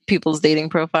dating people's dating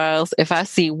profiles. If I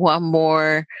see one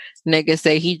more nigga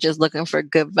say he just looking for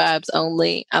good vibes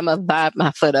only, I'm gonna vibe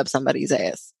my foot up somebody's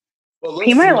ass. Well,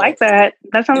 he might like that.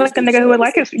 That sounds like a nigga who would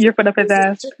like your foot up his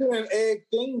ass. It's a chicken and egg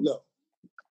thing, though.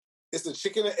 It's a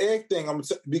chicken and egg thing.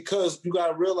 Because you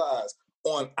gotta realize,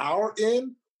 on our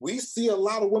end, we see a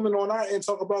lot of women on our end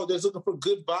talk about they're looking for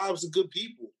good vibes and good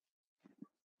people.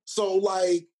 So,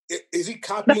 like, is he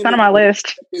copying? That's not on my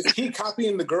list. Is he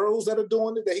copying the girls that are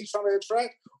doing it that he's trying to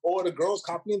attract, or the girls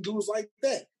copying dudes like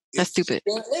that? That's stupid.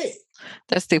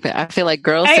 That's stupid. I feel like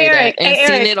girls say Eric, that and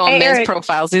seeing it on men's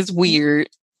profiles is weird.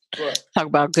 What? Talk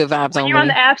about good vibes when only. you're on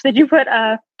the apps, did you put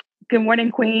 "Good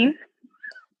Morning Queen"?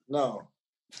 No,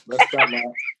 that's not my.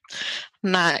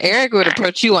 Nah, Eric would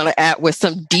approach you on an app with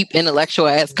some deep intellectual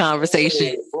ass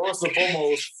conversation. First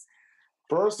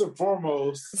and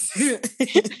foremost,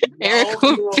 Eric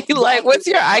would be like, "What's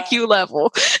your IQ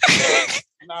level?"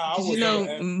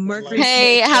 Mercury.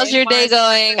 Hey, how's your day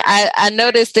going? I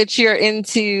noticed that you're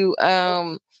into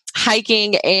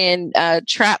hiking and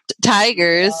trapped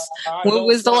tigers. When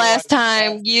was the last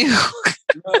time you?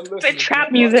 The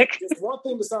trap music. It's one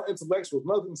thing to sound intellectual,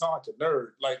 another thing to sound like a nerd.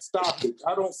 Like, stop it!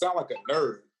 I don't sound like a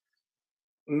nerd.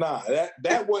 Nah,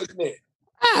 that wasn't it.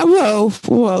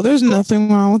 Well, there's nothing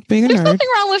wrong with being a nerd. There's nothing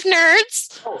wrong with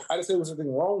nerds. No, I didn't say there was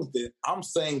anything wrong with it. I'm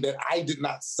saying that I did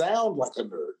not sound like a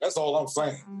nerd. That's all I'm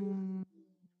saying.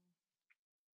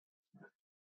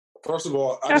 First of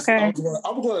all,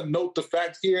 I'm going to note the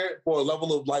fact here for a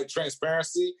level of like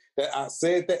transparency that I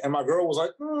said that, and my girl was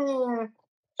like,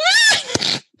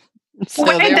 So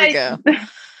there we go.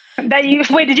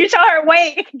 Wait, did you tell her?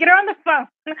 Wait, get her on the phone.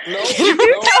 No, did you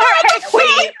tell her, hey,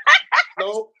 Queen?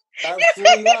 No,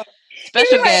 absolutely not.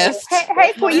 Special guest.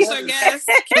 Hey, Queen. Special guest.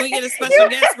 Can we get a special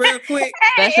guest real quick?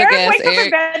 Special guest,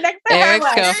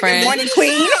 Eric's girlfriend. Morning,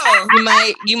 Queen.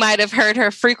 You might have heard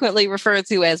her frequently referred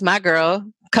to as my girl.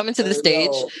 Coming to the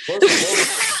stage. Okay.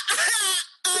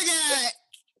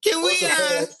 Can we?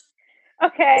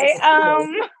 Okay.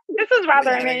 This is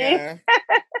bothering me.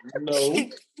 No,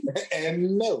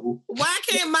 and no. Why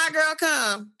can't my girl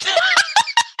come?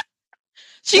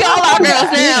 She all our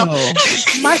girls now.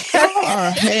 Y'all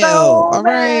are hell. All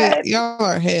right, y'all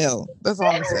are hell. That's all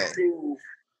I'm saying.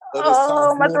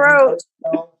 Oh, my throat.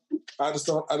 I just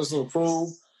don't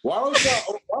approve. Why don't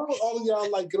all of y'all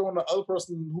like get on the other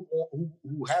person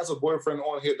who has a boyfriend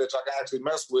on here that y'all can actually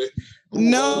mess with?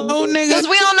 No, nigga. Because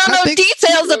we don't know no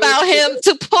details about him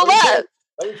to pull up.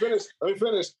 Let me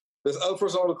finish. There's other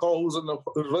person on the call who's in the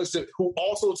relationship who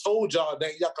also told y'all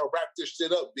that y'all can wrap this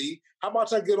shit up, B. How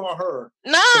about I get on her?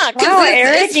 Nah,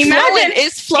 because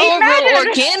it's flowing real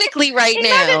organically right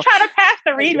now. Imagine trying to pass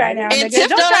the read right now. And Tiff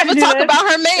don't ever talk about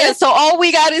her man, so all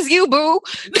we got is you, boo.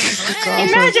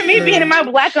 Imagine me being in my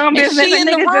black-owned business and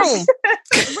in the room.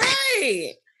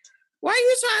 Right. Why are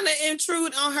you trying to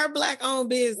intrude on her black-owned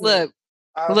business?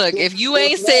 Look, if you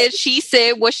ain't said she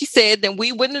said what she said, then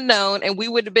we wouldn't have known and we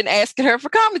would have been asking her for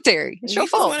commentary. It's your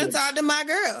fault. I want to talk to my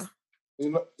girl.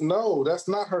 No, that's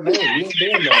not her name. You ain't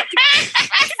doing that.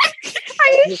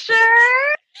 Are you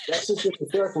sure? That's just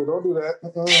disrespectful. Don't do that.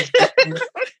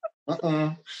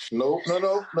 No.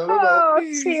 Oh,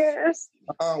 cheers.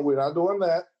 We're not doing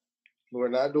that. We're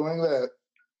not doing that.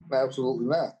 Absolutely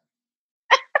not.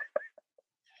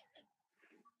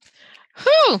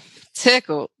 Whew,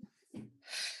 tickled.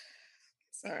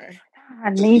 Sorry. I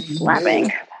need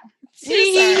slapping.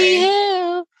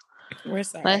 We're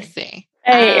sorry. Let's see.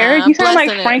 Hey, Eric, you sound like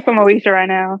Frank from Moesha right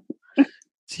now.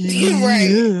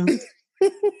 Right.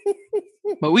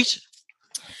 Moesha.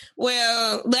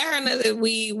 Well, let her know that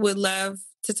we would love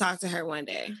to talk to her one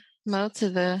day. Mo to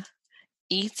the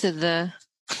E to the.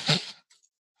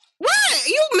 What?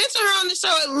 You mentioned her on the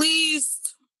show at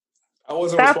least. I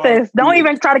wasn't. Stop this. Don't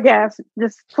even try to guess.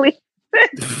 Just please.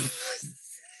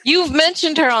 You've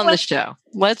mentioned her on the show.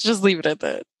 Let's just leave it at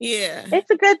that. Yeah. It's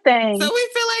a good thing. So we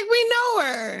feel like we know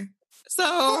her.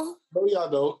 So. No, y'all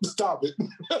don't. Stop it.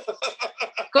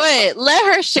 Go ahead.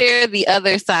 Let her share the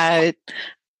other side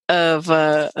of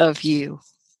you.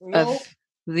 No. Of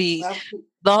the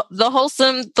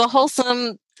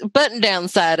wholesome button down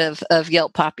side of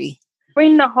Yelp Poppy.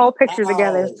 Bring the whole picture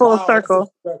together, full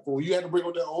circle. You had to bring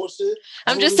up that whole shit.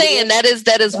 I'm just saying that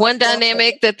is one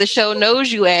dynamic that the show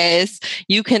knows you as.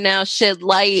 You can now shed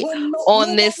light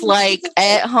on this like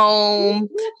at home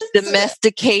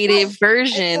domesticated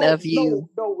version of you.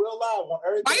 No, real live one.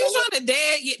 Are you trying to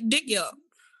dick Yelp?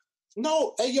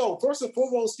 No, hey yo, first and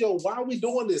foremost, yo, why are we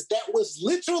doing this? That was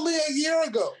literally a year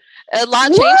ago. A lot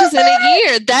changes in a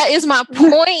year. That is my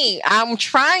point. I'm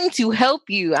trying to help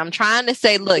you. I'm trying to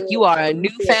say, look, you are a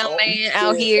newfound man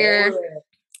out here.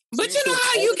 But you know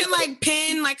how you can like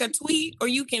pin like a tweet or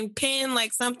you can pin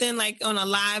like something like on a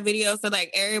live video so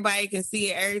like everybody can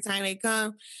see it every time they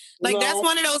come? Like that's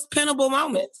one of those pinnable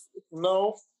moments.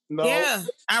 No. Yeah,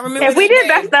 I remember. If we did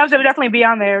that stuff, it would definitely be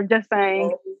on there. Just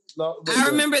saying. No, I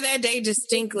remember that day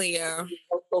distinctly, yo.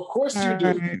 Of course you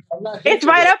do. I'm not It's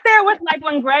right up there with like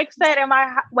when Greg said,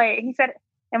 he said,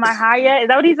 am I high yet? Is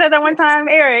that what he said that one time,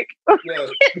 Eric? Yes.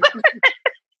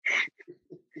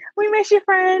 We miss you,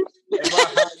 friend. Am I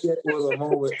high yet was a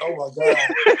moment. Oh my God.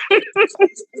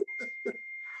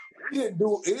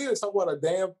 We didn't talk about a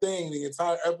damn thing the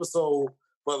entire episode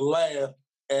but laugh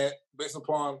at based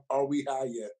upon are we high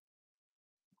yet?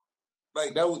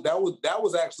 Like that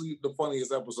was actually the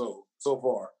funniest episode so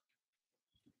far.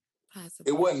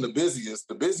 Possibly. It wasn't the busiest.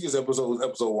 The busiest episode was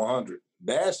episode 100.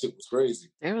 That shit was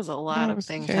crazy. There was a lot of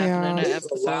things happening in that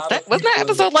episode. Wasn't that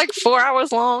episode like 4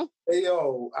 hours long? Hey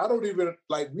yo, I don't even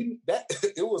like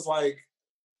it was like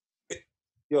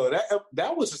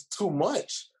that was just too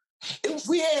much.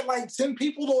 We had like 10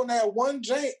 people on that one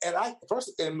jank,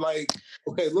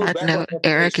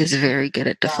 Eric is very good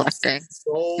at deflecting.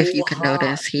 So if you can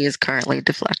notice, he is currently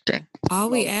deflecting. All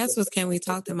we asked was, "Can we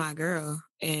talk to my girl?"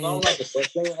 And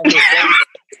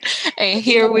and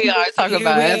here we are talking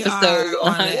about episode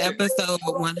 100. Episode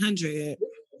 100.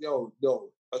 Yo.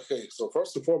 Okay, so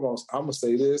first and foremost, I'm gonna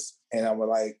say this, and I'm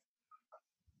gonna like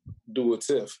do a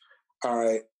tiff. All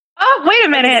right. Oh, wait a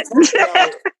minute.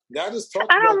 Y'all just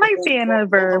talked. I don't like being a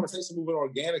verb. Conversation moving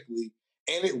organically,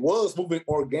 and it was moving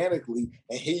organically,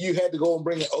 and here you had to go and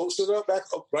bring an ocean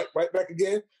right back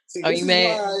again. See, you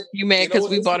mad? You mad because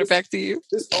we brought it back to you?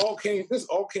 This all came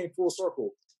full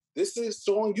circle. This is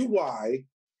showing you why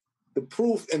the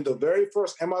proof in the very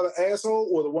first "Am I the Asshole?"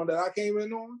 or the one that I came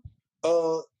in on.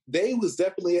 They was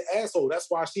definitely an asshole. That's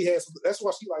why she liked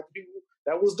the people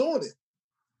that was doing it.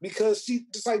 Because she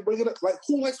just like bringing up, like,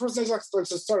 who likes person that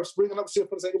just starts bringing up shit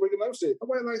for the sake of bringing up shit?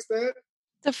 Nobody likes that.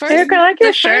 Eric, I like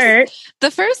your shirt.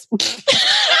 The first Am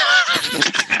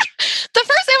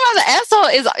I the Asshole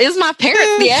is my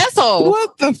parents the asshole.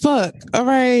 What the fuck? All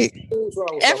right.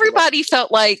 Everybody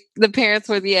felt like the parents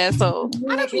were the asshole.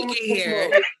 How did we get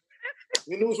here?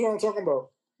 You knew what I'm talking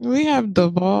about. We have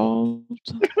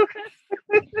devolved.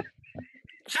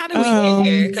 How do we get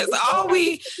here? Because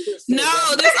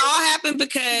this all happened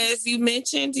because you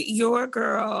mentioned your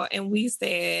girl, and we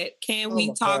said, "Can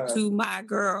we talk to my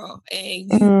girl?" And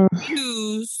you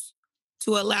refused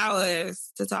to allow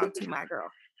us to talk to my girl.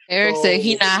 Eric said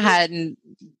he not hiding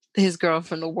his girl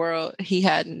from the world; he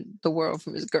hiding the world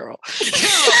from his girl.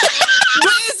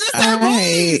 I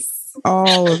hate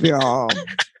all of y'all.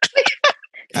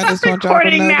 I just want y'all to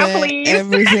know that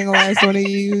every single last one of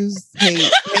you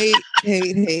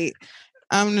hate.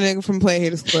 I'm the nigga from Play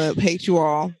Haters Club. Hate you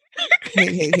all.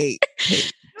 Hate.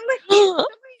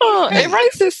 It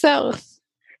writes itself.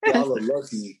 Y'all are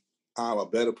lucky. I'm a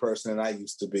better person than I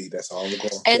used to be. That's all I'm going to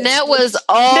say. And that was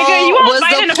all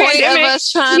the point of us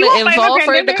trying to involve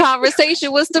her in the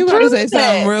conversation was to prove say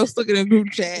something real stuck in a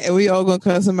group chat and we all gonna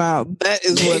cuss him out. That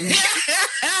is what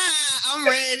I'm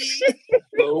ready.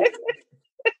 Nope.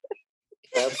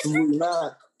 Absolutely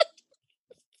not.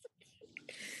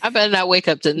 I better not wake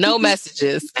up to no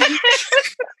messages.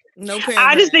 No.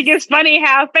 I just think it's funny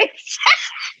how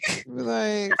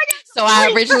So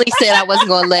I originally said I wasn't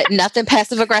going to let nothing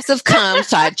passive aggressive come.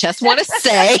 So I just want to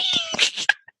say,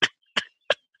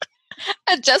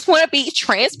 I just want to be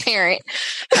transparent.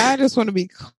 I just want to be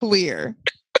clear.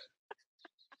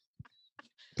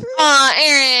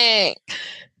 Eric.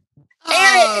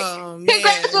 Oh,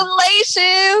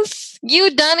 congratulations.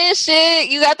 You done it shit.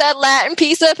 You got that Latin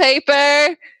piece of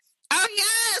paper. Oh,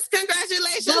 yes.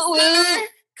 Congratulations, sir.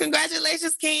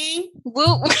 Congratulations, King.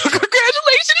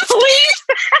 Congratulations, Lee.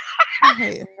 I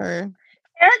hate her.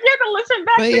 Eric, you have to listen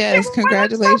back. But yes,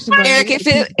 congratulations. Eric,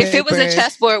 if it was a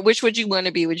chessboard, which would you want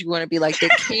to be? Would you want to be like the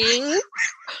king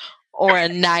or a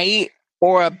knight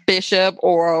or a bishop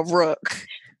or a rook?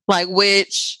 Like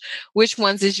which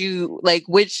ones is you like?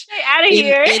 Which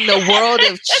in the world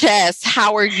of chess?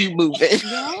 How are you moving?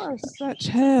 Y'all are such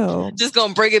hell. Just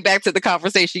gonna bring it back to the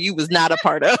conversation you was not a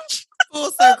part of.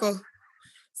 Full circle.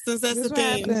 Since that's the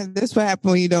thing. This what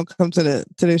happened when you don't come to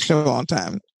this show on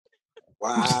time.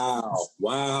 Wow.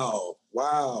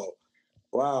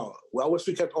 Well, I wish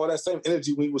we kept all that same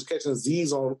energy when we was catching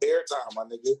Z's on airtime, my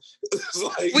nigga.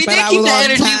 We did keep the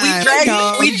energy.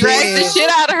 We dragged the shit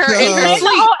out of her in her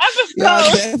sleep.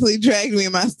 Y'all definitely dragged me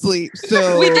in my sleep.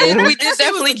 So we did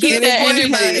definitely keep that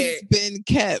energy. It's been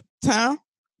kept, huh?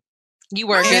 You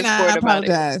were a good sport about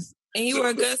it. And you were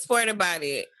a good sport about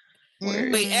it.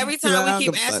 But every time we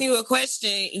keep asking you a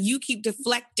question, you keep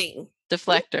deflecting.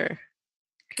 Deflector.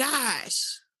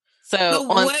 Gosh.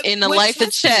 So in the life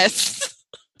of chess,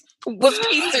 what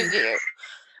piece are you?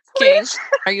 King?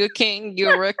 Are you a king? You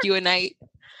a rook? You a knight?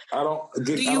 I don't.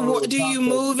 Do you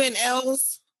move in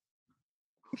L's?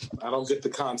 I don't get the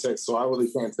context, so I really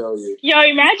can't tell you. Yo,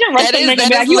 imagine that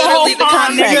is literally the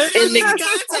context.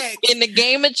 Context. In the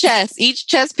game of chess, each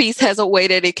chess piece has a way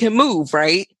that it can move,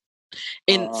 right?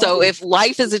 And so if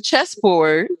life is a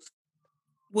chessboard,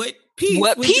 what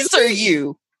piece are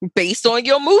you based on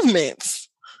your movements?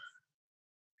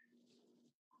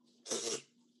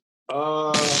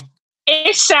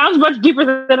 It sounds much deeper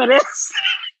than it is.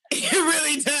 It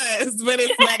really does, but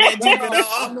it's not that deep at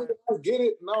all. I get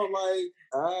it. No,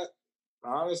 like,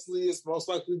 honestly, it's most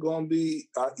likely going to be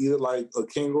either like a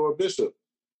king or a bishop.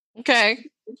 Okay.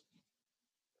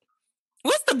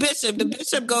 What's the bishop? The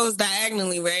bishop goes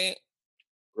diagonally, right?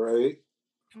 Right.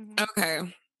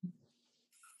 Okay.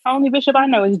 Only bishop I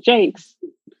know is Jake's.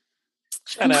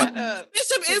 Shut up.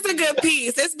 Bishop is a good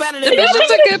piece. It's better than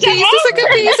Bishop's a good piece. It's a good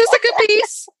piece. It's a good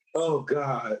piece. Oh,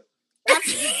 God.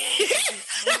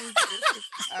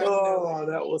 Oh,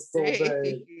 that was so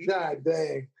bad. God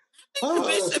dang.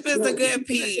 Bishop is a good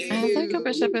piece. I think a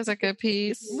bishop is a good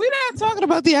piece. We're not talking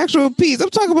about the actual piece. I'm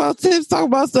talking about Tips talking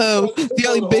about some. The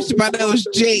only bishop I know is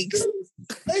Jake's.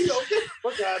 Hey, yo, get the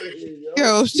fuck out of here, yo.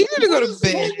 Yo, she need to go to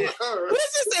bed. What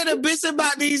did you say the bishop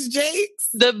about these Jakes?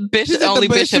 The only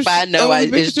bishop I know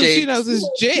is Jake. She knows is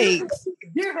Jake's.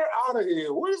 Get her out of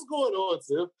here. What is going on,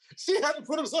 Tiff? She had to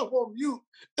put herself on mute.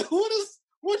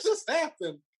 What just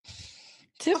happened?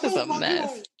 Tiff is a mess.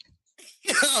 God.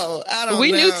 Yo, I don't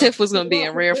We know. knew Tiff was going to be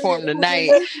in rare form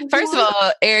tonight. First of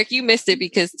all, Eric, you missed it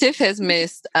because Tiff has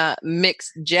mixed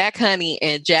Jack Honey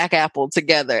and Jack Apple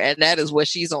together, and that is what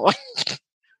she's on.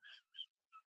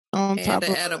 On top And of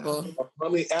the edible.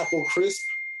 Honey apple crisp.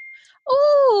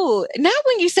 Ooh, now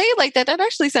when you say it like that, that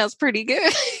actually sounds pretty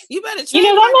good. You better You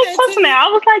know, that makes sense now.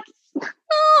 I was like,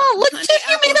 Oh, look, Honey Tiff,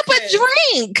 you made up apple a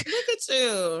drink. Look at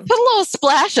you. Put a little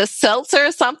splash of seltzer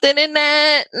or something in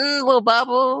that. A little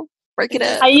bubble. Break it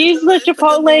up. I use the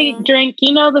Chipotle drink.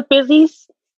 You know the fizzies?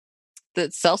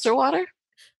 The seltzer water?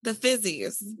 The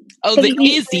fizzies. Oh, the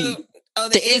Izzy. Oh,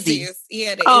 the Izzy. Izzies.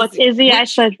 Yeah, the Oh, it's Izzy. Izzy. I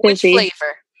said Which fizzy.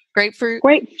 flavor? Grapefruit?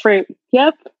 Grapefruit.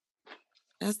 Yep.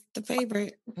 That's the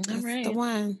favorite. That's right. the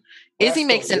one. Izzy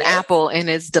makes an apple and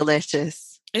it's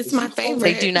delicious. It's my favorite.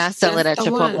 They do not sell it at That's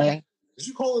the Chipotle. one. Did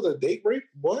you call it a date rape?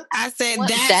 What? I said What?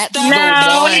 that's the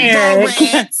No, Eric.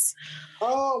 favorite.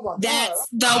 Oh my That's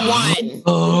God. the one.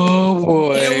 Oh,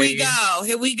 boy. Here we go.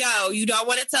 Here we go. You don't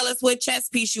want to tell us what chess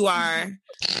piece you are.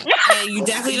 And you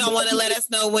definitely don't want to let us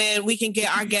know when we can get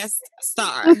our guest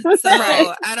star. So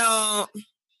Right. I don't.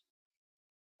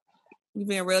 You're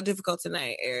being real difficult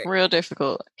tonight, Eric. Real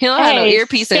difficult. He don't have no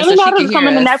earpiece in, so Family she Matters can is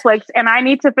coming hear to us. Netflix, and I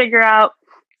need to figure out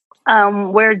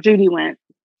where Judy went.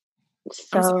 I'm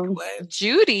sorry, So what?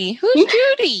 Judy? Who's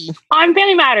Judy? on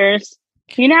Family Matters,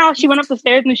 you know how she went up the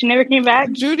stairs and she never came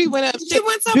back? Judy went up. She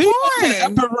went to Judy porn. went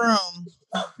to the upper room.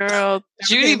 Girl,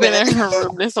 Judy been in her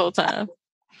room this whole time.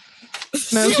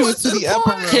 No, she went to the upper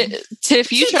room.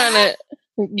 Tiff, you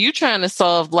She trying to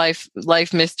solve life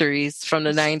mysteries from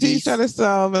the 90s. She's trying to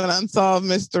solve an unsolved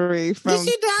mystery from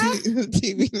Did she die?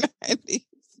 TV 90s.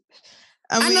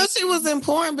 I know she was in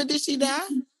porn, but did she die?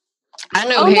 I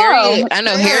know Oh, no. Harriet. I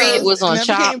know Harriet was on never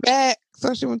came Chopped. back,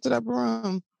 so she went to the upper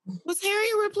room. Was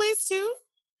Harriet replaced too?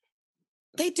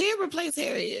 They did replace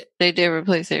Harriet. They did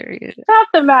replace Harriet. Stop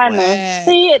the madness. Wow.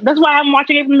 See, that's why I'm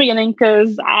watching it from the beginning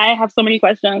because I have so many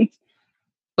questions.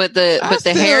 But the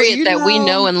still, Harriet that we know-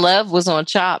 know and love was on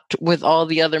Chopped with all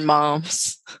the other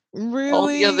moms. Really? All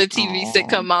the other TV Aw.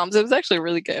 sitcom moms. It was actually a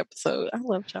really good episode. I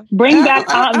love Chopped. Bring back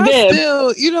Aunt I Viv.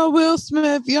 still, Will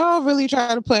Smith, y'all really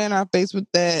try to play in our face with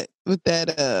that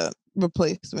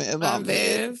replacement of Aunt Aunt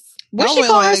Viv. Viv. What Y'all she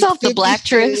went call like herself? The 50 Black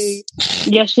Triss? shades.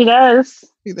 Yes, she does.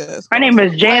 She does. Her name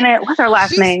is Janet. What's her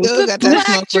last She name? still got that Black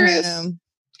smoke for Triss. him.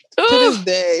 To this Ooh,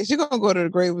 day, she gonna go to the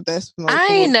grave with that smoke. I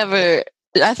ain't never.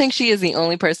 I think she is the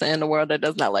only person in the world that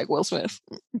does not like Will Smith,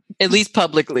 at least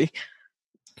publicly.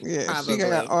 Yeah, Probably. she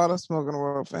got all the smoke in the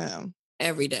world for him.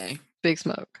 Every day. Big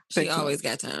smoke. She Big smoke. always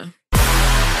got time.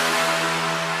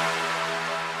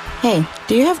 Hey,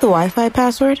 do you have the Wi-Fi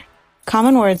password?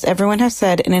 Common words everyone has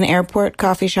said in an airport,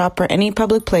 coffee shop, or any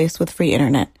public place with free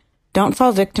internet. Don't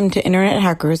fall victim to internet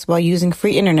hackers while using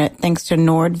free internet thanks to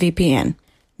NordVPN.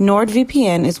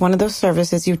 NordVPN is one of those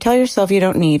services you tell yourself you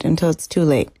don't need until it's too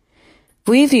late.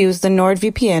 We've used the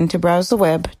NordVPN to browse the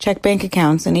web, check bank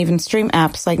accounts, and even stream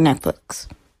apps like Netflix.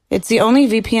 It's the only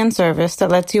VPN service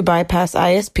that lets you bypass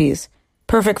ISPs,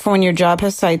 perfect for when your job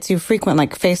has sites you frequent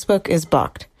like Facebook is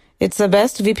blocked. It's the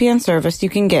best VPN service you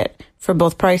can get for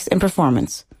both price and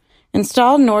performance.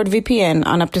 Install NordVPN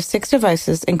on up to 6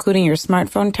 devices, including your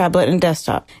smartphone, tablet, and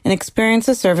desktop, and experience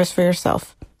the service for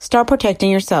yourself. Start protecting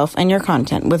yourself and your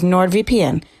content with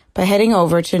NordVPN by heading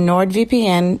over to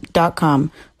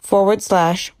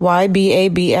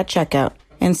nordvpn.com/YBAB at checkout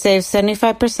and save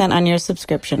 75% on your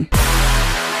subscription.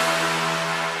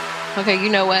 Okay, you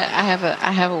know what? I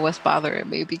have a what's bothering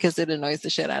me because it annoys the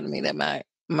shit out of me that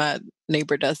my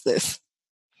neighbor does this.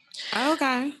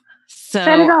 Okay.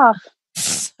 Set it off.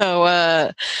 So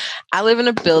I live in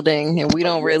a building and we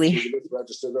don't really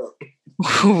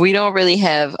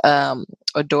have a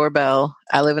doorbell.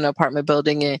 I live in an apartment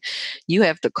building and you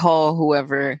have to call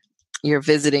whoever you're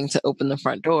visiting to open the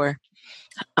front door.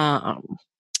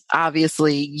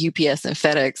 Obviously UPS and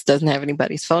FedEx doesn't have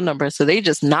anybody's phone number, so they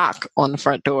just knock on the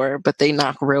front door, but they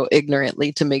knock real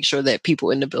ignorantly to make sure that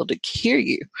people in the building hear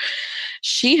you.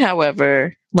 She,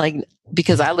 however,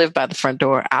 because I live by the front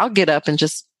door, I'll get up and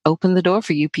just open the door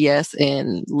for UPS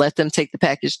and let them take the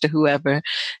package to whoever.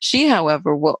 She,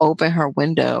 however, will open her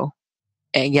window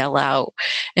and yell out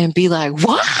and be like,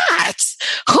 "What?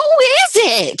 Who is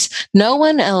it?" No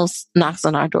one else knocks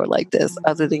on our door like this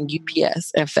other than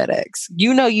UPS and FedEx.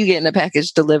 You know you getting a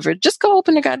package delivered. Just go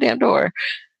open the goddamn door.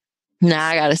 Now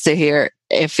I gotta sit here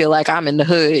and feel like I'm in the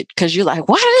hood because you're like,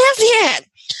 "What is it?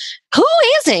 Who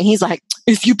is it?" He's like,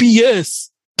 "It's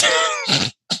UPS."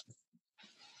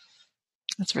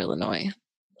 That's real annoying.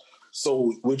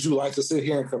 So would you like to sit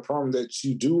here and confirm that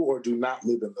you do or do not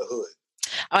live in the hood?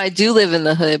 I do live in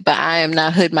the hood, but I am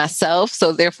not hood myself,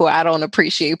 so therefore I don't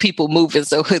appreciate people moving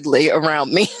so hoodly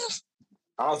around me.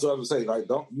 I also have to say,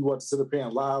 don't you want to sit up here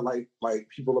and lie like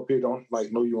people up here don't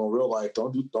know you in real life?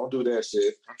 Don't do that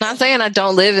shit. Not saying I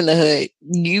don't live in the hood.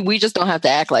 We just don't have to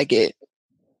act like it.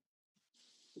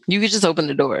 You could just open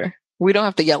the door. We don't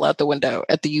have to yell out the window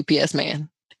at the UPS man.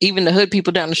 Even the hood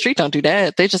people down the street don't do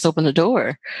that. They just open the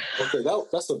door. Okay,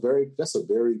 that's a very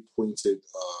pointed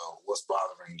what's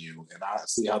bothering you, and I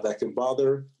see how that can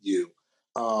bother you.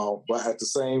 But at the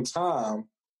same time,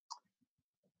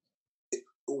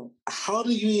 how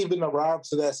do you even arrive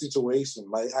to that situation?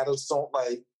 I just don't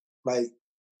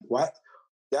what?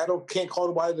 Can't call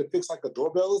nobody to fix a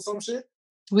doorbell or some shit.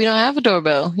 We don't have a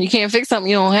doorbell. You can't fix something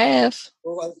you don't have.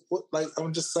 Well,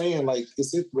 I'm just saying,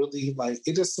 is it really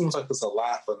it just seems like it's a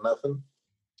lot for nothing?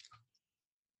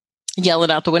 Yell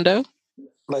it out the window?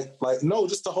 No,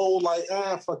 just the whole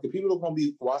fuck it. People are gonna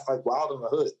be wild in the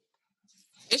hood.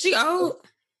 Is she old?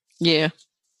 Yeah.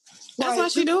 That's why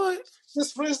she do it.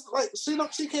 This wrist,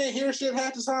 she can't hear shit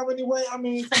half the time anyway. I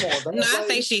mean, come on. No, I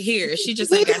think she hears. She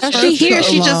just ain't got. She hears.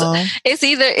 She just.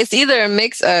 It's either a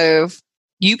mix of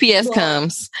UPS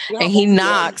comes and he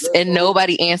knocks and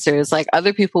nobody answers.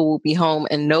 Other people will be home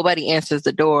and nobody answers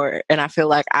the door. And I feel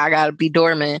like I got to be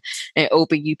doorman and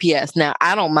open UPS. Now,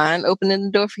 I don't mind opening the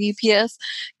door for UPS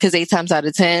because 8 times out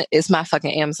of 10, it's my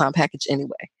fucking Amazon package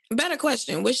anyway. Better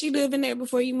question. Was she living there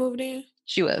before you moved in?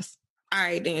 She was. All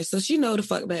right, then. So she know the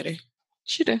fuck better.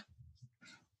 She do.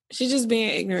 She's just being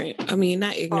ignorant. I mean,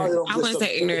 not ignorant. I wouldn't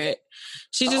say ignorant.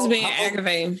 She's just being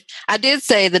aggravating. I did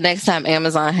say the next time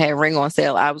Amazon had Ring on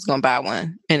sale, I was going to buy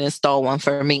one and install one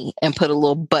for me and put a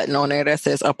little button on there that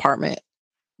says apartment,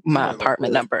 my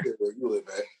apartment number.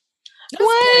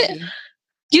 What? Crazy.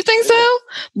 You think so?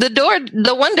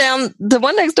 The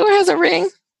one next door has a ring.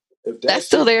 That's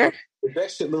still there. If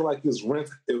that shit look like it's rent,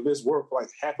 if it's worth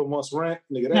half a month's rent,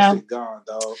 nigga, that shit gone,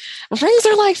 dog. Rings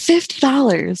are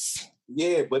 $50.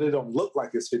 Yeah, but it don't look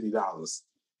like it's $50.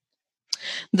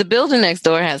 The building next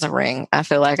door has a ring. I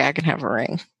feel like I can have a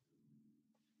ring.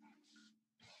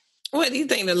 What do you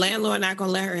think? The landlord not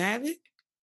gonna let her have it?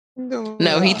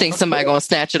 No, he thinks somebody gonna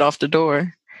snatch it off the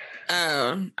door.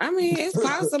 I mean, it's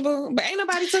possible, but ain't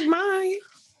nobody took mine.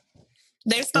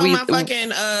 They stole my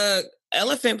fucking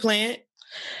elephant plant,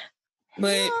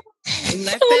 but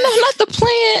left not the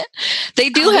plant. They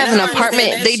do have an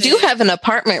apartment. They do have an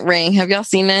apartment ring. Have y'all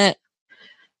seen that?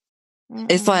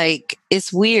 It's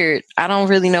it's weird. I don't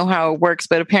really know how it works,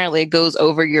 but apparently it goes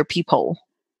over your peephole.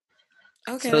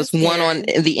 Okay. So it's one on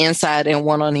the inside and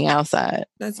one on the outside.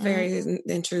 That's very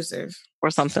intrusive. Or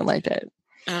something like that.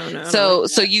 I don't know.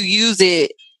 So you use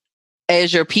it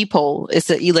as your peephole. It's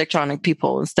an electronic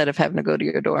peephole instead of having to go to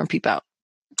your door and peep out.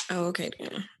 Oh, okay.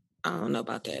 Then. I don't know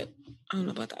about that. I don't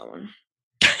know about that one.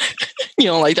 You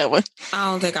don't like that one?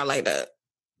 I don't think I like that.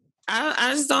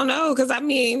 I just don't know, because I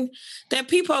mean, that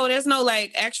peephole, there's no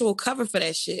actual cover for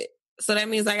that shit. So that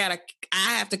means I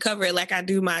have to cover it like I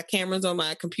do my cameras on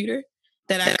my computer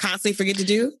that I constantly forget to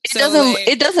do.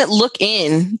 It doesn't look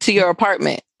in to your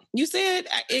apartment. You said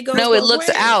it goes. No, it looks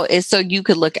out. It's so you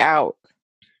could look out.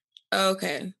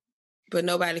 Okay, but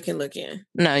nobody can look in.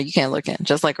 No, you can't look in.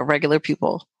 Just like a regular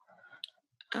peephole.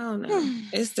 I don't know.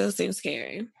 It still seems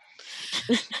scary.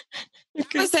 I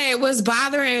would say what's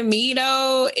bothering me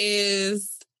though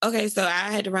is okay, so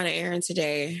I had to run an errand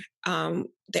today.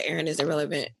 The errand is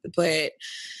irrelevant, but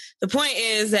the point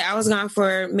is that I was gone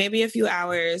for maybe a few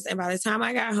hours, and by the time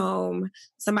I got home,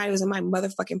 somebody was in my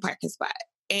motherfucking parking spot.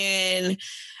 And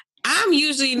I'm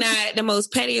usually not the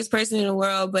most pettiest person in the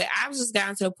world, but I've just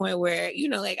gotten to the point where, you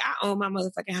know, like I own my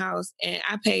motherfucking house and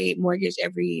I pay mortgage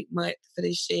every month for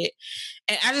this shit.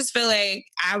 And I just feel like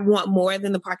I want more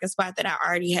than the parking spot that I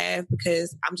already have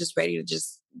because I'm just ready to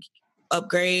just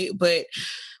upgrade. But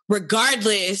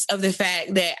regardless of the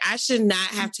fact that I should not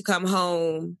have to come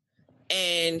home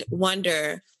and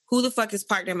wonder who the fuck is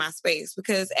parked in my space,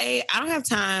 because A, I don't have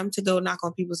time to go knock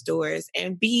on people's doors,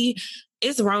 and B,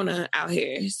 it's Rona out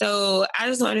here. So I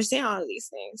just don't understand all of these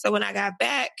things. So when I got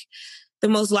back, the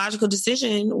most logical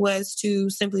decision was to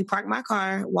simply park my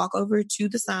car, walk over to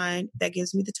the sign that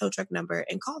gives me the tow truck number,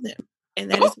 and call them.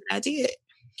 And that is what I did.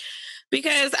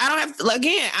 Because I don't have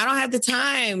the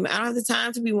time. I don't have the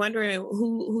time to be wondering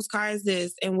whose car is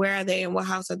this and where are they and what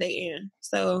house are they in.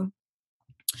 So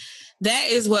that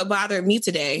is what bothered me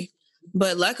today.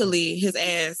 But luckily, his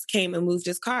ass came and moved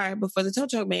his car before the tow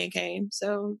truck man came.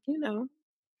 So, you know,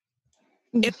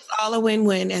 it was all a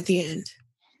win-win at the end.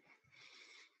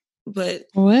 But,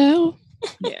 well,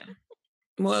 yeah.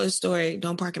 Moral of the story,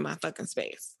 don't park in my fucking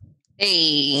space.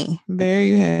 Hey. There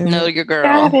you have Know it. your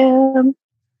girl.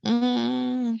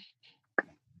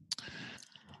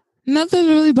 Nothing's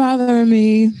really bothering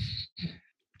me.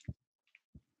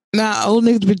 Nah, old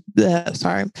niggas be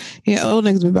old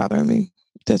niggas be bothering me.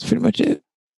 That's pretty much it.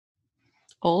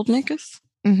 Old niggas?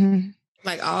 Mm-hmm.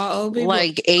 Like all old people?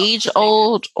 Like age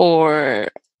old or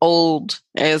old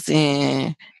as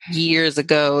in years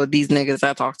ago, these niggas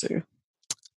I talked to?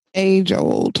 Age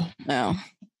old. No.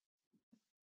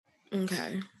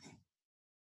 Okay.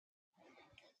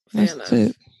 That's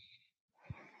it.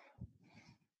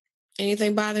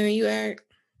 Anything bothering you, Eric?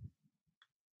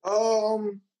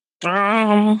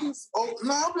 I'm just,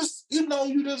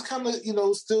 you just kind of,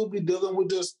 still be dealing with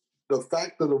just the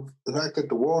fact that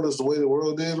the world is the way the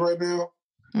world is right now.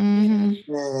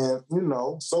 Mm-hmm.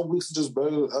 And, some weeks are just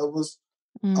better than others.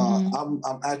 Mm-hmm.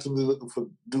 I'm actively looking for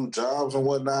new jobs and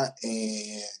whatnot,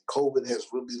 and COVID has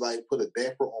really put a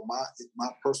damper on my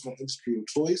personal industry of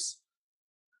choice.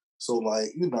 So I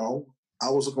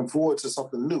was looking forward to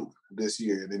something new this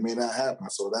year, and it may not happen.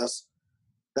 So that's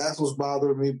what's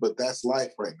bothering me, but that's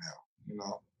life right now,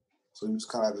 So you just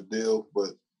kind of have to deal, but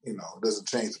it doesn't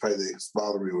change the fact that it's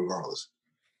bothering me regardless.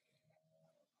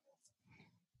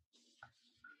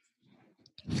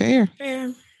 Fair.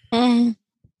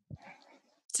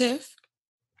 Tiff?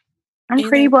 I'm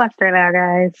pretty blessed right now,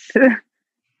 guys.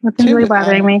 Nothing's really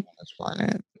bothering me.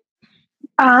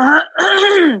 Oh,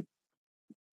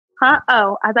 I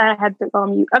thought I had to go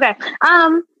on mute. Okay.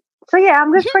 So yeah,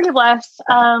 I'm just pretty blessed.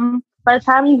 By the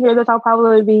time you hear this, I'll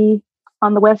probably be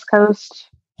on the West Coast.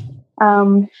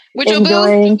 With your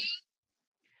enjoying.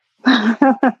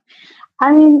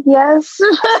 I mean, yes.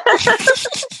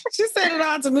 She said it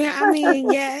all to me. I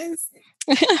mean, yes.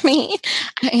 I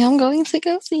am going to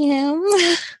go see him.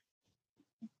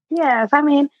 Yes,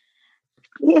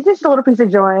 it's just a little piece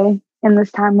of joy in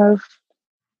this time of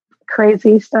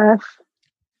crazy stuff.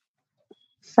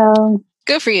 So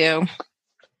good for you.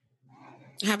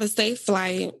 Have a safe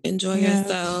flight. Enjoy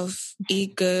yourself.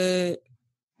 Eat good.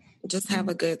 Just have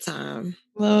a good time.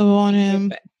 Love on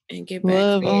him. And get back.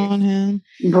 Love on him.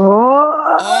 All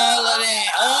of that.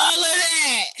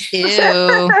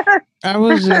 Ew. I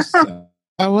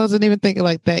wasn't even thinking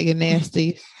like that. You're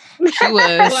nasty. She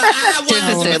was.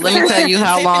 Tiffany said, let me tell you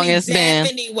how long it's been.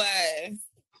 Tiffany was.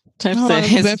 Tiffany said,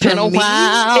 it's been a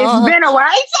while. It's been a while.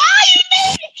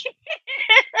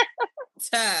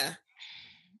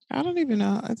 I don't even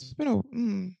know. It's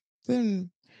been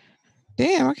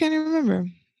damn, I can't even remember.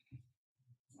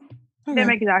 Okay.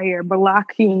 Pandemic is out here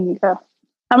blocking.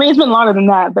 It's been longer than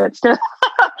that, but still,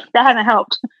 that hasn't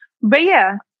helped. But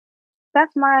yeah,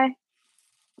 that's my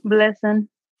blessing.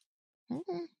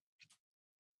 Okay.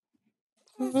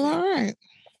 Well, all right.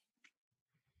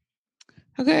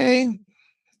 Okay.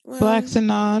 Well, Blacks and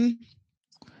Non.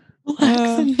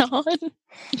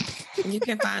 You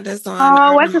can find us on.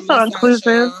 Oh, what's it so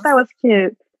inclusive? That was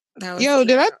cute. Yo,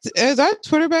 is our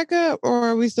Twitter back up, or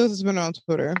are we still suspended on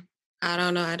Twitter? I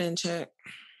don't know. I didn't check.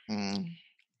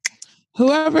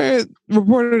 Whoever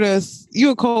reported us, you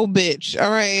a cold bitch.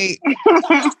 All right.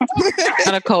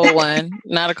 Not a cold one.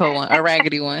 A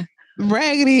raggedy one.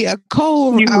 Raggedy, a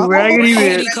cold. You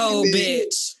raggedy cold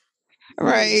bitch.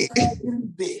 Right.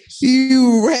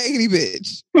 You raggedy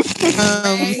bitch.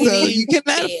 So you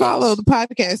cannot follow the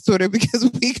podcast Twitter because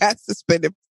we got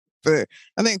suspended for,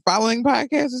 I think, following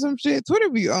podcasts or some shit. Twitter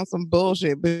be on some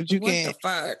bullshit, but you What can't. the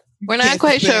fuck? We're not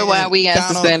quite sure why we got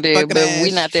suspended, but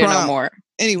we're not there no more.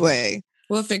 Anyway,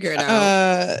 we'll figure it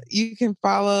out. You can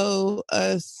follow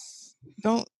us.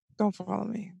 Don't follow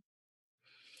me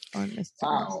on Instagram.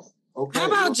 Wow. Okay. How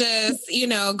about just,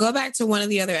 go back to one of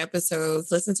the other episodes,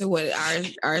 listen to what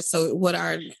what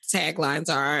our taglines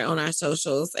are on our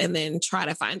socials, and then try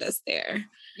to find us there.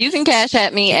 You can cash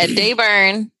at me at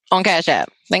Dayburn on Cash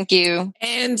App. Thank you.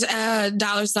 And $HELLZ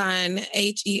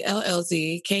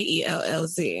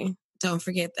KELLZ. Don't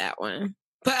forget that one.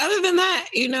 But other than that,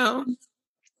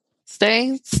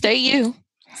 stay you.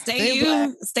 Stay you.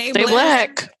 Black. Stay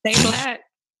black. Stay black.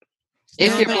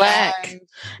 If you're black.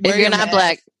 If you're not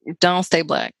black, don't stay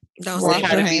black. Don't wash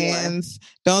your hands.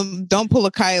 Don't pull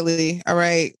a Kylie. All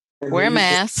right. Wear a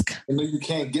mask. And then you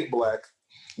can't get black.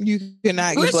 You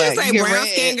cannot get black. What did she say? Brown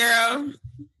skin girl.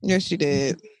 Yes, she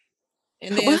did.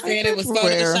 And then said it was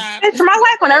Photoshop. It's my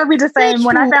life will never be the same.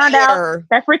 When I found out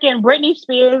that freaking Britney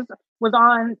Spears was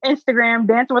on Instagram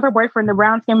dancing with her boyfriend, the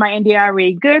brown skin by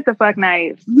NDRE. Good the fuck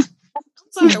night.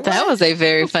 That was a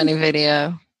very funny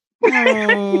video.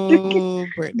 Oh,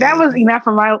 that was enough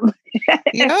for my.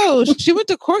 She went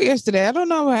to court yesterday. I don't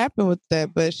know what happened with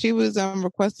that, but she was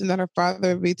requesting that her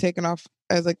father be taken off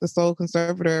as like the sole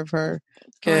conservator of her.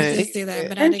 I didn't see that,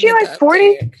 but and she like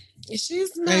 40.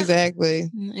 She's not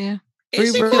exactly. Yeah. Free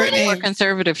Britney. More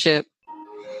conservativeship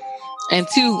and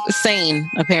too sane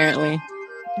apparently.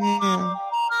 Yeah.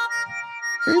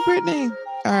 Free Britney.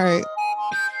 All right.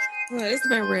 Well, it's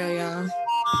been real, y'all.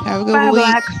 Have a good week.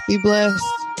 Black. Be blessed.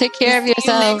 Take care of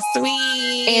yourself next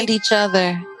week. and each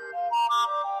other.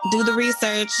 Do the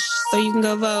research so you can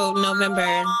go vote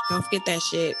November. Don't forget that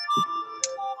shit.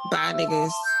 Bye, niggas.